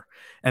air.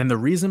 And the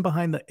reason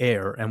behind the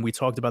air, and we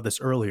talked about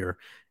this earlier,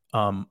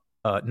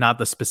 not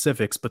the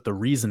specifics, but the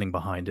reasoning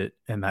behind it,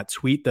 and that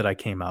tweet that I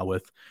came out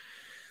with,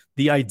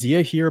 the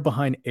idea here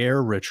behind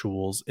air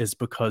rituals is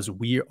because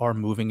we are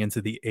moving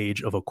into the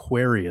age of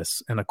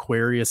Aquarius, and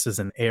Aquarius is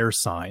an air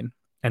sign.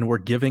 And we're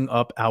giving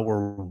up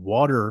our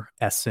water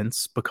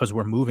essence because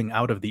we're moving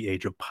out of the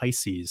age of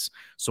Pisces.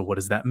 So what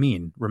does that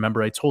mean?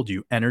 Remember, I told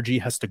you energy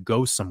has to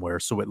go somewhere.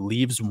 So it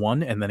leaves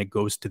one and then it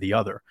goes to the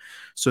other.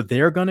 So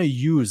they're going to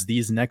use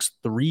these next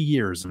 3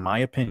 years, in my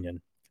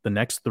opinion, the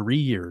next 3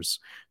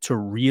 years to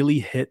really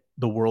hit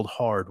the world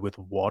hard with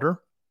water,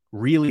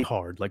 really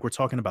hard. Like we're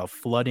talking about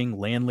flooding,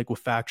 land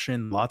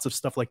liquefaction, lots of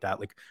stuff like that,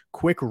 like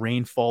quick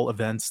rainfall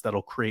events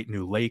that'll create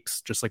new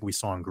lakes, just like we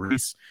saw in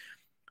Greece.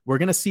 We're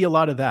going to see a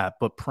lot of that,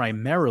 but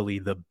primarily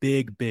the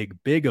big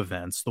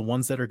events, the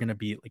ones that are going to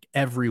be like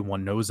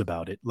everyone knows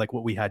about it, like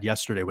what we had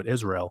yesterday with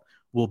Israel,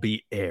 will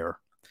be air,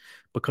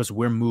 because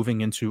we're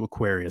moving into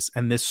Aquarius.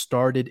 And this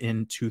started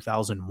in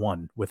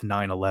 2001 with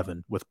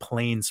 9/11, with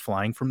planes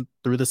flying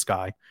through the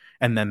sky.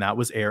 And then that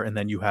was air. And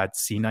then you had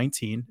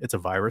C-19. It's a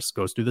virus,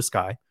 goes through the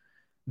sky.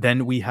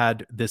 Then we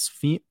had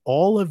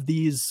all of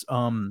these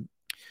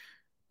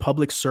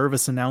public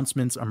service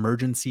announcements,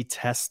 emergency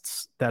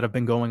tests that have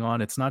been going on.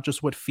 It's not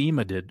just what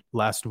FEMA did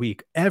last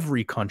week.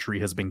 Every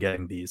country has been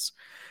getting these.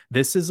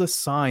 This is a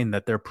sign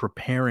that they're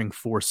preparing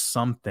for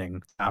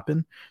something to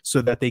happen so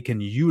that they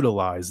can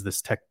utilize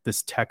this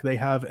tech they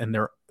have and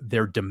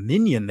their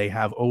dominion they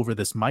have over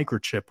this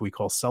microchip we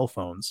call cell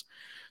phones.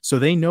 So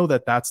they know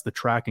that that's the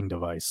tracking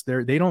device.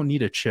 They don't need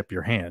to chip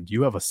your hand.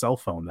 You have a cell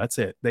phone. That's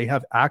it. They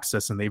have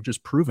access and they've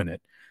just proven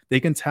it. They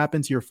can tap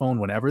into your phone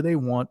whenever they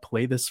want,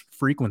 play this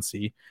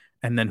frequency,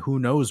 and then who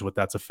knows what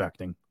that's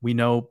affecting. We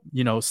know,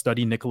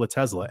 study Nikola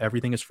Tesla.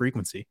 Everything is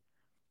frequency.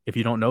 If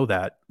you don't know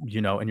that,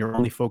 and you're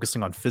only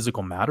focusing on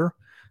physical matter,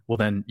 well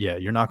then, yeah,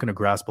 you're not going to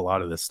grasp a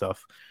lot of this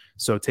stuff.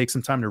 So take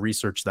some time to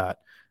research that.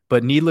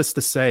 But needless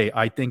to say,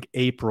 I think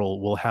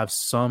April will have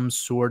some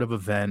sort of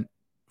event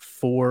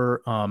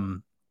for,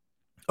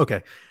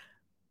 okay,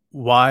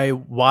 why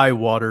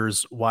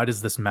waters? Why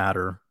does this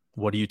matter?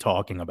 What are you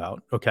talking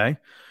about? Okay.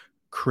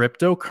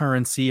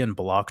 Cryptocurrency and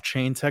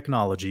blockchain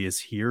technology is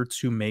here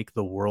to make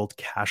the world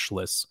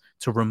cashless,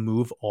 to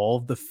remove all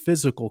of the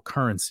physical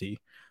currency.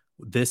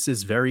 This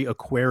is very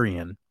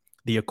Aquarian.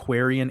 The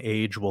Aquarian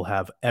age will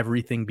have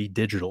everything be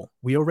digital.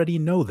 We already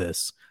know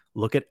this.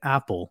 Look at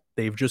Apple.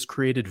 They've just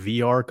created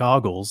VR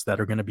goggles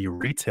that are going to be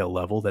retail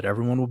level that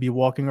everyone will be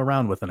walking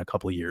around with in a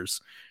couple of years.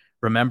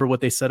 Remember what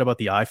they said about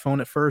the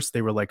iPhone at first?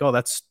 They were like,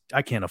 oh,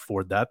 I can't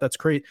afford that. That's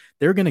great.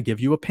 They're going to give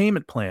you a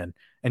payment plan.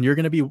 And you're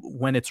going to be,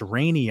 when it's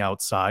rainy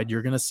outside,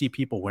 you're going to see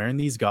people wearing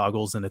these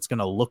goggles and it's going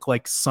to look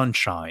like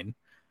sunshine.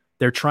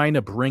 They're trying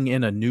to bring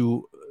in a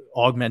new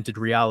augmented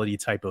reality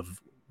type of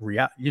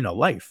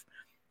life.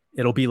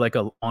 It'll be like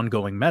an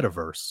ongoing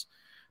metaverse.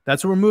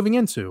 That's what we're moving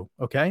into.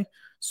 Okay.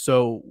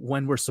 So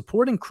when we're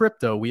supporting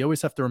crypto, we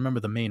always have to remember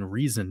the main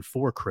reason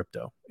for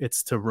crypto.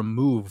 It's to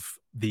remove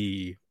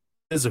the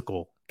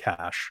physical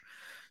cash.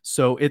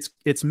 So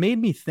it's made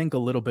me think a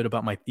little bit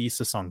about my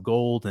thesis on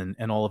gold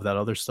and all of that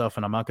other stuff.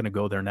 And I'm not going to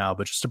go there now,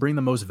 but just to bring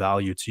the most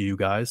value to you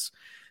guys,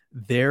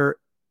 there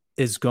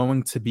is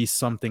going to be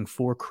something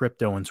for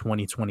crypto in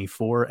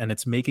 2024. And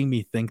it's making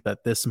me think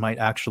that this might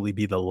actually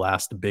be the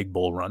last big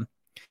bull run.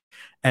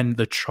 And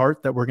the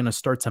chart that we're going to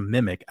start to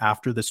mimic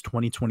after this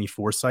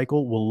 2024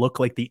 cycle will look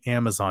like the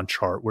Amazon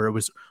chart where it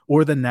was,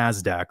 or the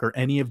NASDAQ or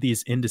any of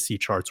these indice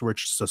charts where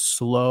it's just a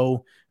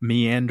slow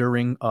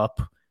meandering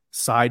up,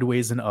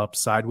 sideways and up,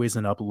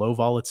 low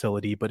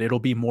volatility, but it'll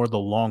be more the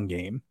long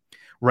game.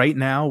 Right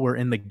now, we're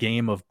in the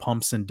game of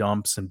pumps and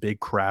dumps and big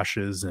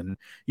crashes. And,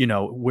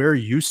 we're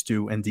used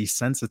to and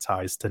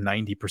desensitized to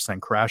 90%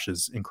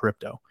 crashes in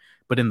crypto.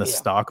 But in the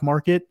stock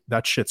market,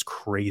 that shit's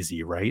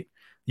crazy, right?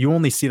 You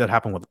only see that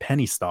happen with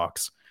penny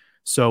stocks.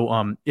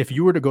 So if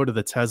you were to go to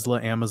the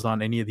Tesla,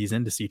 Amazon, any of these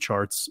indice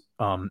charts,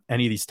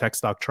 any of these tech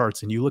stock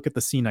charts, and you look at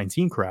the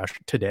C-19 crash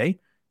today,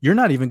 you're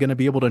not even going to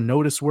be able to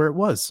notice where it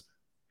was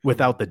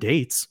without the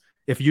dates.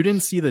 If you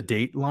didn't see the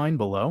date line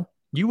below,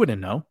 you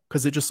wouldn't know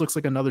because it just looks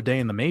like another day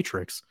in the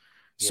Matrix.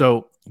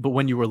 So, but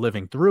when you were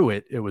living through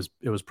it, it was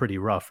pretty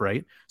rough,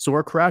 right? So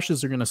our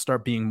crashes are going to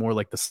start being more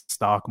like the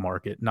stock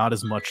market, not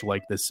as much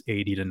like this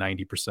 80 to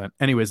 90%.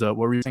 Anyways, what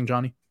were you saying,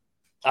 Johnny?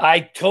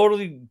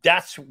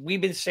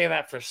 We've been saying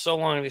that for so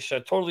long in this show. I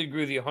totally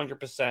agree with you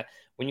 100%.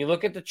 When you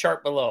look at the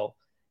chart below,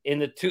 in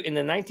the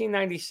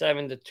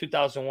 1997 to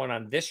 2001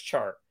 on this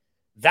chart,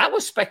 that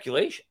was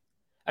speculation.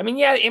 I mean,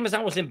 yeah,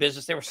 Amazon was in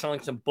business. They were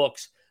selling some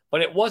books,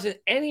 but it wasn't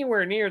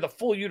anywhere near the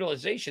full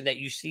utilization that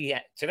you see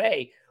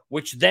today,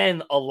 which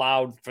then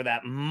allowed for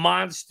that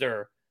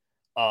monster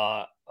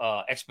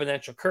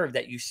exponential curve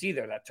that you see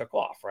there that took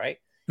off, right?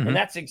 Mm-hmm. And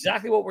that's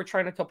exactly what we're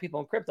trying to tell people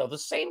in crypto. The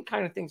same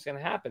kind of thing's going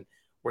to happen.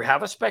 We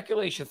have a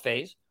speculation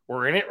phase.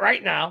 We're in it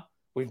right now.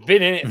 We've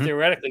been in it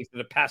theoretically for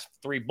the past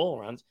 3 bull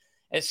runs.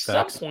 At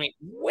some point,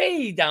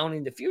 way down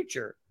in the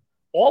future,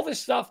 all this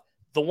stuff,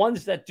 the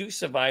ones that do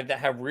survive, that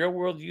have real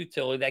world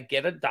utility, that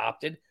get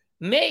adopted,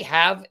 may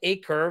have a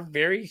curve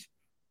very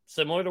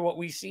similar to what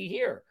we see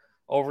here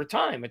over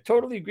time. I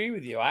totally agree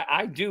with you.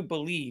 I do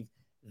believe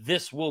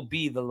this will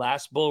be the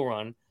last bull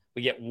run.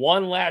 We get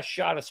one last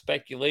shot of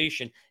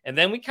speculation, and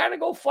then we kind of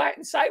go flat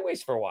and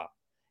sideways for a while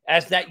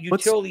as that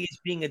utility is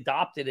being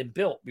adopted and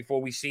built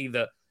before we see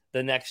the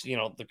next,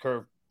 the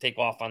curve take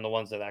off on the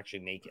ones that actually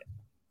make it.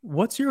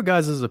 What's your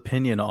guys'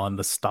 opinion on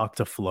the stock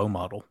to flow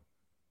model?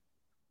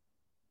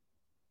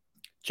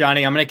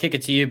 Johnny, I'm going to kick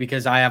it to you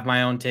because I have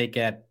my own take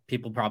that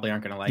people probably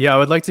aren't going to like. Yeah, I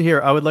would like to hear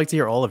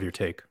all of your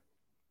take.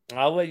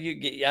 I'll let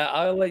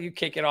you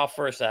kick it off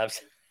first,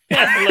 Abs.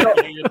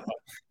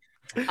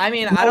 I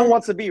mean, I don't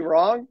want to be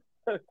wrong.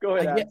 Go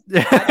ahead.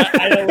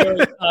 I don't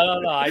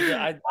know.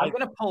 I'm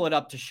going to pull it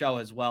up to show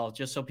as well,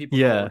 just so people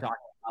know what we're talking about.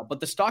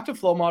 But the stock to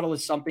flow model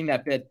is something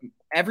that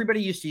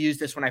everybody used to use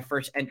this when I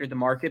first entered the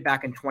market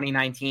back in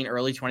 2019,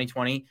 early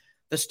 2020.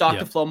 The stock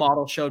to flow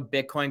model showed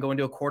Bitcoin going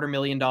to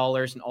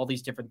 $250,000 and all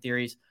these different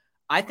theories.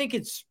 I think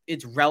it's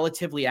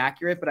relatively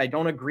accurate, but I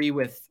don't agree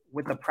with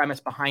the premise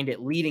behind it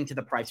leading to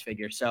the price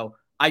figure. So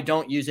I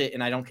don't use it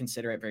and I don't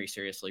consider it very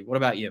seriously. What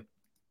about you?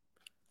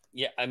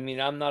 Yeah, I mean,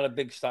 I'm not a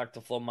big stock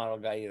to flow model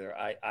guy either.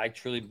 I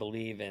truly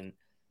believe in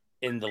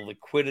the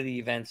liquidity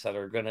events that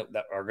are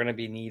gonna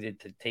be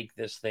needed to take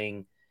this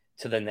thing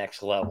to the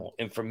next level.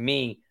 And for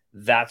me,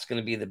 that's going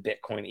to be the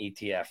Bitcoin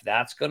ETF.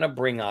 That's going to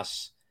bring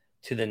us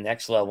to the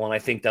next level, and I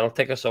think that'll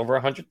take us over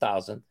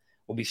 100,000.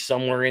 We'll be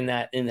somewhere in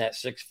that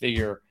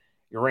 6-figure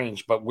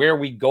range. But where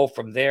we go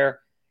from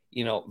there,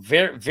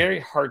 very, very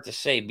hard to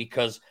say,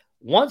 because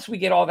once we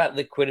get all that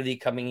liquidity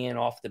coming in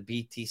off the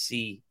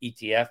BTC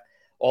ETF,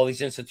 all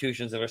these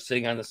institutions that are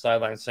sitting on the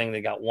sidelines saying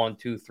they got 1,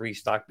 2, 3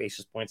 stock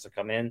basis points to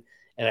come in,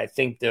 and I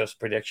think there's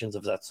predictions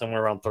of that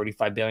somewhere around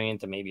 35 billion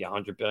to maybe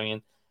 100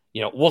 billion.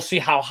 We'll see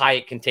how high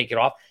it can take it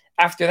off.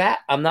 After that,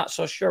 I'm not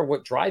so sure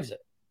what drives it.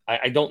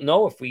 I don't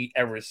know if we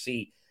ever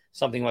see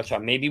something much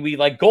on. Maybe we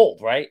like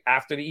gold, right?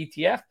 After the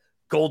ETF,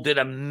 gold did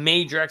a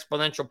major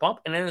exponential pump,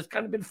 and then it's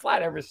kind of been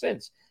flat ever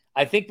since.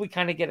 I think we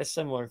kind of get a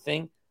similar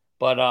thing,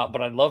 but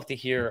I'd love to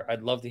hear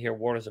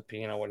Waters'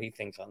 opinion on what he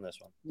thinks on this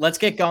one. Let's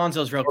get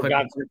Gonzo's real quick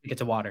before we get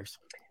to Waters.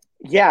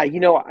 Yeah,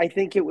 I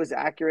think it was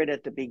accurate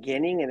at the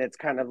beginning, and it's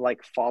kind of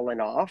like fallen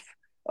off.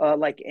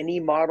 Like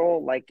any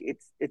model, like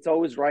it's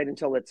always right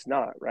until it's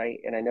not, right?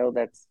 And I know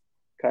that's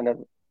kind of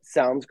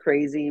sounds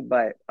crazy,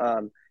 but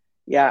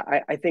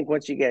I think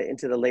once you get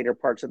into the later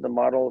parts of the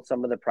model,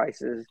 some of the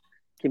prices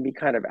can be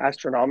kind of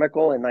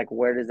astronomical, and like,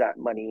 where does that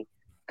money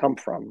come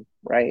from,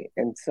 right?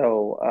 And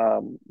so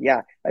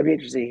I'd be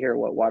interested to hear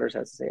what Waters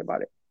has to say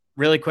about it.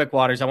 Really quick,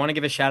 Waters, I want to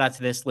give a shout out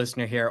to this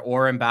listener here,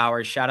 Oren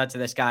Bowers. Shout out to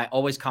this guy,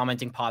 always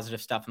commenting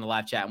positive stuff in the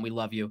live chat, and we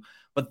love you.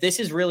 But this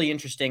is really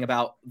interesting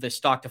about the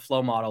stock to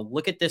flow model.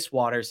 Look at this,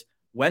 Waters.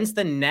 When's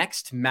the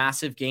next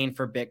massive gain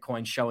for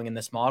Bitcoin showing in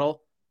this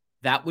model?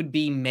 That would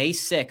be May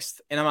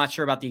 6th. And I'm not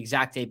sure about the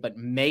exact date, but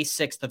May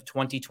 6th of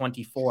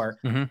 2024.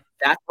 Mm-hmm.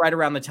 That's right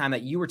around the time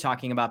that you were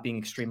talking about being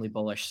extremely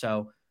bullish.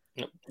 So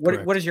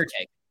what is your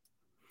take?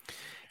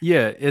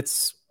 Yeah,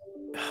 it's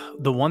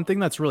the one thing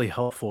that's really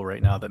helpful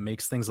right now that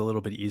makes things a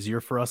little bit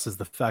easier for us is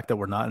the fact that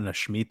we're not in a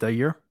Shemitah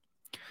year.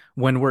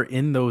 When we're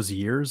in those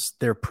years,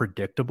 they're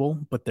predictable,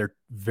 but they're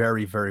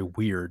very, very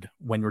weird.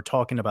 When we're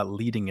talking about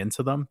leading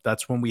into them,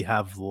 that's when we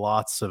have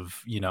lots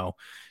of,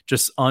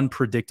 just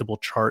unpredictable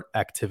chart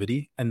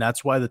activity. And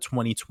that's why the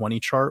 2020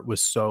 chart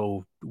was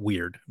so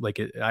weird. Like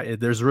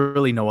there's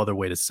really no other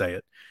way to say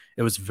it.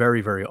 It was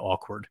very, very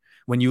awkward.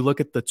 When you look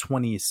at the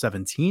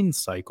 2017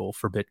 cycle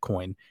for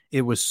Bitcoin,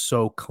 it was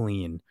so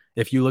clean.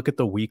 If you look at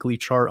the weekly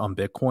chart on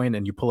Bitcoin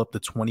and you pull up the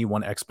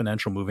 21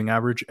 exponential moving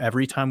average,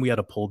 every time we had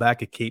a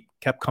pullback, it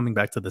kept coming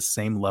back to the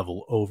same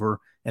level over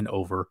and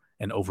over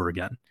and over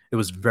again. It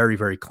was very,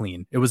 very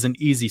clean. It was an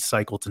easy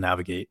cycle to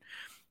navigate,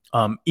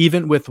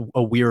 even with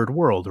a weird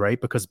world, right?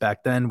 Because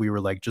back then we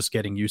were like just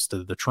getting used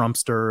to the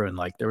Trumpster, and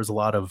like there was a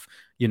lot of,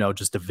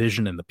 just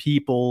division in the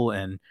people,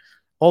 and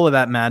all of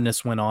that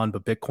madness went on,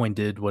 but Bitcoin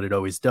did what it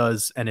always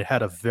does, and it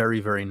had a very,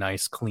 very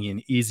nice,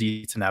 clean,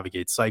 easy to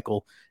navigate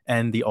cycle,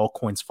 and the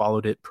altcoins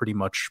followed it pretty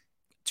much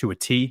to a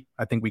T.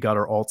 I think we got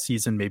our alt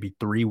season maybe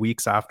 3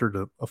 weeks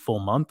after a full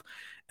month.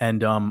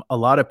 And a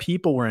lot of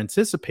people were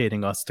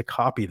anticipating us to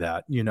copy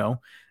that,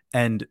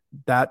 and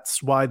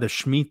that's why the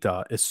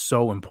Shemitah is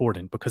so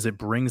important, because it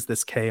brings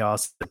this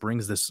chaos, it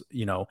brings this,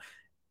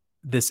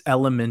 this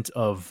element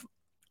of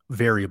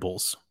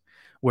variables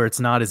where it's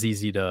not as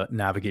easy to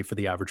navigate for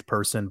the average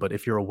person. But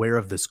if you're aware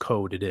of this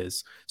code, it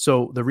is.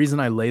 So the reason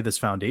I lay this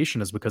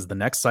foundation is because the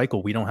next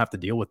cycle, we don't have to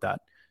deal with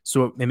that.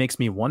 So it makes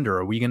me wonder,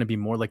 are we going to be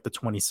more like the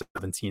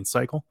 2017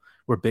 cycle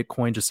where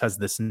Bitcoin just has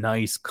this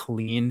nice,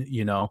 clean,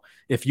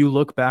 if you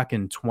look back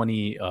in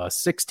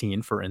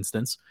 2016, for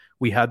instance,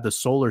 we had the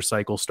solar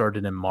cycle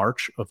started in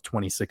March of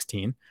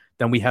 2016.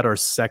 Then we had our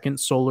second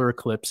solar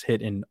eclipse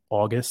hit in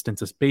August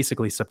into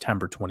basically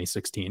September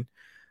 2016.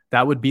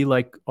 That would be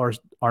like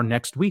our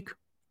next week.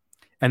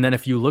 And then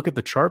if you look at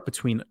the chart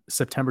between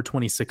September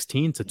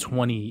 2016 to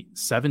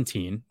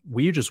 2017,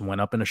 we just went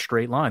up in a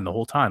straight line the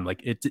whole time.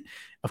 Like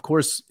of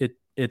course,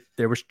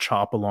 there was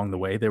chop along the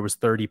way. There was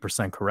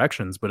 30%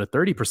 corrections, but a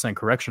 30%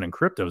 correction in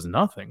crypto is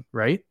nothing,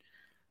 right?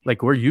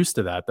 Like we're used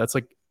to that. That's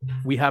like,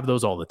 we have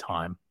those all the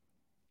time.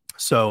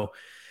 So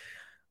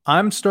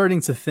I'm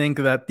starting to think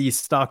that these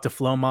stock to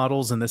flow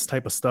models and this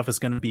type of stuff is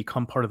going to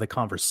become part of the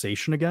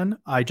conversation again.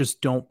 I just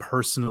don't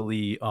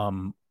personally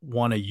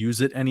want to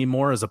use it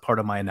anymore as a part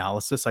of my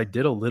analysis. I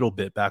did a little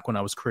bit back when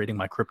I was creating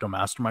my crypto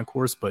mastermind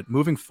course, but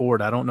moving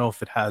forward, I don't know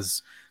if it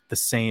has the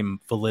same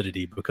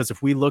validity, because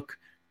if we look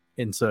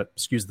into,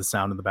 excuse the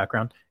sound in the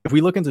background, if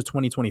we look into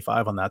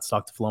 2025 on that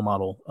stock to flow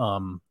model,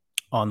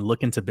 on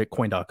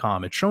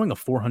lookintobitcoin.com, it's showing a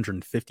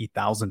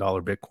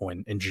 $450,000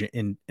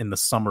 Bitcoin in the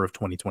summer of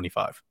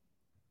 2025.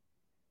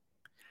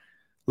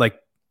 Like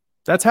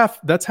that's half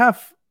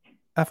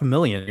a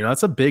million,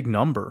 that's a big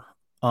number.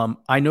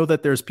 I know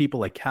that there's people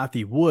like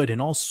Kathy Wood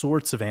and all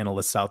sorts of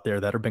analysts out there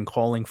that have been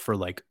calling for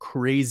like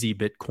crazy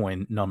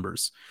Bitcoin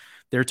numbers.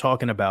 They're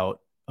talking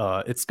about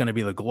it's going to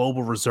be the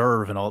global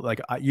reserve and all. Like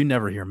you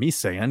never hear me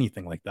say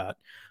anything like that.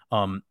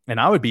 And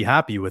I would be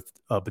happy with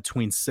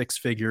between six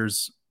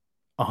figures,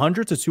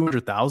 100 to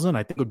 200,000.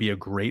 I think would be a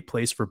great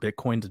place for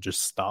Bitcoin to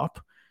just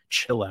stop,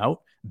 chill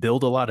out,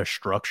 build a lot of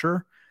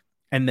structure,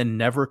 and then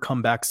never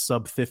come back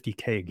sub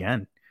 50K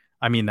again.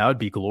 I mean, that would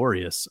be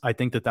glorious. I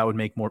think that would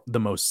make the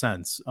most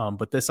sense.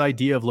 But this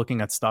idea of looking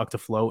at stock to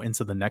flow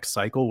into the next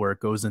cycle where it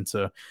goes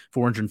into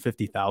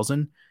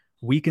 450,000,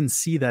 we can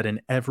see that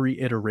in every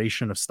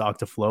iteration of stock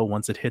to flow.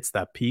 Once it hits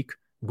that peak,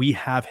 we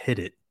have hit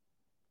it,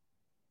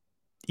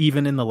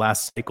 even in the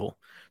last cycle.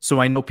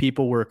 So I know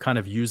people were kind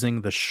of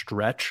using the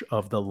stretch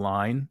of the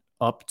line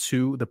up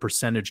to the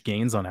percentage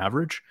gains on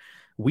average.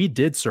 We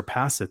did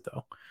surpass it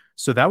though.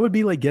 So that would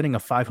be like getting a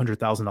 $500,000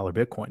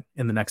 Bitcoin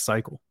in the next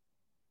cycle.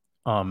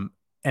 And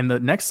the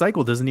next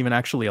cycle doesn't even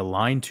actually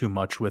align too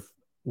much with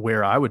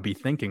where I would be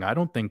thinking. I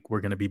don't think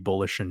we're going to be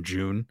bullish in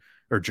June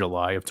or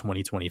July of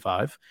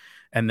 2025.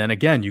 And then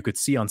again, you could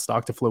see on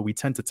stock to flow, we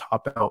tend to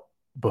top out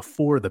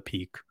before the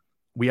peak.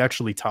 We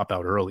actually top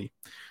out early.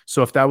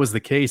 So if that was the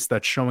case,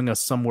 that's showing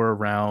us somewhere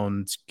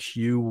around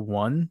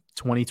Q1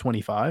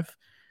 2025.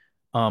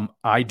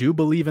 I do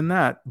believe in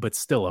that, but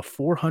still a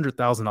 $400,000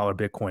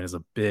 Bitcoin is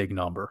a big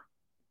number.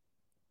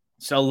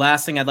 So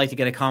last thing I'd like to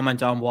get a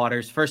comment on,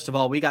 Waters. First of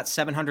all, we got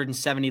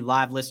 770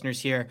 live listeners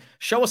here.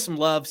 Show us some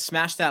love,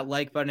 smash that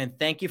like button, and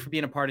thank you for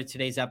being a part of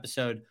today's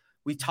episode.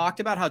 We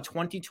talked about how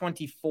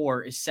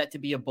 2024 is set to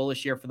be a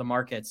bullish year for the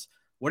markets.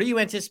 What are you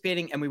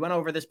anticipating? And we went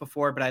over this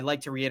before, but I'd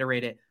like to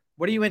reiterate it.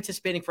 What are you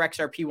anticipating for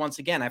XRP once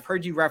again? I've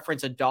heard you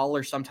reference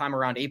 $1 sometime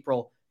around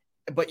April,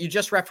 but you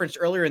just referenced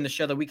earlier in the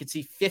show that we could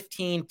see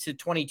 $15 to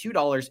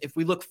 $22 if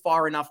we look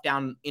far enough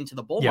down into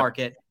the bull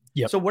market.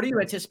 Yep. So what are you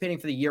anticipating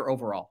for the year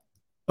overall?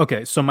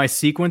 Okay, so my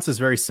sequence is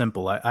very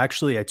simple. I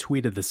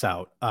tweeted this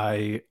out.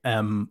 I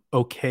am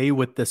okay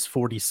with this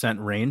 40-cent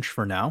range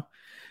for now.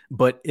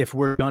 But if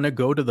we're going to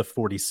go to the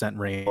 40-cent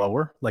range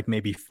lower, like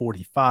maybe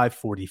 45,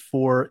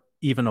 44,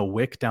 even a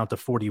wick down to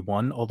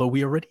 41, although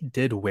we already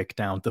did wick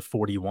down to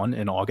 41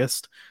 in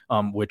August,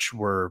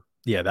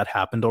 that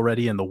happened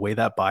already. And the way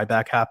that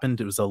buyback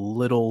happened, it was a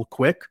little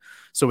quick.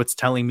 So it's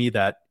telling me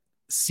that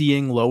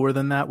seeing lower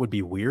than that would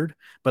be weird,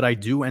 but I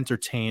do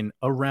entertain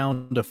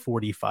around a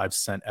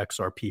 45-cent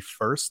XRP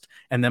first.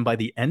 And then by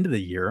the end of the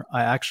year,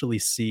 I actually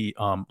see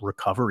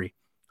recovery.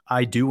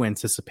 I do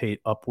anticipate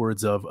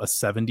upwards of a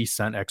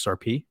 70-cent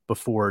XRP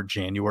before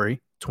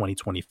January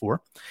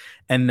 2024.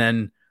 And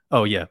then,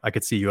 oh yeah, I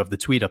could see you have the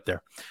tweet up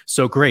there.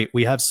 So great.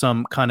 We have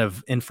some kind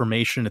of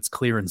information. It's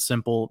clear and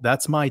simple.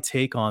 That's my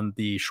take on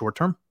the short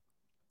term.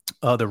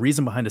 The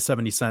reason behind a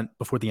 70-cent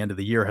before the end of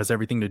the year has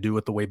everything to do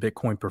with the way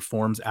Bitcoin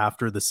performs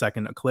after the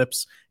second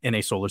eclipse in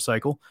a solar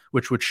cycle,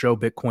 which would show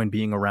Bitcoin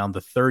being around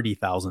the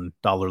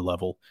 $30,000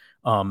 level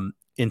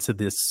into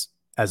this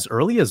as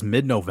early as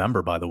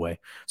mid-November, by the way.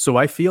 So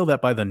I feel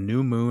that by the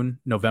new moon,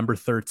 November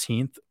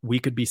 13th, we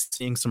could be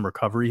seeing some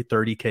recovery,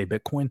 30K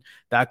Bitcoin.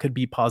 That could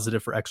be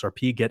positive for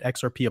XRP. Get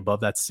XRP above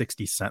that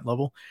 60 cent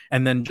level,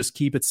 and then just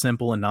keep it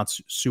simple and not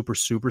super,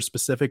 super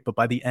specific. But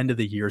by the end of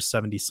the year,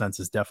 70 cents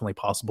is definitely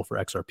possible for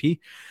XRP.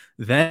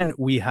 Then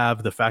we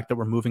have the fact that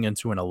we're moving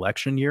into an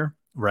election year,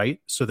 right?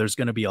 So there's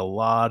going to be a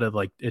lot of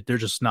they're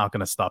just not going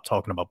to stop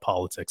talking about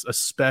politics,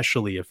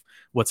 especially if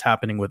what's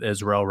happening with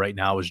Israel right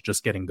now is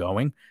just getting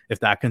going. If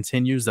that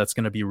continues, that's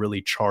going to be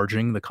really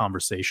charging the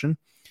conversation.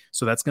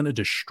 So that's going to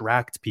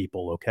distract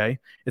people, okay?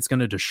 It's going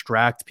to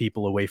distract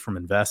people away from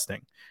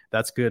investing.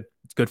 That's good.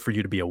 It's good for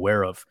you to be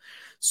aware of.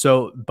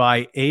 So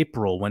by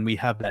April, when we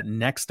have that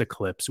next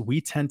eclipse, we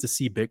tend to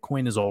see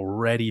Bitcoin is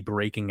already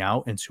breaking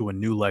out into a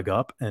new leg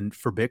up. And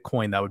for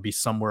Bitcoin, that would be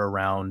somewhere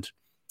around,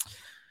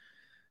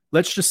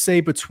 let's say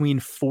between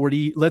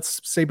 40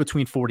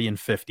 and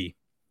 50.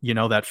 You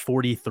know, that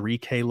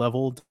 43K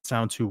level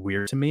sound too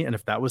weird to me. And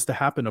if that was to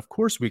happen, of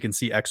course, we can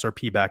see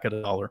XRP back at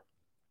a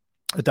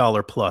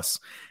dollar plus.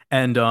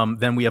 And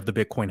then we have the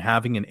Bitcoin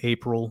halving in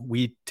April.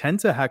 We tend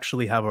to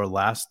actually have our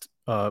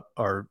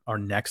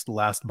next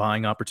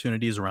buying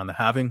opportunities around the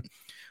halving,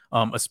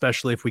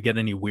 especially if we get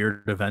any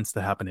weird events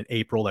that happen in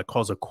April that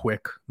cause a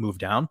quick move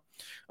down.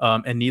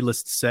 And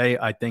needless to say,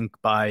 I think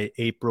by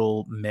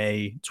April,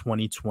 May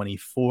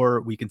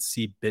 2024, we could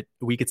see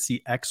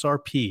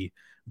XRP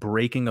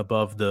breaking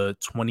above the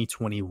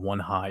 2021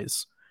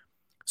 highs.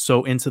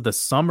 So into the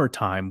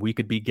summertime, we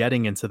could be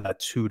getting into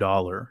that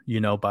 $2. You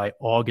know, by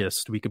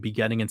August, we could be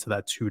getting into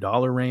that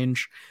 $2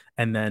 range.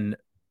 And then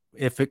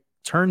if it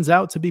turns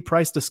out to be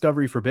price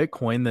discovery for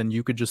Bitcoin, then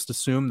you could just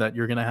assume that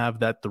you're going to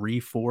have that 3,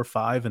 4,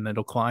 5, and then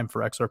it'll climb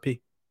for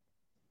XRP.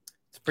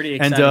 It's pretty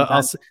exciting.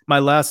 And my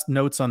last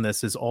notes on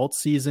this is alt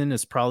season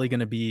is probably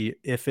going to be,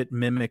 if it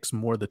mimics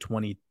more the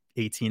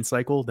 2018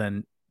 cycle,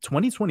 then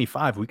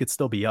 2025, we could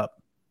still be up.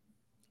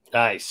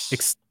 Nice.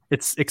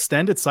 It's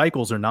extended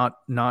cycles are not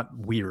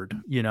weird,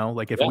 you know,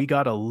 like if we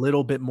got a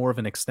little bit more of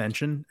an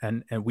extension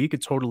and we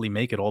could totally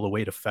make it all the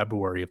way to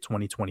February of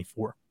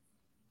 2024.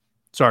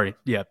 Sorry.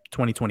 Yeah.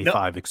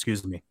 2025.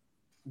 Excuse me.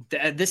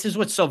 This is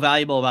what's so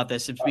valuable about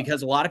this. It's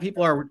because a lot of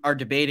people are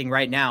debating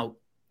right now.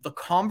 The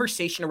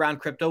conversation around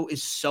crypto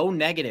is so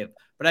negative,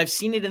 but I've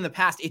seen it in the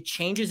past. It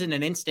changes in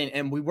an instant.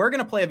 And we were going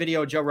to play a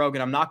video of Joe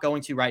Rogan. I'm not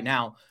going to right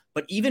now,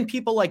 but even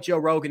people like Joe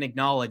Rogan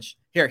acknowledge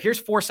here's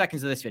 4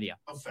 seconds of this video.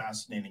 How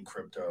fascinating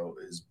crypto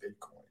is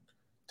Bitcoin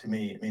to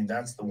me. I mean,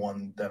 that's the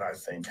one that I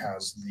think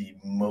has the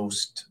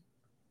most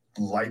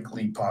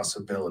likely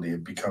possibility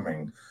of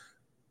becoming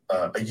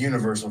a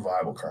universal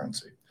viable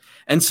currency.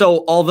 And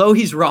so although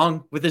he's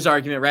wrong with his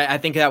argument, right, I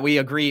think that we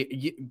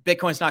agree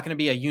Bitcoin's not going to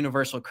be a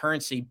universal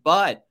currency,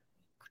 but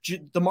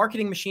the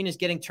marketing machine is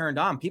getting turned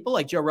on. People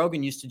like Joe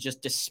Rogan used to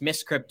just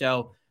dismiss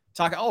crypto,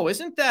 talk,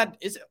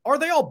 are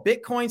they all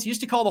Bitcoins? He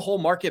used to call the whole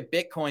market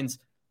Bitcoins,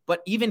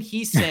 but even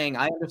he's saying,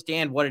 I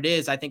understand what it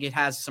is. I think it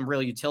has some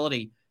real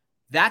utility.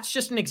 That's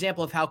just an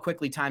example of how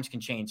quickly times can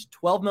change.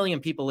 12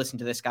 million people listen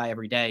to this guy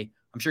every day.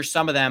 I'm sure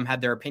some of them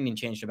had their opinion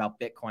changed about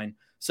Bitcoin.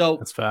 So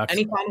that's facts.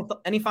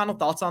 Any final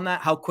thoughts on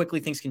that? How quickly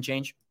things can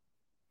change?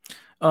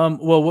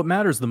 Well, what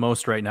matters the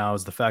most right now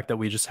is the fact that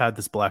we just had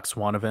this black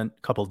swan event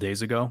a couple of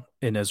days ago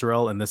in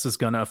Israel, and this is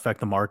going to affect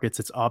the markets.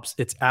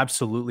 It's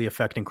absolutely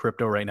affecting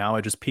crypto right now.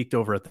 I just peeked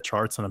over at the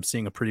charts and I'm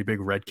seeing a pretty big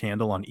red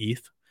candle on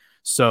ETH.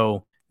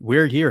 So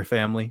we're here,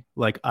 family.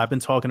 Like, I've been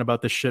talking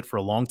about this shit for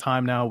a long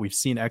time now. We've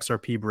seen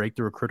XRP break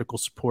through a critical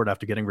support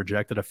after getting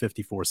rejected at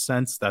 54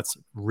 cents. That's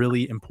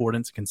really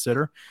important to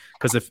consider,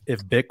 because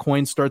if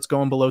Bitcoin starts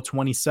going below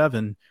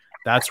 27,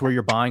 that's where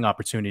your buying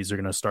opportunities are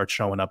going to start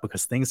showing up,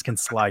 because things can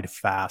slide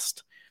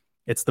fast.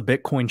 It's the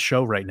Bitcoin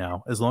show right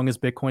now. As long as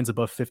Bitcoin's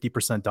above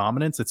 50%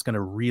 dominance, it's going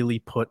to really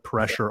put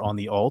pressure on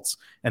the alts.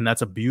 And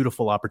that's a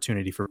beautiful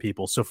opportunity for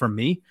people. So for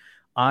me,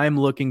 I'm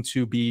looking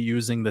to be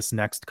using this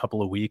next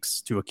couple of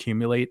weeks to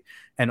accumulate.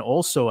 And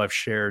also I've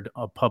shared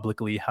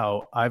publicly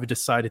how I've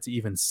decided to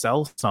even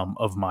sell some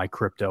of my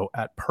crypto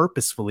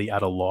purposefully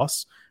at a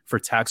loss for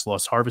tax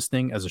loss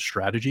harvesting as a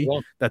strategy. Yeah.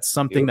 That's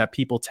something that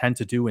people tend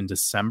to do in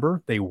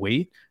December. They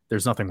wait.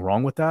 There's nothing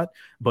wrong with that.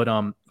 But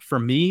for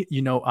me,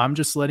 I'm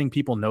just letting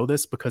people know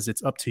this because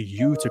it's up to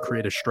you to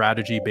create a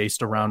strategy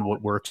based around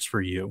what works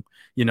for you.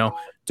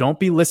 Don't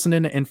be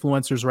listening to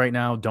influencers right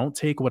now. Don't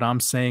take what I'm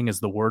saying as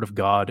the word of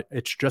God.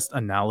 It's just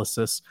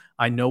analysis.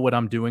 I know what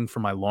I'm doing for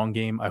my long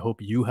game. I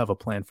hope you have a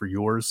plan for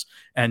yours.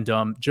 And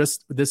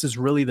this is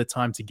really the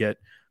time to get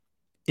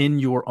in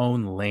your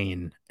own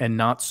lane and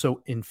not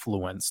so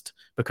influenced,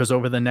 because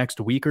over the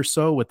next week or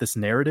so with this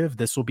narrative,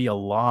 this will be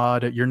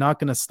you're not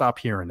going to stop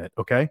hearing it.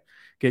 Okay.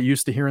 Get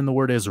used to hearing the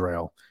word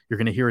Israel. You're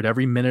going to hear it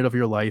every minute of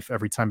your life,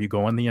 every time you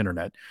go on the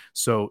internet.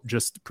 So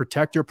just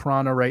protect your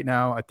prana right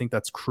now. I think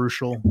that's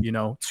crucial.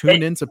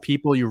 Tune into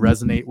people you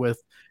resonate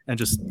with and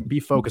just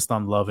be focused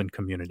on love and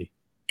community.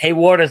 Hey,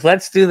 Waters,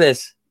 let's do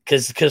this.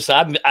 Because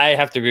I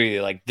have to agree with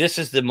you. Like, this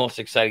is the most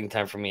exciting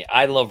time for me.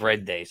 I love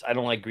red days. I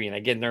don't like green. I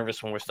get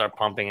nervous when we start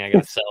pumping. I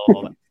got to sell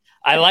all that.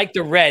 I like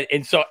the red.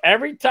 And so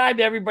every time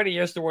everybody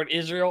hears the word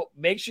Israel,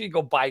 make sure you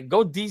go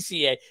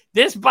DCA.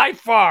 This by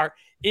far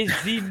is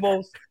the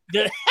most.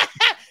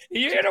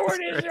 You hear the word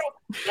Israel?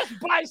 Just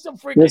buy some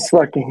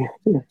freaking.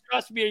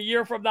 Trust me, a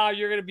year from now,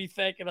 you're going to be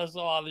thanking us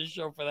all on this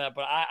show for that.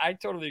 But I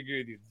totally agree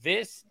with you.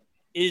 This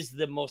is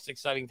the most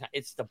exciting time.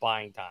 It's the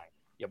buying time.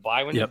 You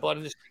buy when the blood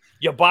in the street.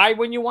 You buy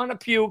when you want to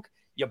puke.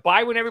 You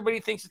buy when everybody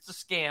thinks it's a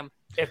scam.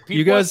 If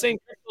people are saying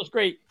crypto's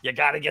great, you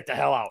got to get the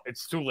hell out.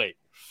 It's too late.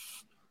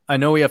 I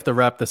know we have to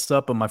wrap this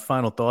up, but my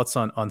final thoughts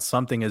on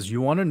something is,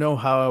 you want to know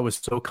how I was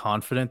so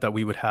confident that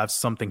we would have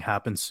something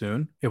happen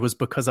soon? It was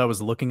because I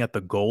was looking at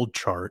the gold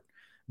chart.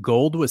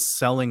 Gold was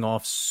selling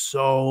off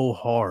so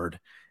hard,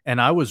 and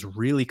I was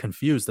really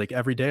confused. Like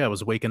every day I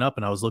was waking up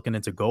and I was looking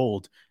into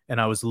gold, and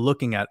I was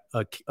looking at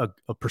a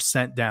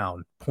percent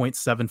down,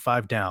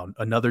 0.75 down,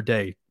 another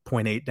day,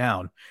 0.8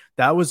 down.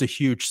 That was a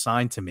huge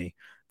sign to me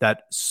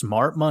that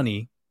smart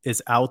money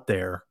is out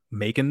there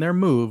making their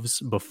moves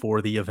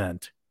before the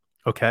event.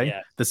 Okay.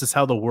 Yeah. This is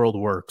how the world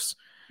works.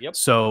 Yep.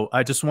 So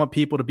I just want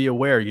people to be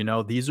aware,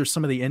 these are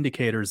some of the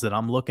indicators that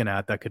I'm looking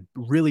at that could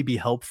really be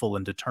helpful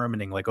in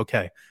determining, like,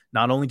 okay,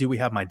 not only do we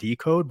have my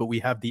decode, but we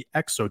have the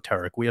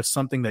exoteric. We have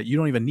something that you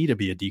don't even need to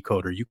be a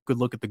decoder. You could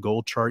look at the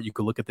gold chart. You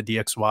could look at the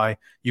DXY.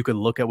 You could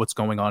look at what's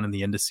going on in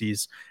the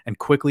indices and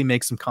quickly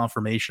make some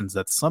confirmations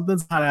that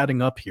something's not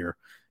adding up here.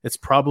 It's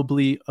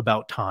probably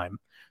about time.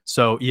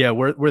 So yeah,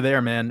 we're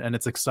there, man. And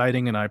it's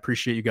exciting. And I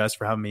appreciate you guys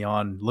for having me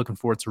on. Looking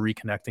forward to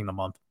reconnecting in a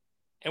month.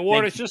 And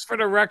Waters, just for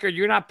the record,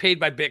 you're not paid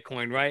by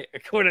Bitcoin, right?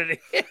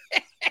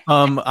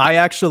 I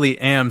actually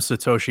am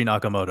Satoshi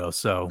Nakamoto.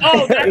 So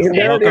welcome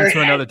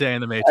to another day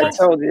in the Matrix.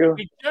 I told you.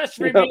 We just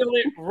revealed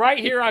it right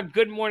here on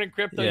Good Morning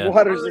Crypto. Yeah.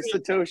 Waters is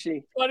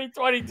Satoshi.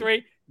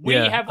 2023. We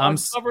have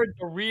uncovered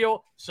the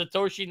real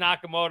Satoshi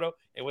Nakamoto.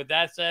 And with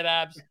that said,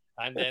 Abs,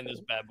 time to end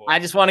this bad boy. I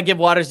just want to give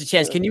Waters a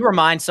chance. Can you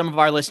remind some of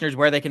our listeners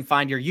where they can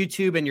find your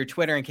YouTube and your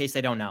Twitter in case they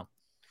don't know?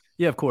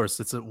 Yeah, of course.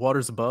 It's at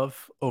Waters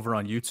Above over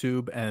on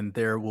YouTube, and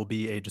there will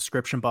be a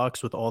description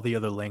box with all the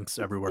other links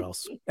everywhere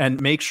else. And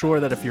make sure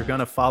that if you're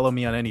going to follow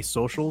me on any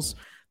socials,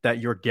 that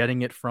you're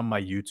getting it from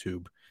my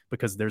YouTube,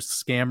 because there's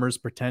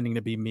scammers pretending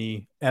to be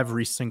me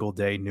every single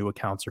day. New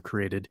accounts are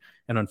created,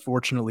 and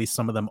unfortunately,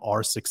 some of them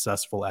are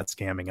successful at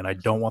scamming, and I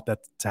don't want that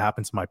to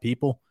happen to my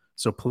people.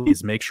 So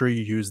please make sure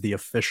you use the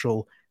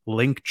official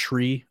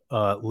Linktree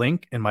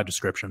link in my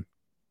description.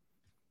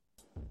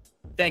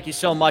 Thank you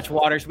so much,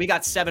 Waters. We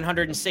got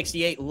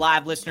 768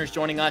 live listeners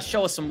joining us.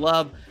 Show us some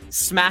love.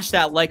 Smash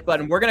that like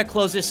button. We're going to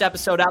close this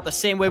episode out the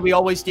same way we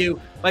always do,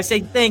 by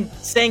saying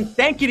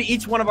thank you to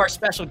each one of our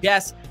special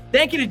guests.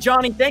 Thank you to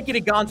Johnny. Thank you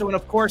to Gonzo. And,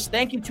 of course,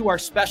 thank you to our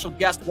special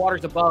guest,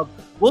 Waters Above.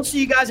 We'll see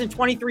you guys in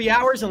 23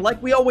 hours. And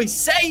like we always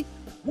say,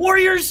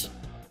 Warriors,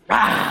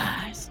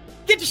 rise.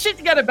 Get your shit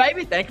together,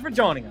 baby. Thank you for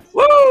joining us.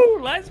 Woo!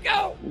 Let's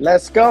go.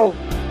 Let's go.